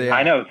surprised they?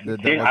 I know.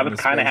 I was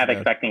kind of half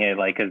expecting it,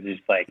 like, cause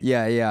just like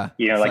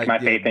like my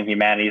faith in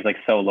humanity is like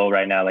so low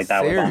right now. Like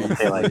that was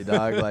honestly like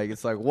dog. Like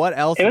it's like what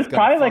else? It was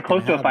probably like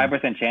close to a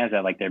 5% chance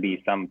that like there'd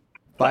be some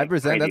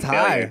 5%. That's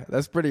high.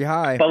 That's pretty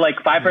high. But like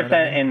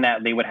 5% in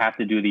that they would have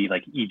to do the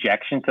like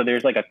ejection. So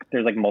there's like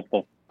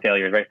multiple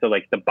failures, right? So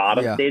like the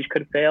bottom stage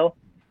could fail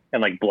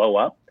and like blow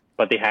up,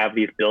 but they have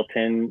these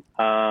built-in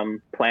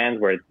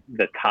plans where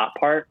the top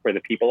part where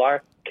the people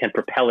are can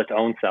propel its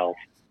own self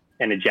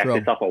and eject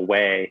itself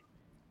away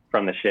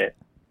from the shit.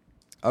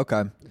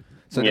 Okay.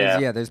 So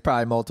there's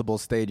probably multiple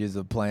stages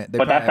of plan.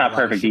 But that's not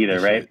perfect either,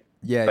 right?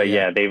 Yeah.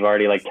 But they've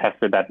already like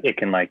tested that it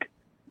can like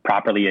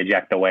properly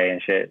eject away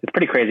and shit. It's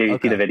pretty crazy. You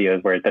see the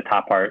videos where the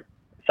top part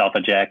self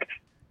ejects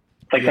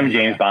It's like some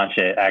James Bond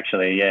shit,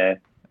 actually. Yeah.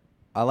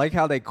 I like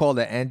how they call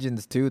the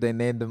engines too. They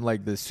named them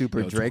like the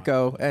Super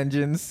Draco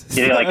engines.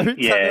 Yeah, like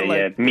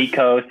yeah.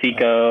 Miko,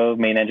 Seiko,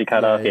 main engine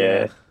cutoff.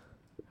 Yeah.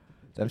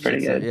 That's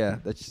pretty good. Yeah,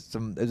 it's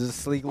a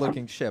sleek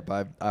looking ship.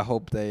 I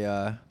hope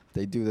they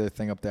do their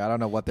thing up there. I don't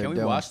know what they're doing.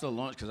 Can we watch the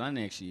launch? Because I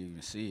didn't actually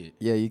even see it.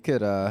 Yeah, you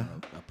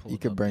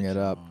could bring it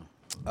up.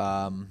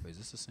 Wait, is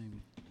this the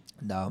same?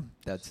 No,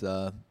 that's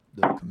the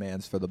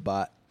commands for the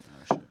bot.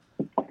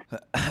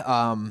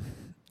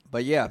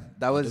 But yeah,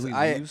 that was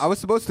I was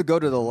supposed to go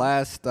to the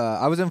last.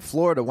 I was in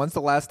Florida. When's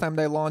the last time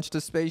they launched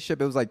a spaceship?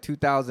 It was like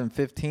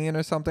 2015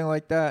 or something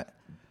like that.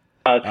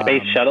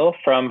 Space shuttle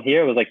from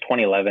here was like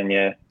 2011.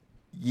 Yeah.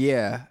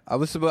 Yeah, I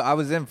was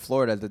in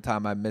Florida at the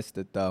time. I missed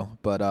it though.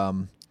 But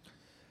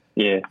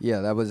yeah,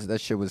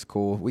 that shit was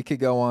cool. We could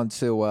go on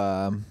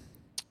to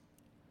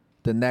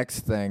the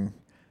next thing.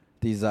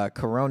 These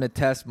corona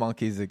test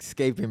monkeys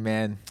escaping,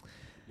 man.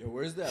 Yo,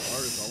 where's that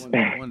article?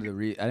 I wanted to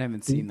read. I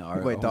haven't seen the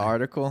article. Wait, the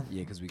article?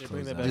 Yeah, because we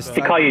closed that. Just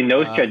to call you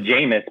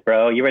Nostradamus,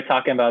 bro. You were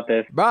talking about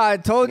this. Bro, I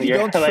told you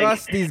don't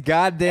trust these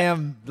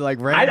goddamn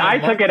random I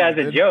took it as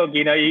a joke.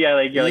 You know, you're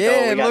like, oh, we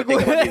gotta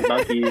think about these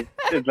monkeys.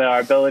 It's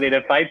our ability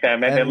to fight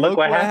them, and then look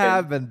what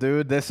happened,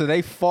 dude. So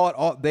they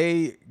fought.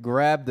 They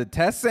grabbed the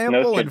test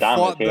sample and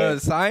fought the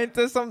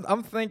scientists.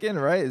 I'm thinking,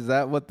 right? Is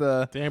that what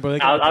the? Damn, bro,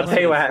 I'll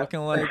tell you what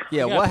happened. Like.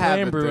 Yeah, what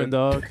happened, brewing,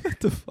 dog? What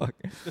the fuck?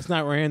 It's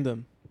not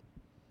random.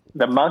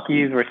 The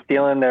monkeys were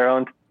stealing their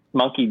own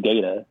monkey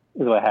data.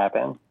 Is what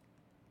happened.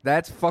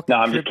 That's fucking.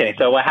 No, I'm just kidding.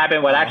 So what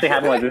happened? What actually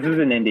happened was this is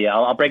in India.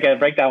 I'll break down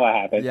what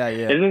happened. Yeah.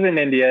 This is in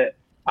India.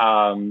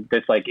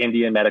 This like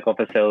Indian medical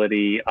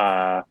facility.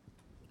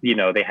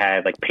 They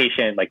had like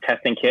patient like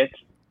testing kits,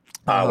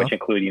 which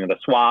include the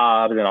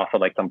swabs and also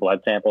like some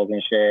blood samples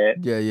and shit.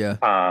 Yeah.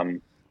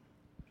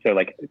 So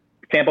like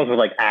samples with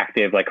like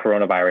active like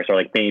coronavirus or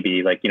like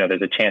maybe like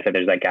there's a chance that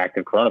there's like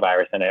active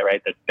coronavirus in it,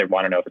 right? That they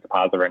want to know if it's a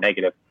positive or a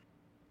negative.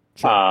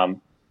 Sure.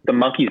 The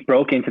monkeys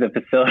broke into the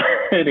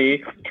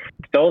facility,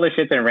 stole the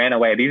shits, and ran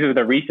away. These are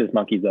the rhesus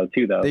monkeys, though.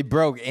 They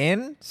broke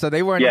in, so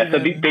they weren't. Yeah, so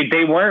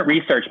they weren't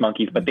research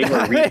monkeys, but they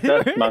were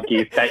rhesus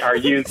monkeys that are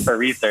used for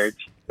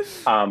research.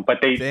 But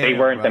they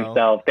weren't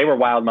themselves. They were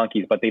wild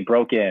monkeys, but they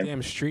broke in.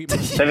 Damn street.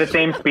 They're the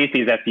same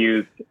species that's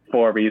used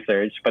for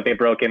research, but they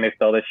broke in. They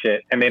stole the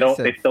shit, and they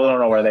still don't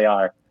know where they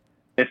are.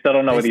 They still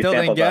don't know where these samples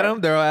are. They still didn't get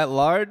them. They're at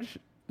large.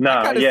 No,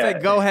 I gotta say,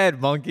 go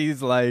ahead,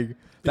 monkeys. Like.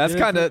 That's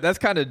kind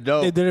of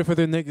dope. They did it for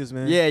their niggas,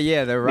 man.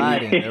 Yeah, they're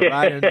riding.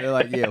 They're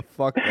like, yeah,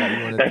 fuck that.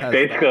 You want to that's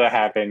basically what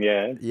happened,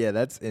 yeah. Yeah,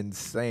 that's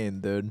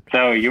insane, dude.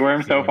 So you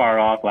weren't so far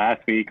off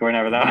last week or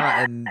whenever that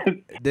was.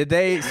 And did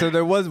they,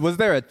 so was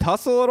there a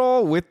tussle at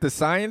all with the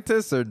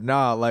scientists or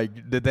not?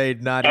 Like, did they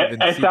not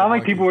even It sounded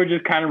like people were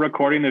just kind of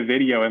recording the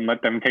video and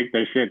let them take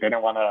their shit. They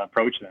didn't want to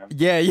approach them.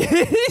 Yeah.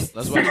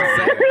 That's what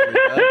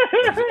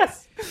I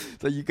said.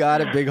 So you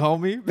got it, big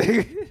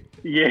homie?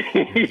 Yeah.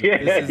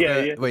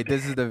 Wait,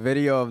 this is the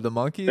video of the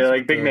monkeys? They're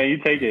like, big man, you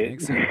take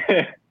it.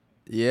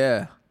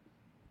 Yeah.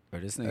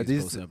 Bro, this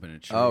nigga's posted up in a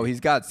tree. Oh, he's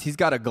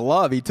got a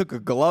glove. He took a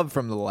glove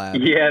from the lab.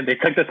 Yeah, they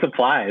took the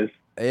supplies.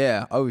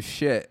 Yeah. Oh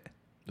shit.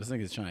 This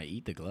nigga's trying to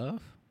eat the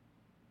glove?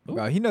 Ooh.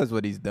 Bro, he knows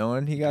what he's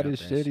doing. He got his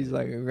shit. He's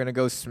like, we're gonna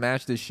go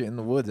smash this shit in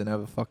the woods and have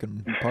a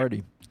fucking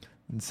party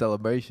and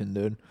celebration,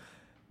 dude.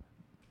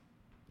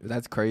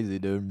 That's crazy,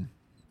 dude.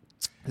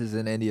 This is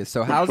in India.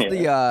 So how's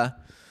the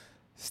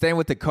staying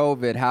with the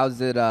COVID, how's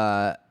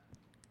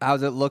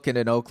it looking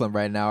in Oakland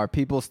right now? Are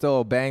people still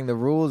obeying the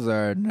rules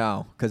or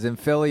no? Because in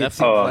Philly, it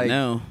seems like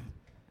no.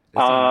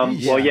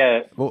 Well,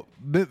 yeah. Well,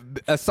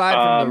 aside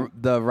from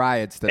the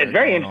riots, it's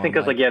very interesting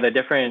because the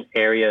different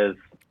areas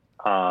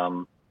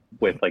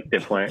with like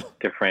different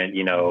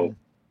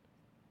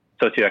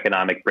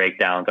socioeconomic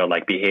breakdowns are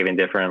like behaving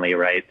differently,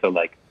 right? So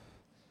like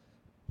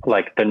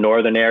the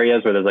northern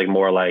areas where there's like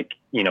more like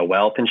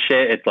wealth and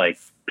shit, it's like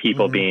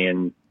people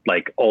being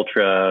like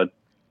ultra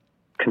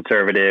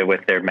conservative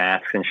with their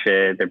masks and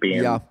shit. They're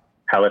being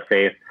hella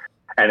safe.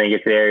 And then you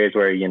get to areas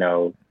where,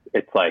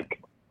 it's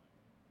like,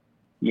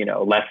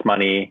 less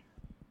money.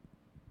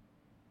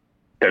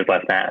 There's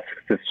less masks.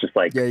 It's just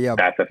like,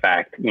 that's a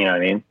fact. You know what I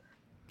mean?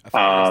 I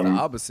feel it's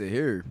the opposite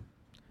here.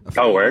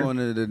 Word? Going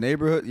to the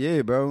neighborhood.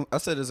 Yeah, bro. I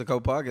said this a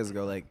couple podcasts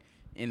ago. Like,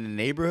 in the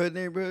neighborhoods.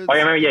 Oh,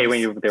 yeah, remember? Yeah,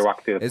 when they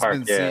walk through the park.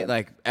 It's been seen,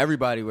 like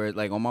everybody where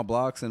like on my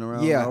blocks and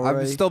around. Yeah,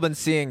 I've still been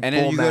seeing. And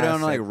then you go down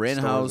to like Wren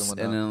House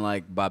and then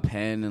like by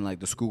Penn and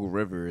like the Schuylkill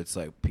River. It's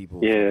like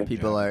people. Yeah,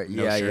 people are.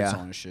 No shirts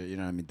on and shit. You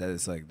know what I mean? That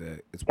is like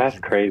that's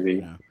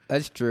crazy.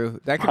 That's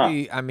true. That could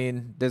be. I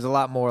mean, there's a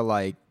lot more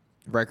like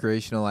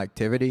recreational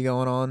activity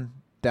going on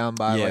down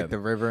by like the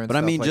river and but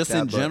stuff I mean, like just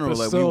that, in general,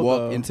 like we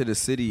walk into the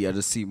city, I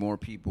just see more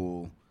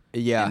people.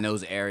 In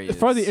those areas.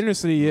 As far as the inner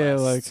city,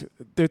 like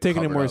they're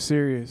taking it more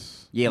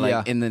serious. Yeah,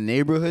 like in the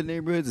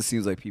neighborhoods, it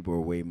seems like people are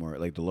way more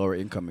like the lower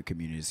income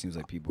community. It seems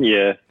like people.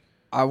 Yeah.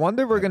 I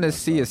wonder if we're gonna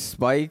see a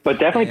spike. But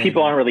definitely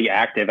people aren't really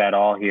active at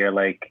all here.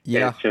 Like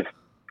it's just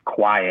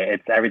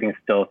quiet. Everything's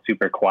still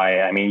super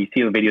quiet. I mean, you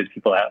see the videos of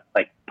people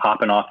like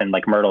popping off in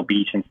like Myrtle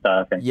Beach and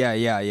stuff. And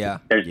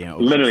there's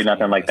literally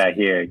nothing like that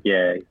here.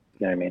 Yeah, you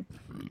know what I mean.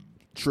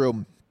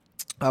 True.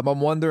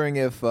 I'm wondering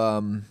if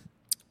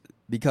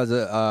because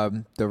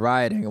of the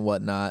rioting and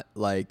whatnot,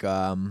 like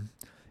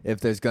if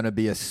there's going to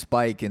be a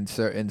spike in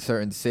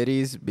certain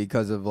cities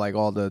because of like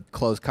all the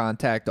close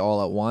contact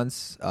all at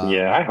once.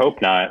 Yeah, I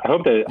hope not. I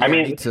hope that. Yeah, I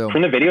mean,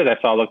 from the videos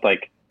I saw, it looked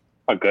like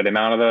a good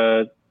amount of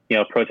the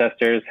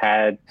protesters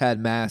had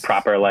masks,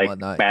 proper like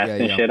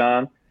masks and shit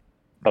on.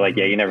 But like,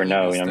 yeah, you never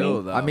know. You know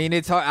what I mean? I mean,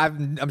 it's hard.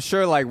 I'm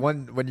sure like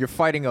when you're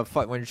fighting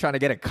when you're trying to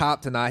get a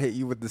cop to not hit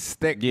you with the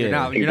stick, you're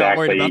not worried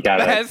about the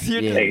mask.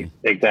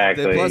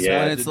 Exactly. Plus,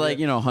 when it's like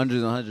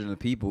hundreds and hundreds of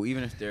people,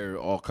 even if they're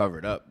all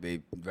covered up, they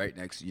right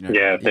next to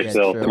there's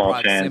still the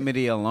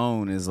proximity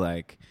alone is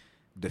like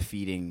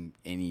defeating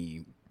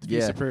any.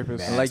 Yeah,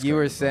 like you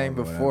were saying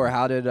before,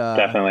 how did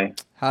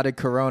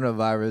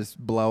coronavirus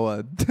blow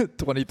a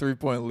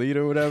 23-point lead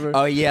or whatever?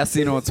 Oh yeah, I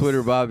seen on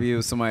Twitter, Bobby. It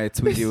was somebody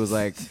tweeted. It was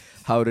like,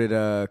 how did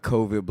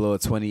COVID blow a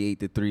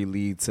 28-3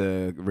 lead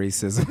to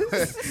racism?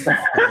 Like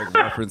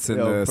referencing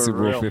the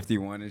Super Bowl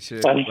 51 and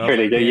shit. That's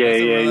pretty good.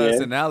 Yeah.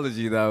 That's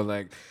analogy though.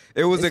 Like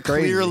it was a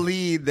clear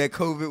lead that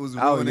COVID was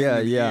ruining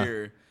the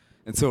year.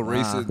 Until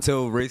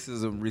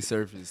racism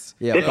resurfaced.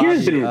 Yeah, this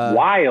year's been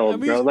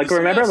wild, bro. Like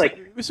remember, like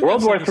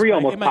World War III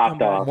almost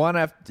popped off. Right.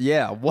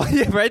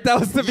 That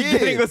was the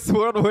beginning of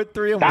World War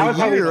III. That was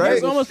probably right. It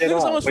was almost I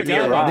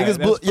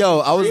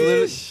was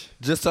literally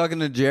just talking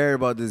to Jared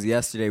about this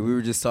yesterday. We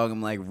were just talking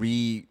like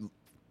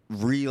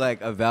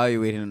like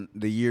evaluating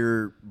the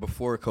year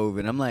before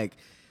COVID. I'm like,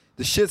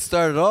 the shit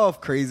started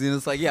off crazy, and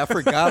it's like, I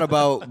forgot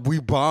about we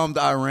bombed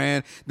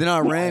Iran. Then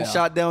Iran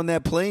shot down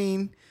that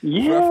plane.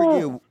 Yeah, I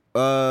forget.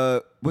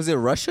 Was it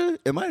Russia?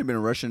 It might have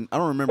been Russian. I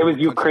don't remember. It was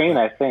Ukraine,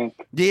 I think.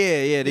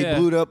 Yeah. They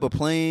blew up a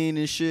plane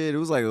and shit. It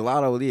was like a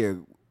lot of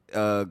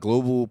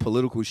global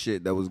political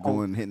shit that was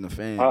hitting the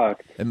fan.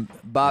 Fuck. And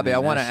Bobby, I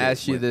want to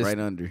ask you this: right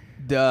under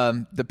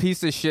the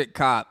piece of shit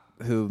cop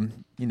who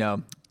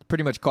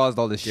pretty much caused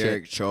all this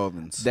Derek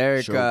shit.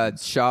 Derek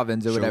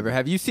Chauvins or whatever.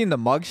 Have you seen the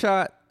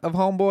mugshot of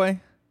Homeboy?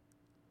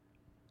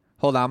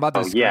 Hold on, I'm about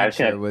to. I've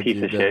seen a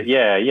piece of shit.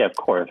 Yeah, of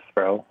course,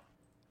 bro.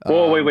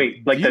 Whoa,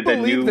 wait. Like the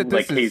new,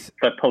 like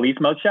the police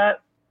mugshot?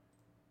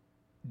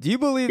 Do you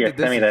believe that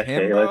this send me that is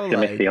him, shit.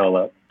 Let me see. Hold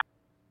up.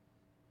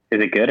 Is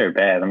it good or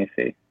bad? Let me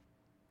see.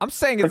 I'm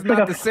saying it's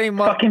not the same.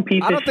 Fucking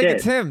piece I don't of think shit.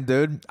 it's him,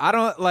 dude. I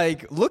don't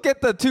look at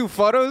the two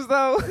photos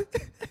though.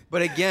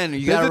 But again,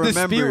 you gotta remember. There's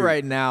a dispute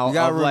right now. You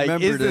gotta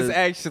remember, is this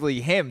actually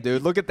him,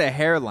 dude? Look at the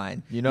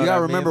hairline. You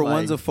gotta remember,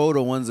 one's a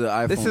photo, one's an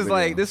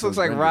iPhone. This looks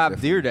like Rob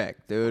Dyrdek,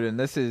 dude, and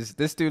this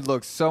dude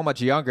looks so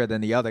much younger than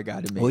the other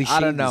guy to me. Well,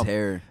 I don't know. His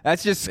hair,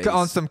 that's just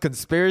on some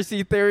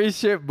conspiracy theory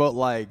shit, but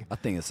like, I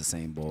think it's the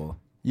same bull.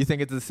 You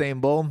think it's the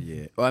same bull?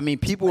 Yeah. Well, I mean,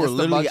 people were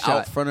literally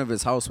out front of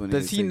his house when.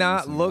 Does he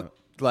not look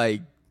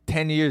like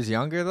 10 years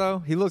younger though?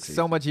 He looks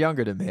so much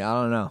younger to me.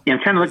 I don't know. Yeah,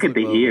 I'm trying to look at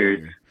the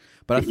ears.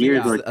 But I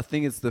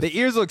think it's the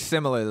ears look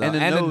similar though,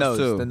 and the nose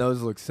too. The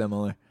nose looks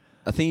similar.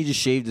 I think he just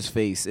shaved his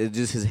face. It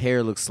just his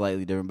hair looks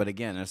slightly different. But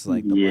again, that's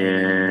like the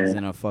lighting. He's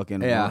in a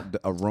fucking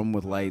a room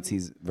with lights.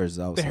 He's versus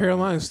outside. The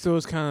hairline still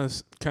is kind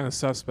of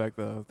suspect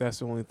though. That's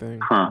the only thing.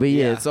 But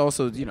it's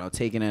also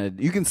taken at.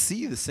 You can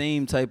see the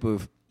same type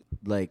of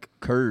like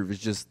curve.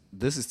 It's just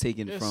this is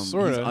taken from he's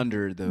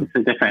under the. It's a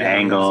different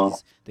angle.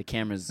 The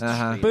camera's.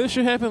 But it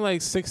should happen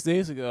like 6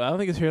 days ago. I don't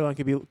think his hairline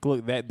could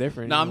look that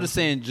different. No, I'm just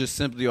saying, just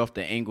simply off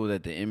the angle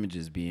that the image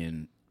is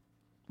being,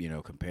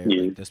 compared.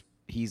 Yeah. Like this,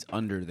 he's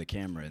under the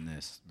camera in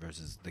this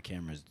versus the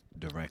camera's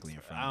directly in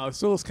front. It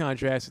still looks kind of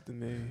drastic to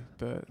me,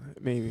 but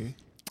maybe.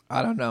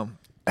 I don't know.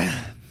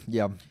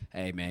 Yeah.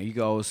 Hey man, you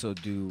can also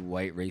do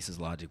white racist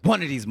logic.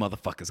 One of these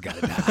motherfuckers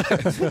gotta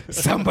die.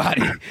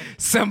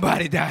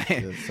 somebody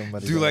dying.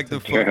 Do like the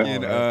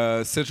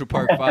fucking Central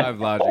Park 5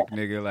 logic,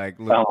 nigga. Like,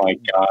 look, oh my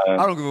god,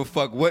 I don't give a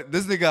fuck what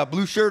this nigga got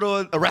blue shirt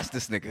on. Arrest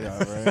this nigga. Yeah,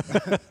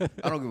 right.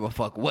 I don't give a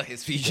fuck what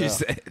his features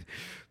said.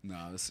 No,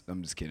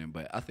 I'm just kidding.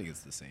 But I think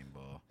it's the same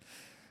ball.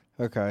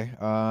 Okay.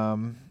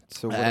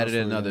 So I added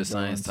another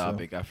science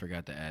topic. I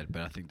forgot to add,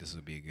 but I think this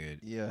would be good.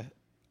 Yeah.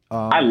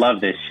 I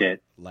love this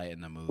shit.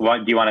 Lighten the mood.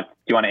 What do you want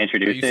to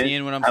introduce it? Are you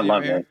seeing what I'm saying? I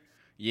love it.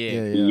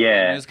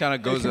 Yeah. This kind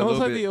of goes a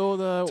little bit the old,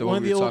 to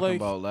what we were talking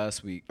about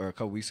last week or a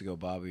couple weeks ago,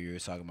 Bobby. You were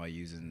talking about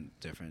using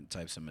different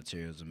types of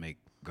materials to make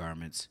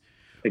garments.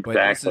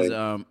 Exactly.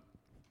 But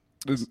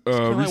this is it's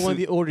kind of like one of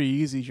the older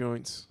Yeezy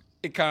joints.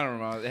 It kind of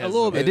reminds a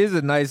little bit. It is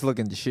a nice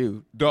looking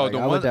shoe. Dog, the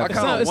ones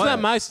it's not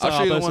my style. I'll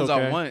show you the ones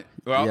okay. I want.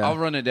 I'll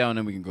run it down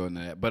and we can go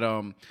into that. But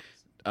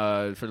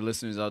for the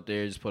listeners out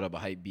there, just put up a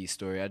Hypebeast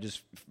story. I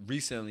just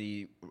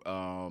recently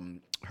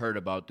heard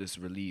about this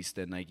release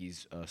that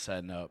Nike's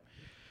setting up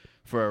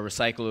for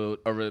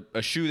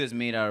a shoe that's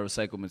made out of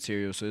recycled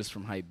material. So it's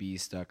from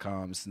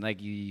Hypebeast.com. It's the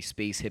Nike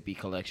Space Hippie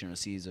Collection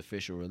receives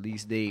official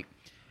release date.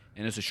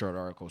 And it's a short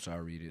article, so I'll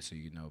read it so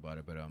you know about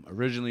it. But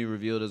originally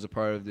revealed as a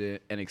part of an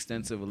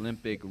extensive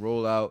Olympic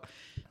rollout,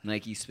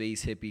 Nike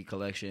Space Hippie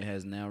Collection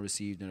has now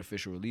received an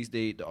official release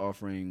date. The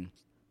offering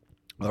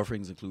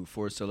Offerings include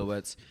 4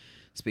 silhouettes: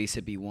 Space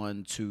Hippie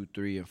 1, 2,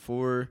 3, and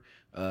 4.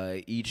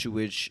 Each of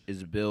which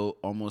is built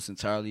almost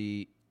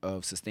entirely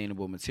of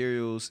sustainable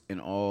materials, and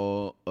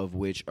all of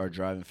which are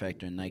driving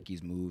factor in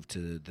Nike's move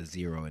to the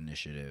Zero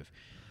Initiative.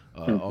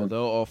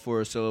 Although all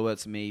 4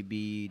 silhouettes may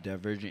be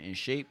divergent in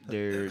shape,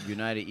 they're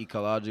united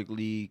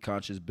ecologically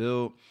conscious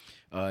build.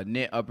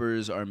 Knit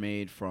uppers are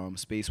made from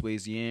Space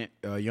Waste yarn.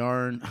 I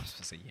was supposed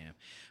to say yam.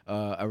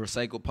 A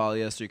recycled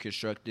polyester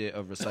constructed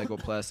of recycled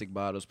plastic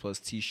bottles plus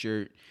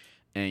T-shirt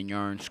and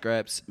yarn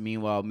scraps.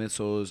 Meanwhile,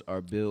 midsoles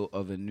are built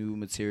of a new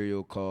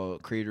material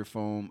called Crater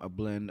Foam, a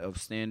blend of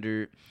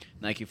standard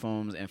Nike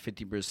foams and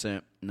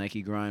 50%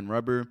 Nike grind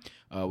rubber,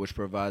 which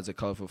provides a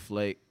colorful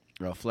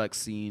flex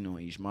seen on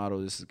each model.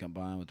 This is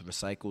combined with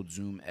recycled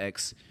Zoom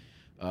X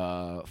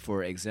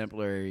for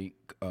exemplary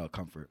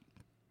comfort.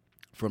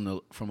 From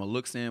a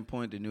look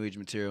standpoint, the new age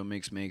material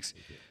makes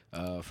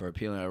for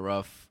appealing to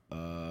rough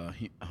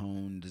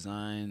hone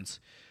designs.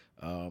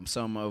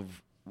 Some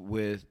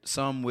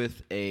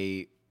with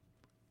a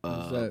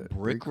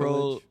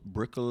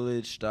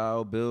bricolage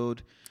style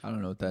build. I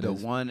don't know what that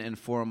is. The 1 and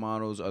 4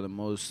 models are the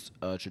most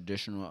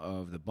traditional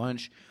of the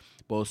bunch,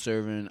 both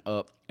serving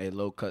up a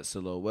low cut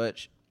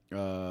silhouette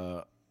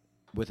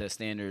with a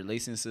standard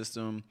lacing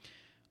system.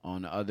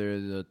 On the other,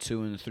 the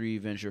 2 and 3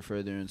 venture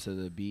further into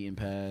the beaten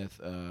path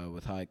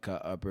with high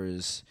cut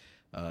uppers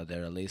that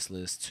are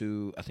laceless.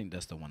 2, I think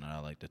that's the one that I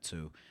like. The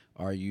 2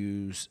 are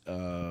used.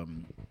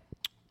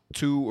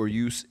 2 or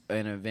use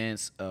an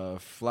advanced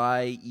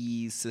fly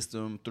ease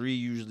system. 3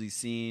 usually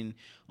seen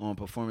on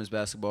performance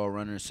basketball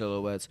runner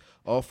silhouettes.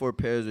 All 4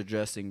 pairs are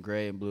dressed in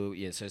gray and blue.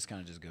 Yeah, so it kind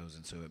of just goes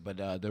into it. But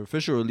the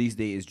official release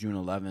date is June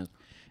 11th,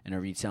 and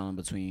they're retailing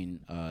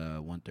between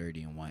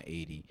 $130 and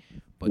 $180.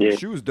 But the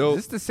shoe's dope.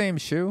 Is this the same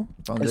shoe?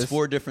 It's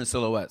 4 different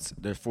silhouettes.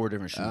 There's 4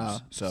 different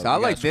shoes. So I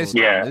like this.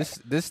 Yeah.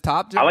 This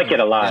top. I like it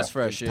a lot. That's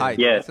fresh. Tight.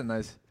 Yeah. That's a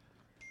nice.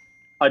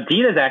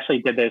 Adidas actually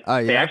did this.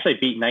 Yeah? They actually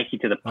beat Nike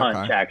to the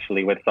punch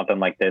actually with something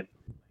like this.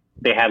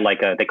 They had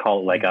they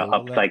call it like a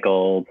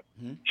upcycled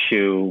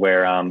shoe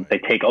where they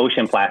take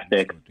ocean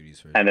plastic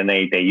and then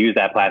they use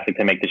that plastic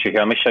to make the shoe. Here,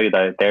 let me show you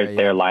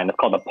their line. It's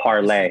called the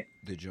Parlay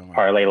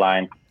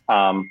line.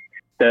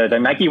 The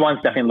Nike ones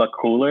definitely look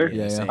cooler.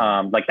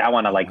 Like that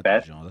one I like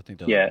best.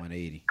 Yeah.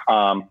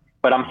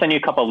 But I'm sending you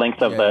a couple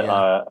links of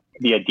the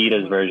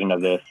Adidas version of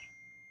this.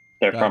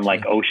 They're from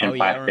like ocean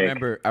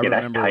plastic. I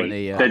remember when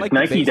they.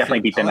 Nike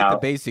definitely beat them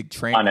out. The basic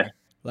trainer.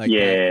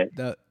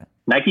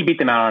 Nike beat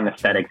them out on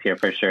aesthetics here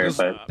for sure.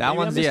 But that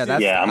one's I'm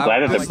glad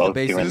that they're both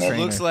doing this. this.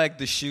 Looks like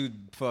the shoe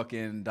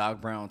fucking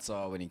Doc Brown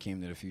saw when he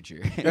came to the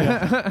future. It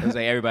was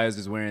like everybody was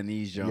just wearing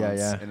these Jones.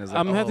 And it was like,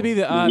 I'm gonna have to be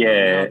the odd.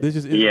 This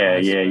just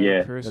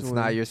That's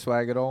not your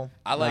swag at all.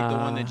 I like the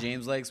one that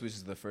James likes, which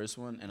is the first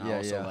one, and I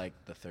also like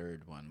the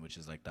third one, which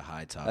is like the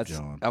high top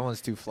John. That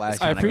one's too flashy.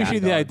 I appreciate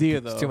the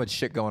idea though. There's too much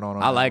shit going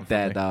on. I like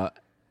that though.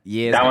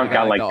 Yeah, that one's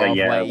got like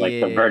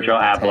the Virgil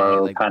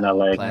Abloh kind of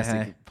like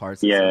plastic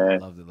parts. I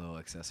love the little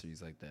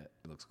accessories like that.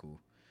 It looks cool.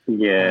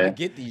 Yeah, I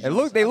get these. They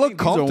look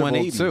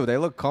comfortable too. They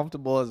look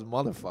comfortable as a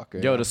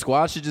motherfucker. Yo, the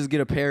squad should just get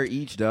a pair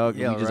each, dog.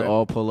 Yeah, we just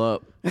all pull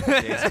up.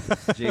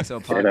 Jake's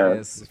on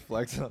podcast, just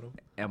flex on them.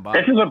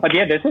 This is what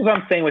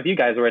I'm saying with you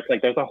guys, where it's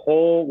like there's a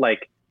whole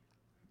like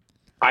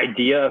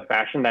idea of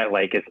fashion that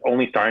like is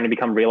only starting to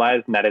become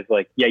realized, and that is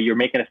like, you're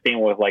making a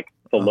statement with like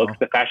the looks,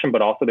 the fashion,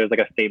 but also there's like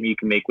a statement you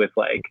can make with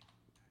like,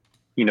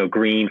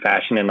 green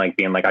fashion and like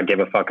being like, I give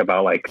a fuck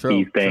about like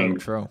these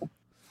things. True.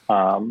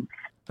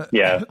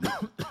 Yeah.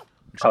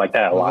 I like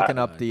that a lot. Looking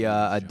up the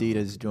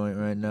Adidas joint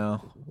right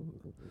now.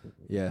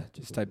 Yeah,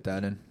 just type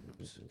that in.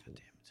 Let's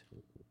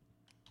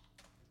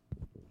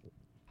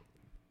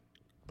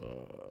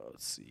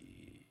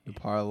see. The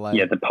Parlay.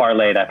 Yeah, the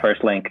Parlay, that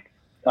first link.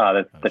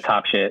 The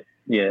top shit.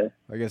 Yeah.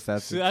 I guess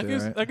that's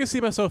I can see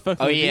myself.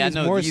 Oh yeah, I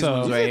know more these so.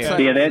 ones right here.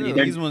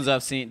 Yeah, these ones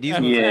I've seen. These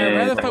ones,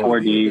 like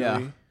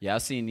 4D. Yeah,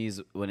 I've seen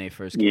these when they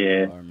first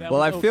came out.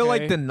 Well, I feel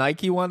like the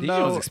Nike one,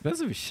 though. These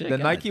expensive as shit. The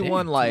Nike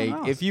one,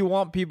 like, if you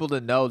want people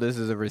to know this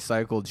is a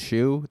recycled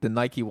shoe, the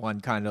Nike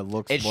one kind of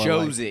looks it more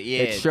shows like, it, yeah.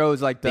 It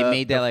shows, like,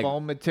 the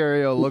foam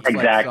material looks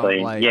exactly.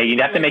 like some, yeah, you'd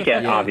have to make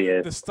it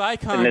obvious. The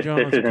Sticon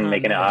This isn't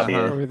making it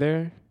obvious. Over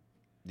there.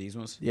 These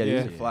ones? Yeah,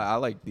 these are fly. I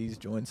like these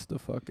joints, the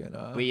fucking...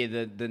 but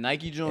yeah, the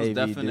Nike joints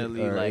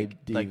definitely, like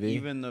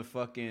even the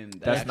fucking...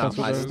 That's not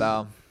my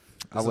style.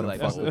 I wouldn't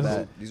fuck with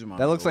that. These are my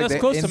that looks like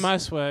that's close to my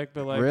swag,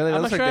 but like... Really?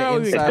 I'm looks not like sure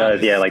the inside...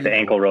 It does, like the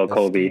ankle roll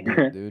Kobe.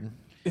 Dude.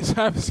 It's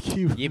half as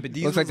cute. Yeah, but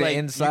these looks like the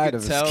inside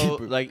of a tell,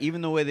 like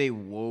even the way they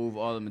wove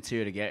all the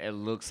material together, it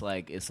looks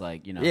like it's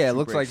like it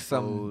looks like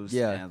some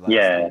and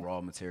like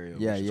raw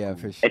material. Yeah,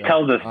 for sure. It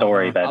tells a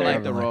story better. I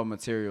like the raw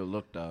material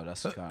look though.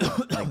 That's kind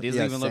of like these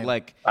even look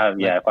like I don't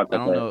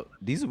know.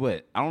 These are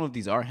what I don't know if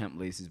these are hemp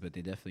laces, but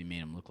they definitely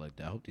made them look like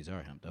that. I hope these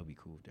are hemp. That'd be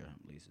cool if they're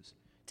hemp laces.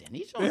 Damn,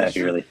 that'd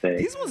be really sick.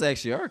 These ones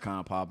actually are kind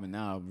of popping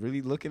now.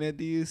 Really looking at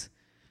these.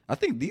 I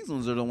think these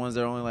ones are the ones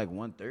that are only like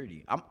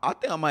 $130. I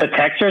think I might. The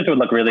textures would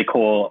look really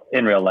cool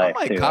in real life.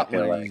 I might cop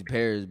one of these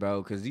pairs,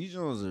 bro, because these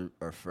ones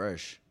are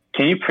fresh.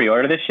 Can you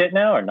pre-order this shit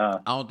now or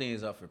not? I don't think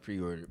it's up for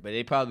pre-order, but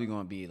they probably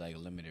gonna be like a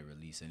limited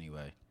release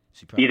anyway.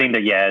 Do you think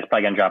that it's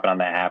probably gonna drop it on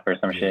the app or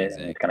some shit?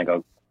 Exactly. And it's gonna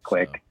go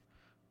quick.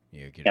 So,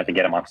 you have to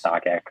get them on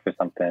StockX or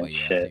something.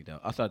 Shit.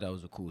 I thought that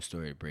was a cool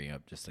story to bring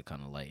up just to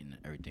kind of lighten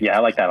everything. Yeah, I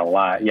like that a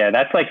lot. Yeah,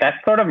 that's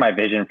sort of my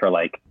vision for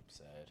like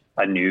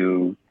a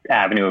new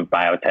avenue of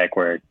biotech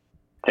where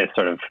this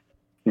sort of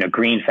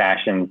green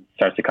fashion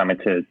starts to come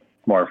into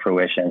more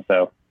fruition.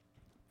 So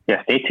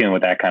yeah, stay tuned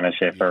with that kind of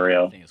shit for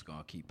real. I think it's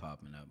gonna keep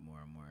popping up more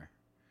and more.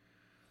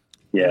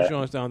 Yeah, the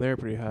joints down there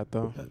pretty hot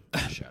though.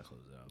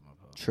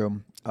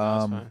 True.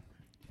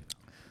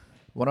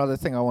 One other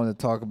thing I wanted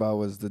to talk about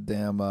was the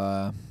damn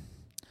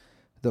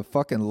the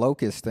fucking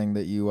locust thing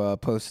that you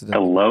posted. The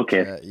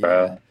locust,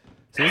 bro.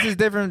 So this is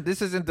different.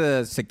 This isn't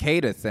the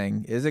cicada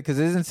thing, is it? Because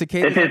isn't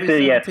cicadas?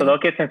 So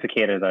locusts and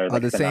cicadas are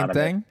the same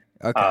thing.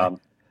 Okay.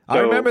 I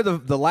remember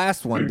the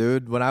last one,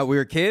 dude. When we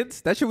were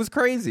kids, that shit was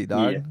crazy,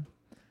 dog. Yeah.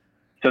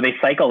 So they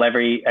cycle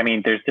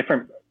there's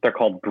different. They're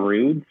called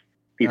broods.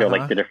 These are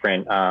like the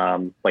different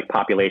like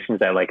populations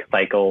that like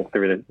cycle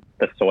through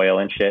the soil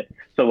and shit.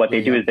 So what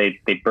they do is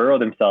they burrow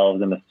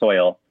themselves in the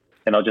soil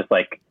and they'll just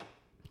like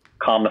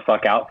calm the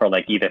fuck out for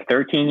like either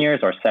 13 years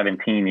or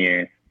 17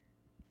 years.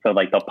 So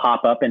like they'll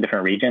pop up in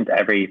different regions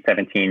every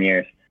 17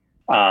 years.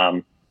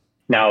 Now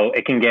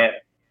it can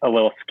get a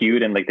little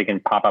skewed and like they can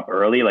pop up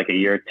early, like a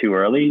year or two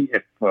early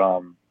if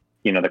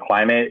the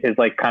climate is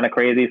like kind of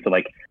crazy. So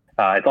like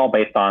it's all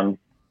based on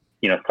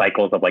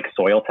cycles of like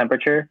soil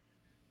temperature.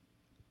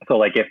 So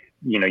like if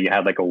you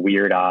had like a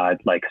weird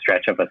odd like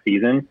stretch of a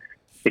season,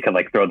 it could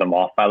like throw them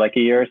off by like a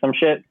year or some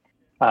shit.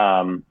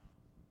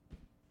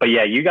 But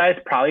yeah, you guys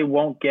probably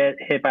won't get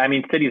hit by.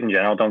 cities in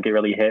general don't get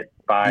really hit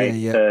by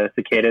the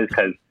cicadas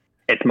because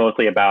it's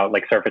mostly about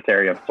like surface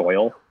area of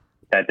soil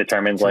that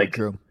determines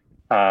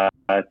how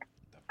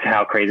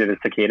crazy the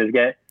cicadas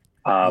get.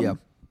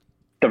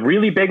 The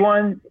really big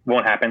one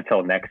won't happen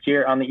until next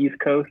year on the East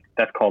Coast.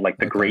 That's called like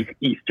the Great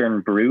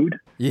Eastern Brood.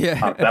 Yeah.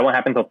 So that won't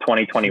happen until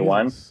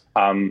 2021.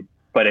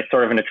 But it's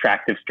sort of an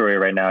attractive story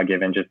right now,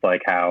 given just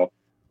like how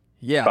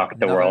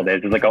fucked the world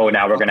is. It's like,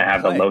 now we're going to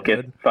have the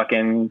locust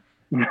fucking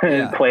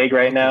plague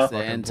right now.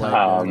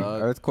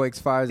 Earthquakes,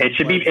 fires. It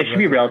should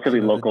be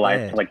relatively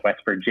localized to like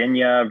West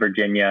Virginia,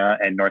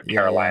 and North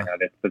Carolina,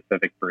 this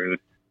specific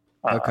brood.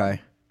 Okay.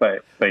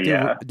 But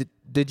yeah.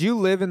 Did you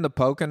live in the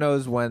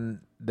Poconos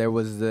when there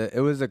was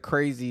it was a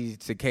crazy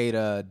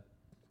cicada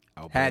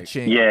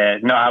hatching? Yeah,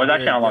 no, I was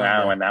actually on Long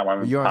Island when that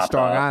one. You're on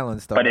Strong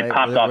Island stuff, but it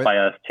popped off by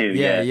us too.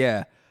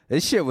 Yeah.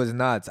 This shit was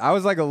nuts. I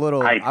was like a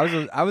little, I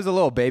was a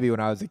little baby when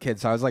I was a kid,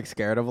 so I was like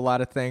scared of a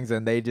lot of things,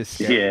 and they just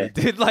scared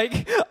me. Dude,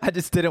 like I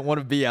just didn't want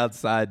to be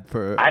outside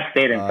for. I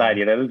stayed inside.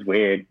 That was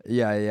weird.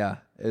 Yeah,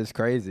 it was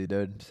crazy,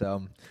 dude.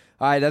 So.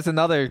 All right, that's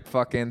another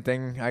fucking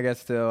thing I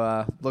guess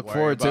to look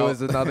forward to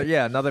is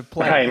another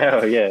play. I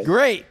know, yeah.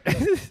 Great.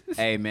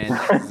 Hey, man,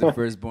 this is the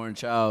firstborn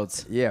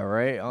child's. Yeah,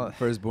 right?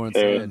 Firstborn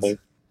sons.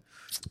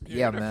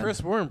 Yeah, man.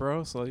 Firstborn,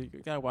 bro, so you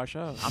gotta watch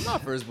out. I'm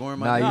not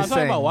firstborn. I'm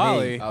talking about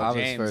Wally. Oh,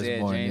 James,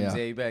 firstborn, James,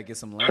 you better get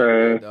some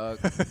land, dog.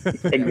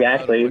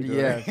 Exactly. Put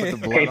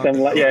the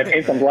blood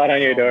paint some blood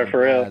on your door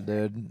for real.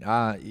 Dude.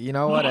 You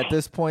know what? At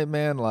this point,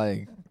 man,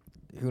 like,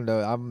 who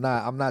knows? I'm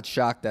not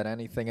shocked at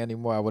anything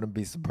anymore. I wouldn't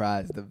be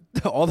surprised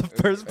if all the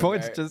first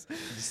points just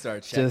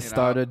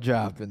started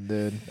dropping,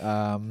 dude.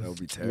 That would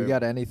be terrible. We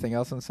got anything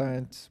else on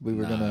science?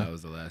 That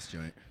was the last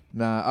joint.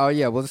 Nah. Oh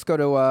yeah. Well, let's go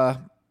to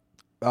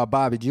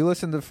Bobby. Did you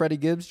listen to Freddie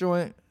Gibbs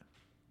joint?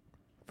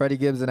 Freddie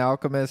Gibbs and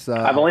Alchemist.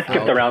 I've only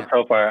skipped around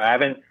so far. I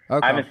haven't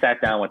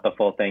sat down with the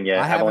full thing yet.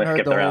 I've only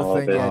skipped around a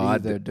little bit.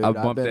 Either, dude. I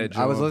bumped that joint.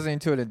 I was listening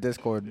to it in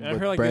Discord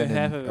with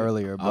Brandon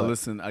earlier. I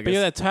listened. But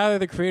that Tyler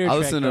the Creator. I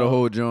listened to the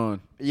whole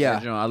joint. Yeah.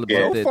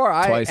 So far,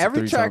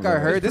 every track I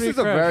heard, this is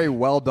a very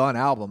well done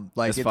album.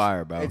 Like it's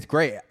fire, bro. It's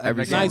great.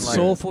 Every nice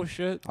soulful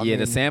shit. Yeah,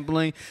 the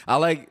sampling. I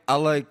like.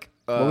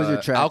 What was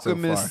your track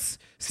Alchemist's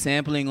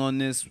sampling on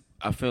this?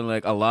 I feel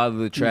like a lot of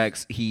the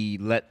tracks he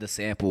let the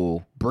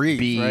sample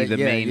be the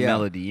main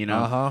melody,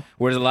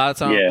 Whereas a lot of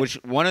times, which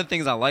one of the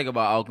things I like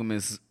about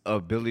Alchemist's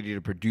ability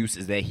to produce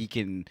is that he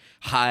can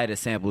hide a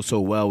sample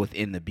so well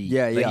within the beat.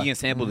 He can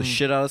sample the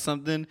shit out of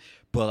something,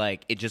 but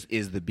like it just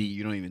is the beat.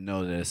 You don't even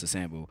know that it's a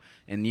sample.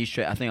 And these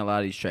tracks, I think a lot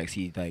of these tracks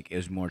he like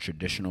is more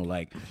traditional,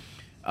 like.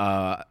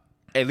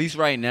 At least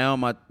right now,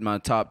 my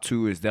top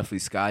two is definitely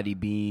Scotty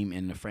Beam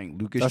and the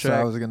Frank Lucas track. That's what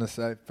I was going to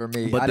say. For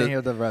me, but I didn't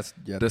hear the rest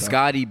yet. The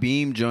Scotty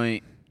Beam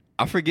joint,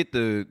 I forget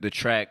the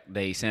track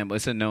they sample.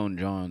 It's a known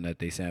genre that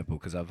they sample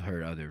because I've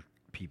heard other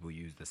people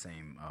use the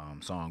same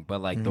song. But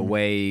like the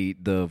way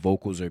the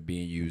vocals are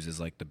being used is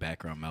like the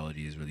background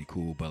melody is really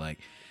cool. But like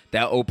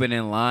that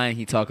opening line,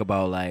 he talk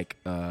about like...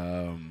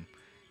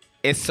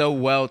 it's so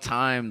well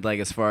timed,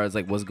 like as far as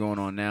like what's going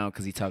on now,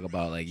 because he talk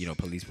about like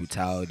police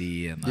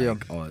brutality and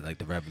like all like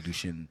the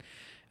revolution,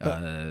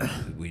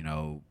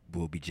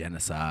 will be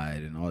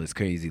genocide and all this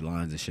crazy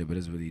lines and shit, but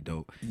it's really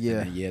dope.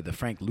 Yeah, and then, the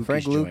Frank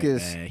Lucas joint,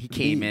 man. He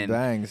came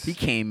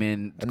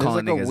in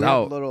calling like niggas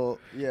out.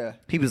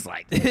 He was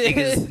like,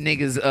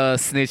 niggas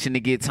snitching to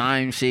get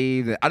time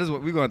shaved. We're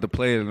gonna have to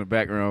play it in the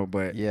background,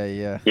 but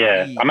I'm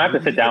gonna have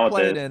to sit down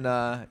with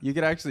it. You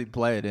could actually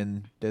play it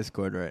in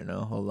Discord right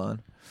now. Hold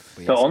on.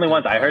 So only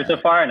ones I heard so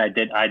far, and I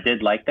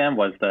did like them,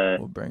 was the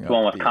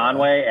one with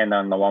Conway and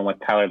then the one with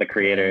Tyler the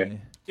Creator.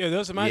 Yeah,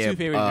 those are my two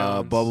favorite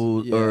genres.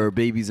 Bubble or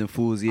Babies and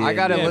Fools. Yeah, I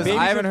gotta listen.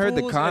 I haven't heard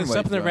the Conway.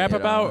 Something to rap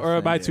about,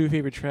 or my two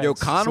favorite tracks. Yo,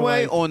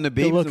 Conway on the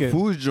Babies and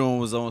Fools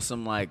joint was on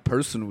some like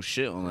personal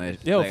shit on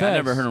that. Yo, I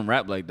never heard him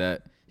rap like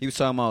that. He was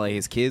talking about like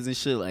his kids and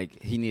shit.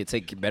 Like he need to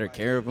take better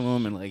care of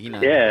them and like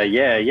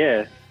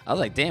Yeah. I was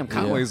like, damn,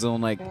 Conway's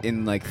on like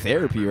in like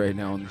therapy right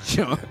now on the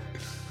show.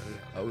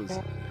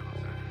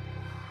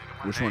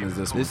 Which one is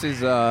this one? This is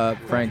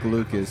Frank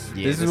Lucas.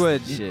 Yeah, this is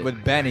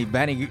with Benny.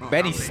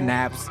 Benny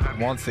snaps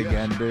once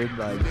again, dude.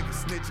 Like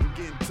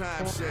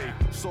Tom Shade.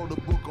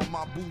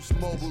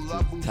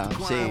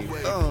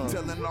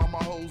 Telling all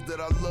my hoes that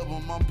I love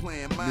them, I'm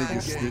playing mind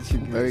games.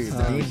 Very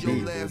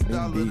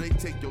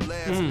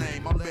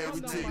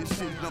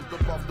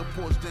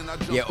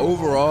Yeah,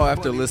 overall,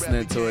 after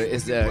listening to it,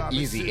 it's an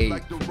easy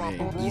 8.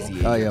 Easy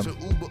 8. Oh yeah.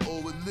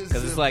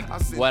 Because it's like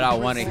what I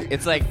want to.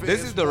 It's like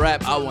this is the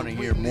rap I want to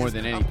hear more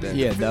than anything.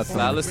 Yeah,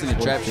 definitely. I listen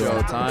to trap shit all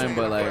the time,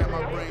 but like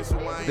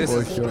this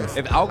is,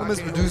 if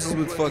Alchemist produces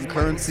with fucking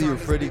Currency or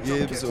Freddie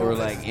Gibbs or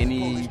like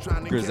any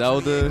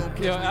Griselda.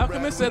 Yo,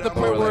 Alchemist is at the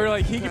point where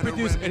like he can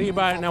produce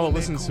anybody now will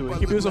listen to it. He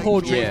can produce a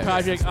whole Drake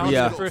project. I'm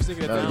the first thing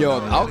to download. Yo,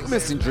 if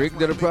Alchemist and Drake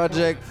did a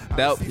project,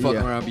 that would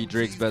fucking around be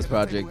Drake's best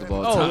project of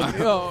all time.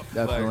 Yo,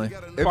 definitely.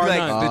 It'd be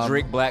like the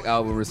Drake Black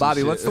album or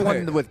something. Bobby, what's the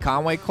one with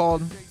Conway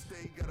called?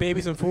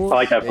 Babies and Fools. I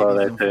like that for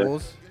that too.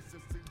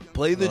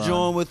 Play the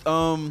joint with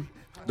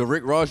the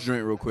Rick Ross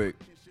joint real quick.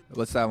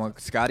 What's that one?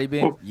 Scotty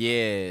Beam?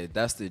 Yeah,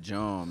 that's the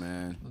joint,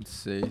 man. Let's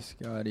see,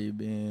 Scotty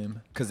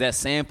Beam. Cause that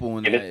sample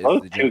in that it's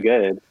both too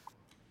good.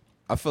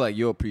 I feel like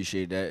you'll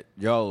appreciate that.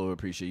 Y'all will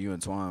appreciate. You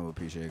and Twine will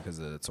appreciate it because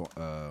of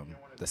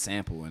the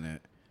sample in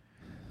it.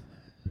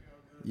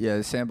 Yeah,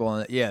 the sample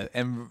on it. Yeah,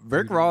 and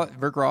Rick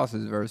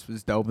Ross's verse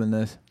was dope in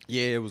this.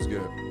 Yeah, it was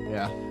good.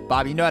 Yeah,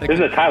 Bobby, you know how to. This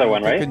is a Tyler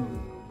one, right?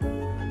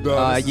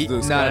 No.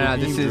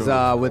 This is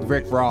with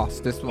Rick Ross.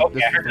 This is the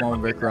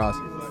one with Rick Ross.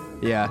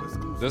 Yeah,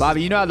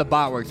 Bobby, you know how the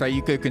bot works, right?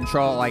 You could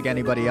control it like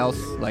anybody else,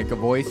 like a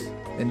voice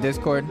in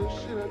Discord.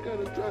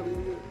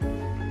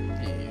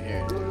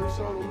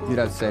 You'd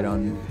have to say it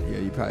on. Yeah,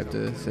 you probably have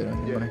to say it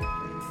on your mic.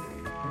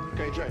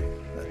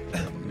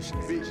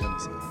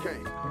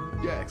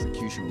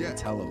 Execution will be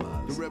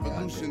televised. The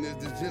revolution is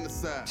the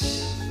genocide.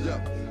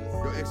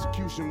 Your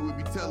execution will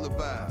be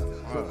televised.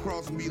 Don't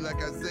cross me like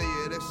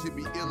Isaiah, that shit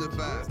be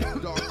ill-advised.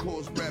 Dark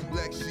horse, rap,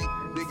 black sheep,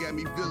 they got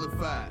me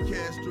vilified.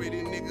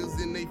 Castrated niggas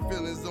in they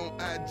feelings on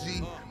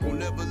IG. Won't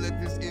never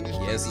let this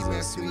industry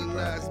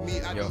masculinize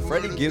me. Yo,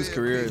 Freddie Gibbs'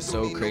 career is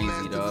so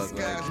crazy, dog.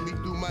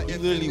 Like, he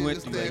literally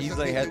went through, he's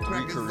like had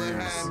 3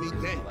 careers in the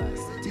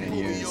last 10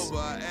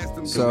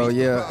 years. So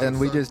yeah, and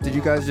did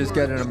you guys just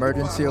get an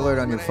emergency alert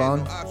on your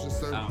phone?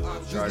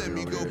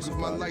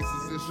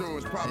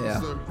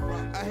 Yeah.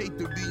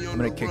 I'm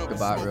gonna kick the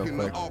bot real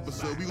quick.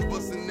 We was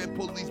busting that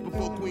police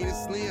before Queen and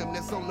Slim.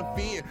 That's on the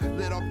fin.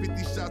 Let off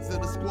 50 shots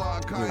of the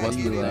squad.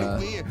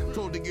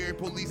 Told the Gary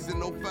police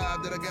in 05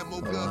 that I got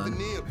more guns than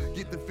them.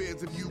 Get the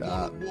feds if you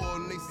want a war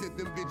and they sent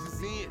them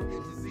bitches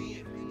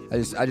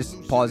in. I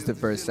just paused it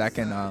for a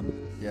second.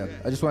 Yeah.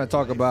 I just want to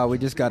talk about. We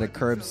just got a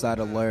curbside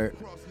alert.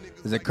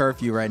 There's a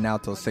curfew right now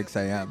till 6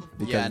 a.m.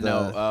 Yeah, I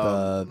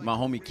know. My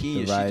homie Keen,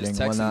 she just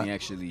texted me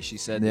actually. She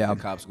said that the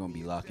cops are gonna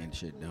be locking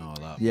shit down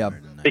a lot. Yep.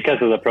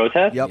 Because of the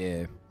protest?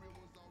 Yep.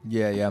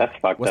 Yeah. That's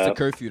fucked What's up. the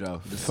curfew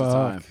though? This is the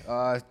time.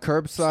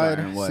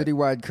 Curbside,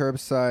 citywide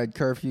curbside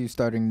curfew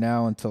starting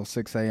now until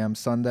 6 a.m.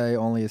 Sunday.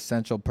 Only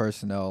essential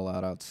personnel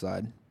allowed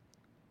outside.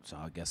 So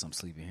I guess I'm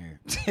sleeping here.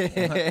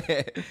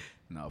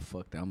 No,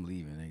 fuck that. I'm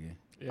leaving, nigga.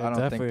 Yeah, I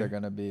don't think they're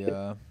gonna be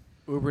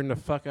Ubering the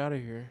fuck out of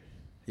here.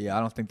 Yeah,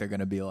 I don't think they're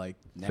gonna be like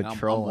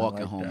patrolling. I'm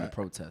walking like home that. to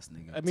protest,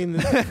 nigga. I mean,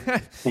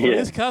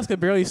 these cops could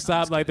barely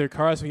stop like their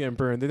cars from getting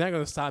burned. They're not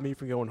gonna stop me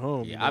from going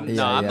home. Yeah, I'm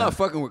not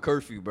fucking with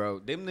curfew, bro.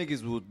 Them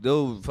niggas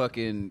they'll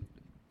fucking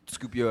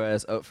scoop your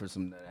ass up for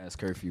some ass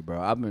curfew,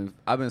 bro. I've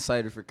been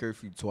cited for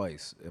curfew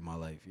twice in my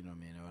life. You know what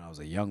I mean? When I was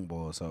a young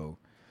boy, so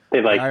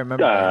they like. I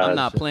remember. I'm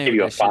not playing. Give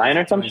you a fine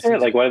or some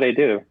shit? Like, what do they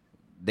do?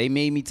 They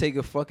made me take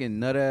a fucking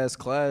nut ass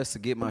class to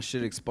get my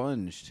shit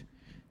expunged.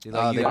 They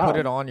put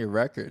it on your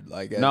record,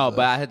 like but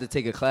I had to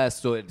take a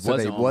class, so it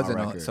wasn't on my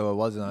record. So it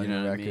wasn't on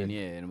your record. I mean?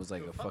 Yeah, and it was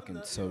like a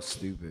fucking so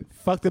stupid.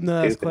 Fuck them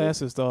ass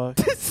classes, dog.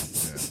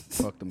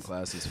 Fuck them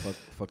classes.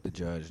 Fuck the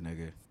judge,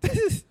 nigga.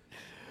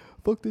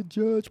 Fuck the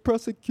judge,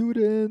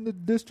 prosecutor, and the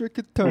district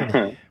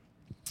attorney.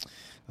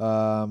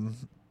 But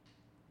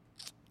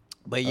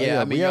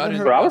yeah, I mean, I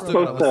was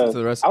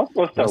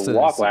supposed to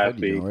walk last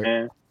week,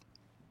 man.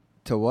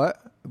 To what?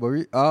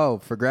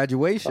 For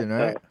graduation,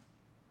 right?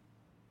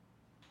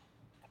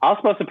 I was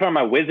supposed to put on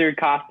my wizard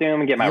costume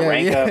and get my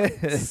rank up.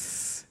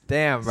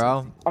 Damn,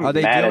 bro. Are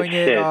they doing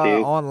it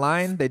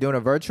online? They doing a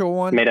virtual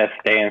one? Made us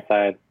stay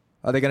inside.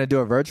 Are they gonna do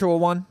a virtual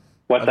one?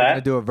 What's that?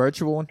 Gonna do a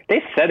virtual one?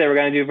 They said they were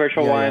gonna do a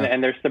virtual one,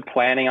 and they're still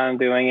planning on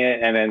doing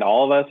it. And then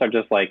all of us are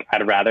just like,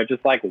 I'd rather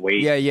just like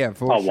wait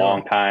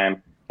long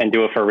time and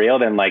do it for real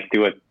than like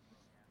do a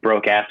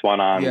broke ass one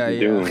on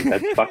Zoom.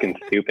 That's fucking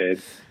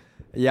stupid.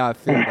 Yeah, I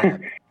feel that.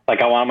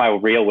 Like I want my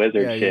real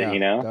wizard shit, you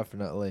know?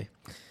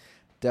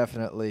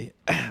 Definitely.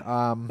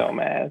 So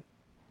mad.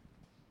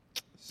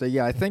 So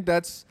yeah, I think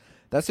that's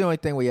the only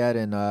thing we had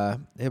in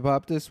hip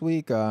hop this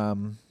week.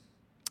 Do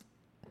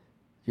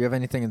you have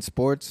anything in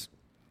sports?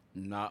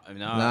 Nah. I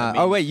mean,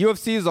 oh wait,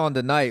 UFC is on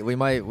tonight. We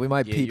might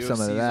peep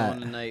some of that. UFC is on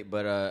tonight,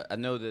 but I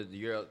know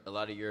that a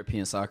lot of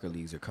European soccer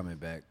leagues are coming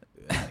back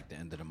at like the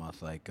end of the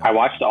month. Like I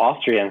watched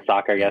Austrian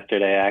soccer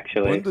yesterday.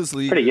 Actually,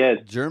 Bundesliga, pretty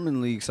good.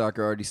 German league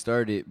soccer already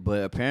started,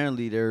 but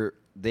apparently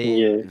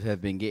they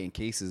have been getting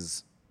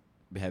cases.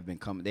 Have been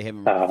coming. They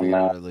haven't really figured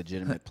out a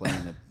legitimate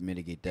plan to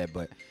mitigate that,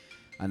 but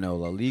I know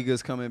La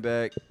Liga's coming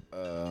back.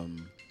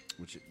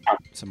 Which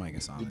somebody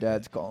can sound. Your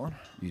dad's calling.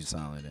 You just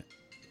sound like that.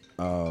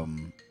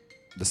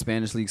 The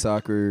Spanish League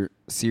Soccer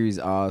Series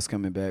A is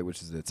coming back,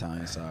 which is the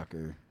Italian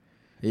soccer.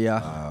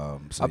 Yeah.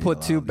 I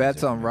put 2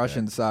 bets on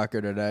Russian soccer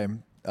today.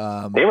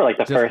 They were like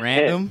the first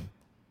random hit.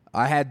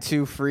 I had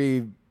 2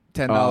 free $10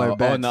 bets.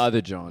 Oh, and the other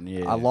John,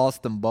 I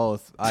lost them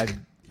both. I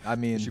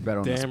mean, you bet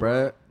on the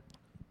spread?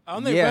 I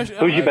don't think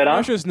Who'd you bet on?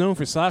 Russia's known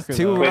for soccer.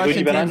 2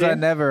 Russian teams I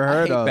never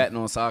heard of. Betting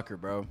on soccer,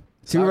 bro.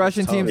 2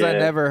 Russian teams I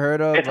never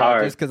heard of. It's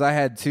hard. Just because I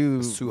had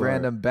 2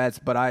 random bets,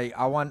 but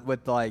I went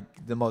with like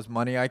the most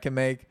money I can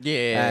make.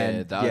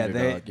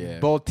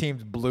 Both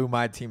teams blew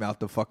my team out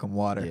the fucking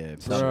water. Yeah,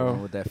 bro.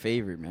 With that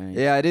favorite, man.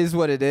 Yeah, it is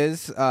what it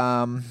is.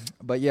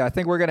 But yeah, I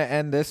think we're gonna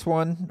end this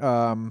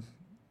one.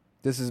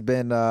 This has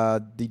been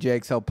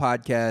DJ XL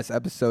Podcast,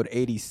 episode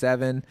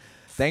 87.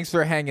 Thanks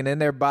for hanging in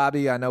there,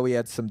 Bobby. I know we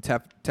had some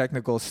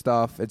technical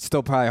stuff. It's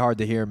still probably hard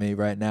to hear me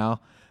right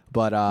now,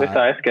 but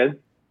that's good.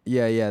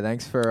 Yeah.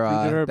 Thanks for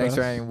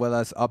hanging with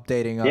us,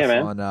 updating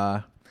us on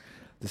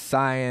the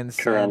science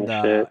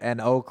and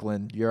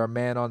Oakland. You're a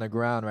man on the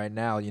ground right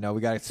now. You know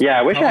we got.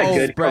 I wish I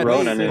had good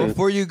Corona news.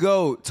 Before you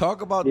go,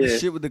 talk about the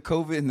shit with the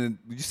COVID and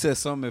you said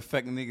something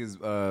affecting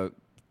niggas.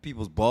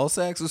 People's ball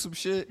sacks or some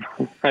shit.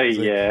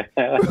 Yeah.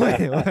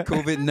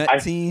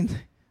 COVID-19.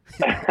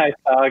 I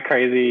saw a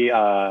crazy.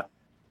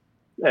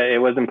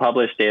 It wasn't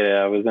published data.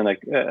 I was in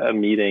a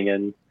meeting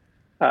and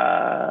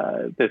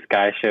this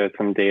guy showed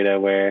some data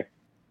where.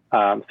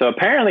 So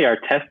apparently our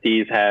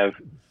testes have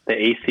the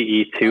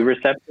ACE2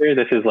 receptor.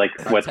 This is like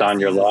what's on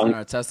your lungs.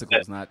 Our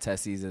testicles, not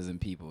testes as in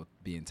people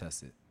being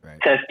tested, right?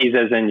 Testes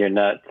as in your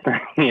nuts.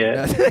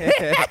 Yeah.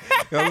 I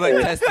was like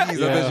testes. I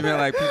bet you meant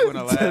like people in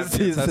a lab.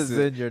 Testes as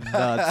in your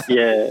nuts.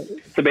 Yeah.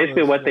 So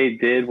basically what they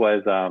did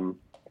was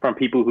from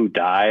people who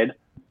died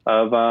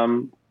of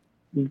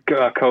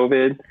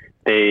COVID,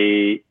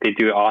 they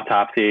do an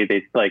autopsy.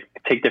 They like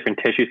take different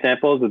tissue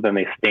samples and then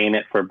they stain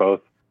it for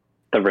both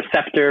the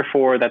receptor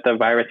for that the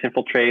virus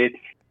infiltrates,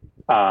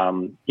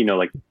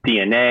 like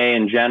DNA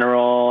in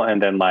general,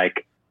 and then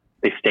like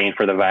they stain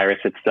for the virus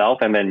itself,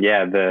 and then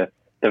the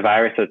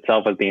virus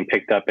itself was being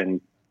picked up in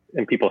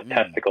people's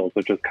testicles,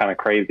 which was kind of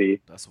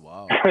crazy. That's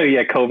wild.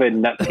 Yeah,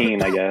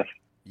 COVID-19, I guess.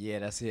 Yeah,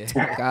 that's it.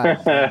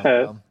 God,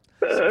 some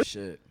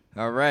shit.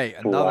 All right,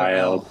 another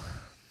wild. L.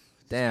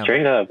 Damn.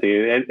 Straight up,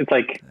 dude. It's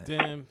like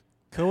damn.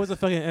 COVID's a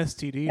fucking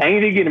STD.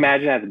 Anything you can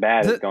imagine that's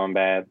bad is going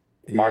bad.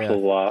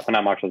 Marshall's law,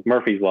 not Marshall's,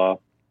 Murphy's law.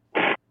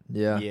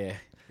 Yeah.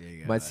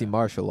 Might see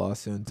martial law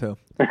soon too.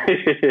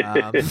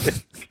 Got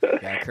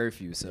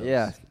curfew, so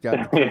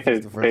got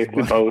the first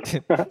one.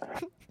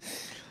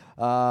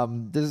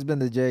 This has been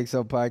the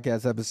JXL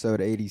Podcast,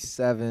 episode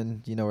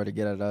 87. You know where to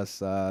get at us.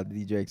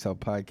 DJXL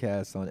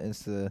Podcast on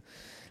Insta.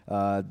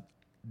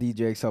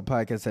 DJXL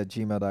Podcast at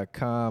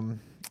gmail.com.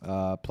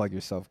 Plug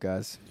yourself,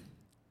 guys.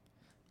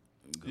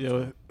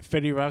 Yo,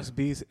 Fetty Rocks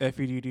Beats,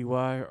 FEDDY,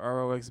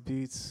 ROX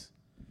Beats.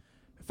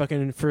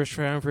 Fucking first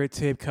triumvirate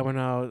tape coming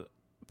out,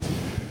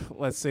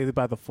 let's say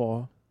by the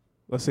fall.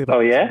 Let's say by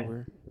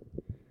October.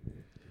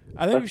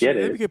 I think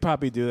we could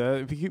probably do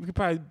that. We could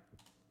probably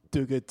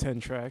do a good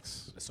 10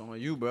 tracks. It's on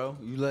you, bro.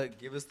 You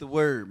give us the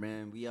word,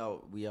 man. We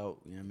out. You know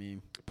what I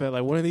mean? But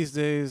like one of these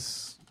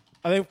days,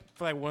 I think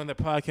for like one of the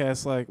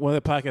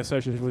podcast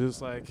sessions was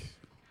just like,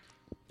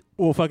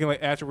 well, fucking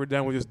like after we're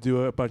done, we'll just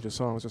do a bunch of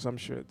songs or some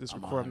shit. Just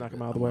record them, knock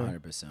them out of the way.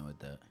 100% with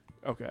that.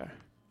 Okay.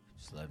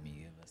 Just let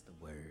me give us the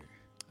word.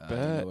 You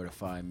know where to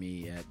find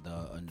me at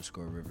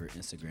 _River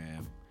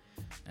Instagram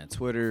and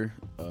Twitter.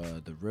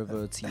 The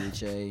River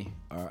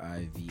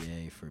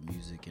THARIVA for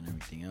music and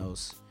everything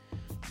else.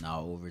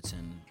 Now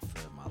Overton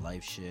for my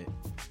life shit.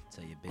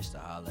 Tell your bitch to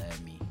holla at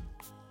me.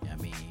 You know what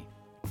I mean?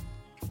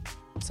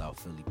 South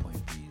Philly,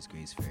 Point Breeze,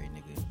 Grace Ferry,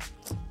 nigga.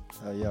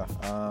 Let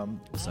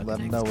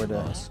them know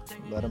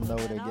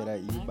where to get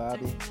at you,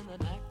 Bobby.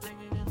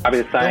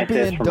 Bobby the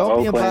Scientist from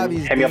Oakland.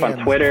 Hit me up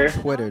on Twitter.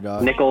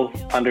 Dog.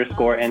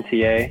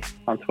 Nichols_NTA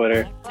on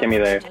Twitter. Get me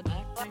there.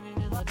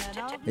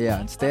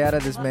 Yeah, and stay out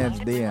of this man's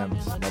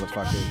DMs,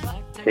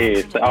 motherfucker.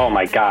 Jeez. Oh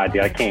my God,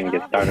 dude, I can't even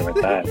get started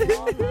with that.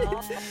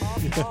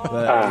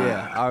 But,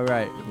 yeah, all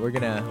right, we're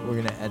gonna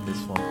end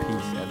this one.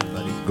 Peace,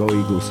 everybody. Go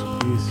Eagles.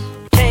 Peace.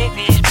 Take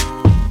these,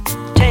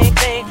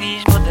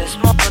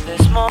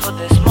 for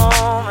this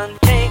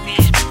moment.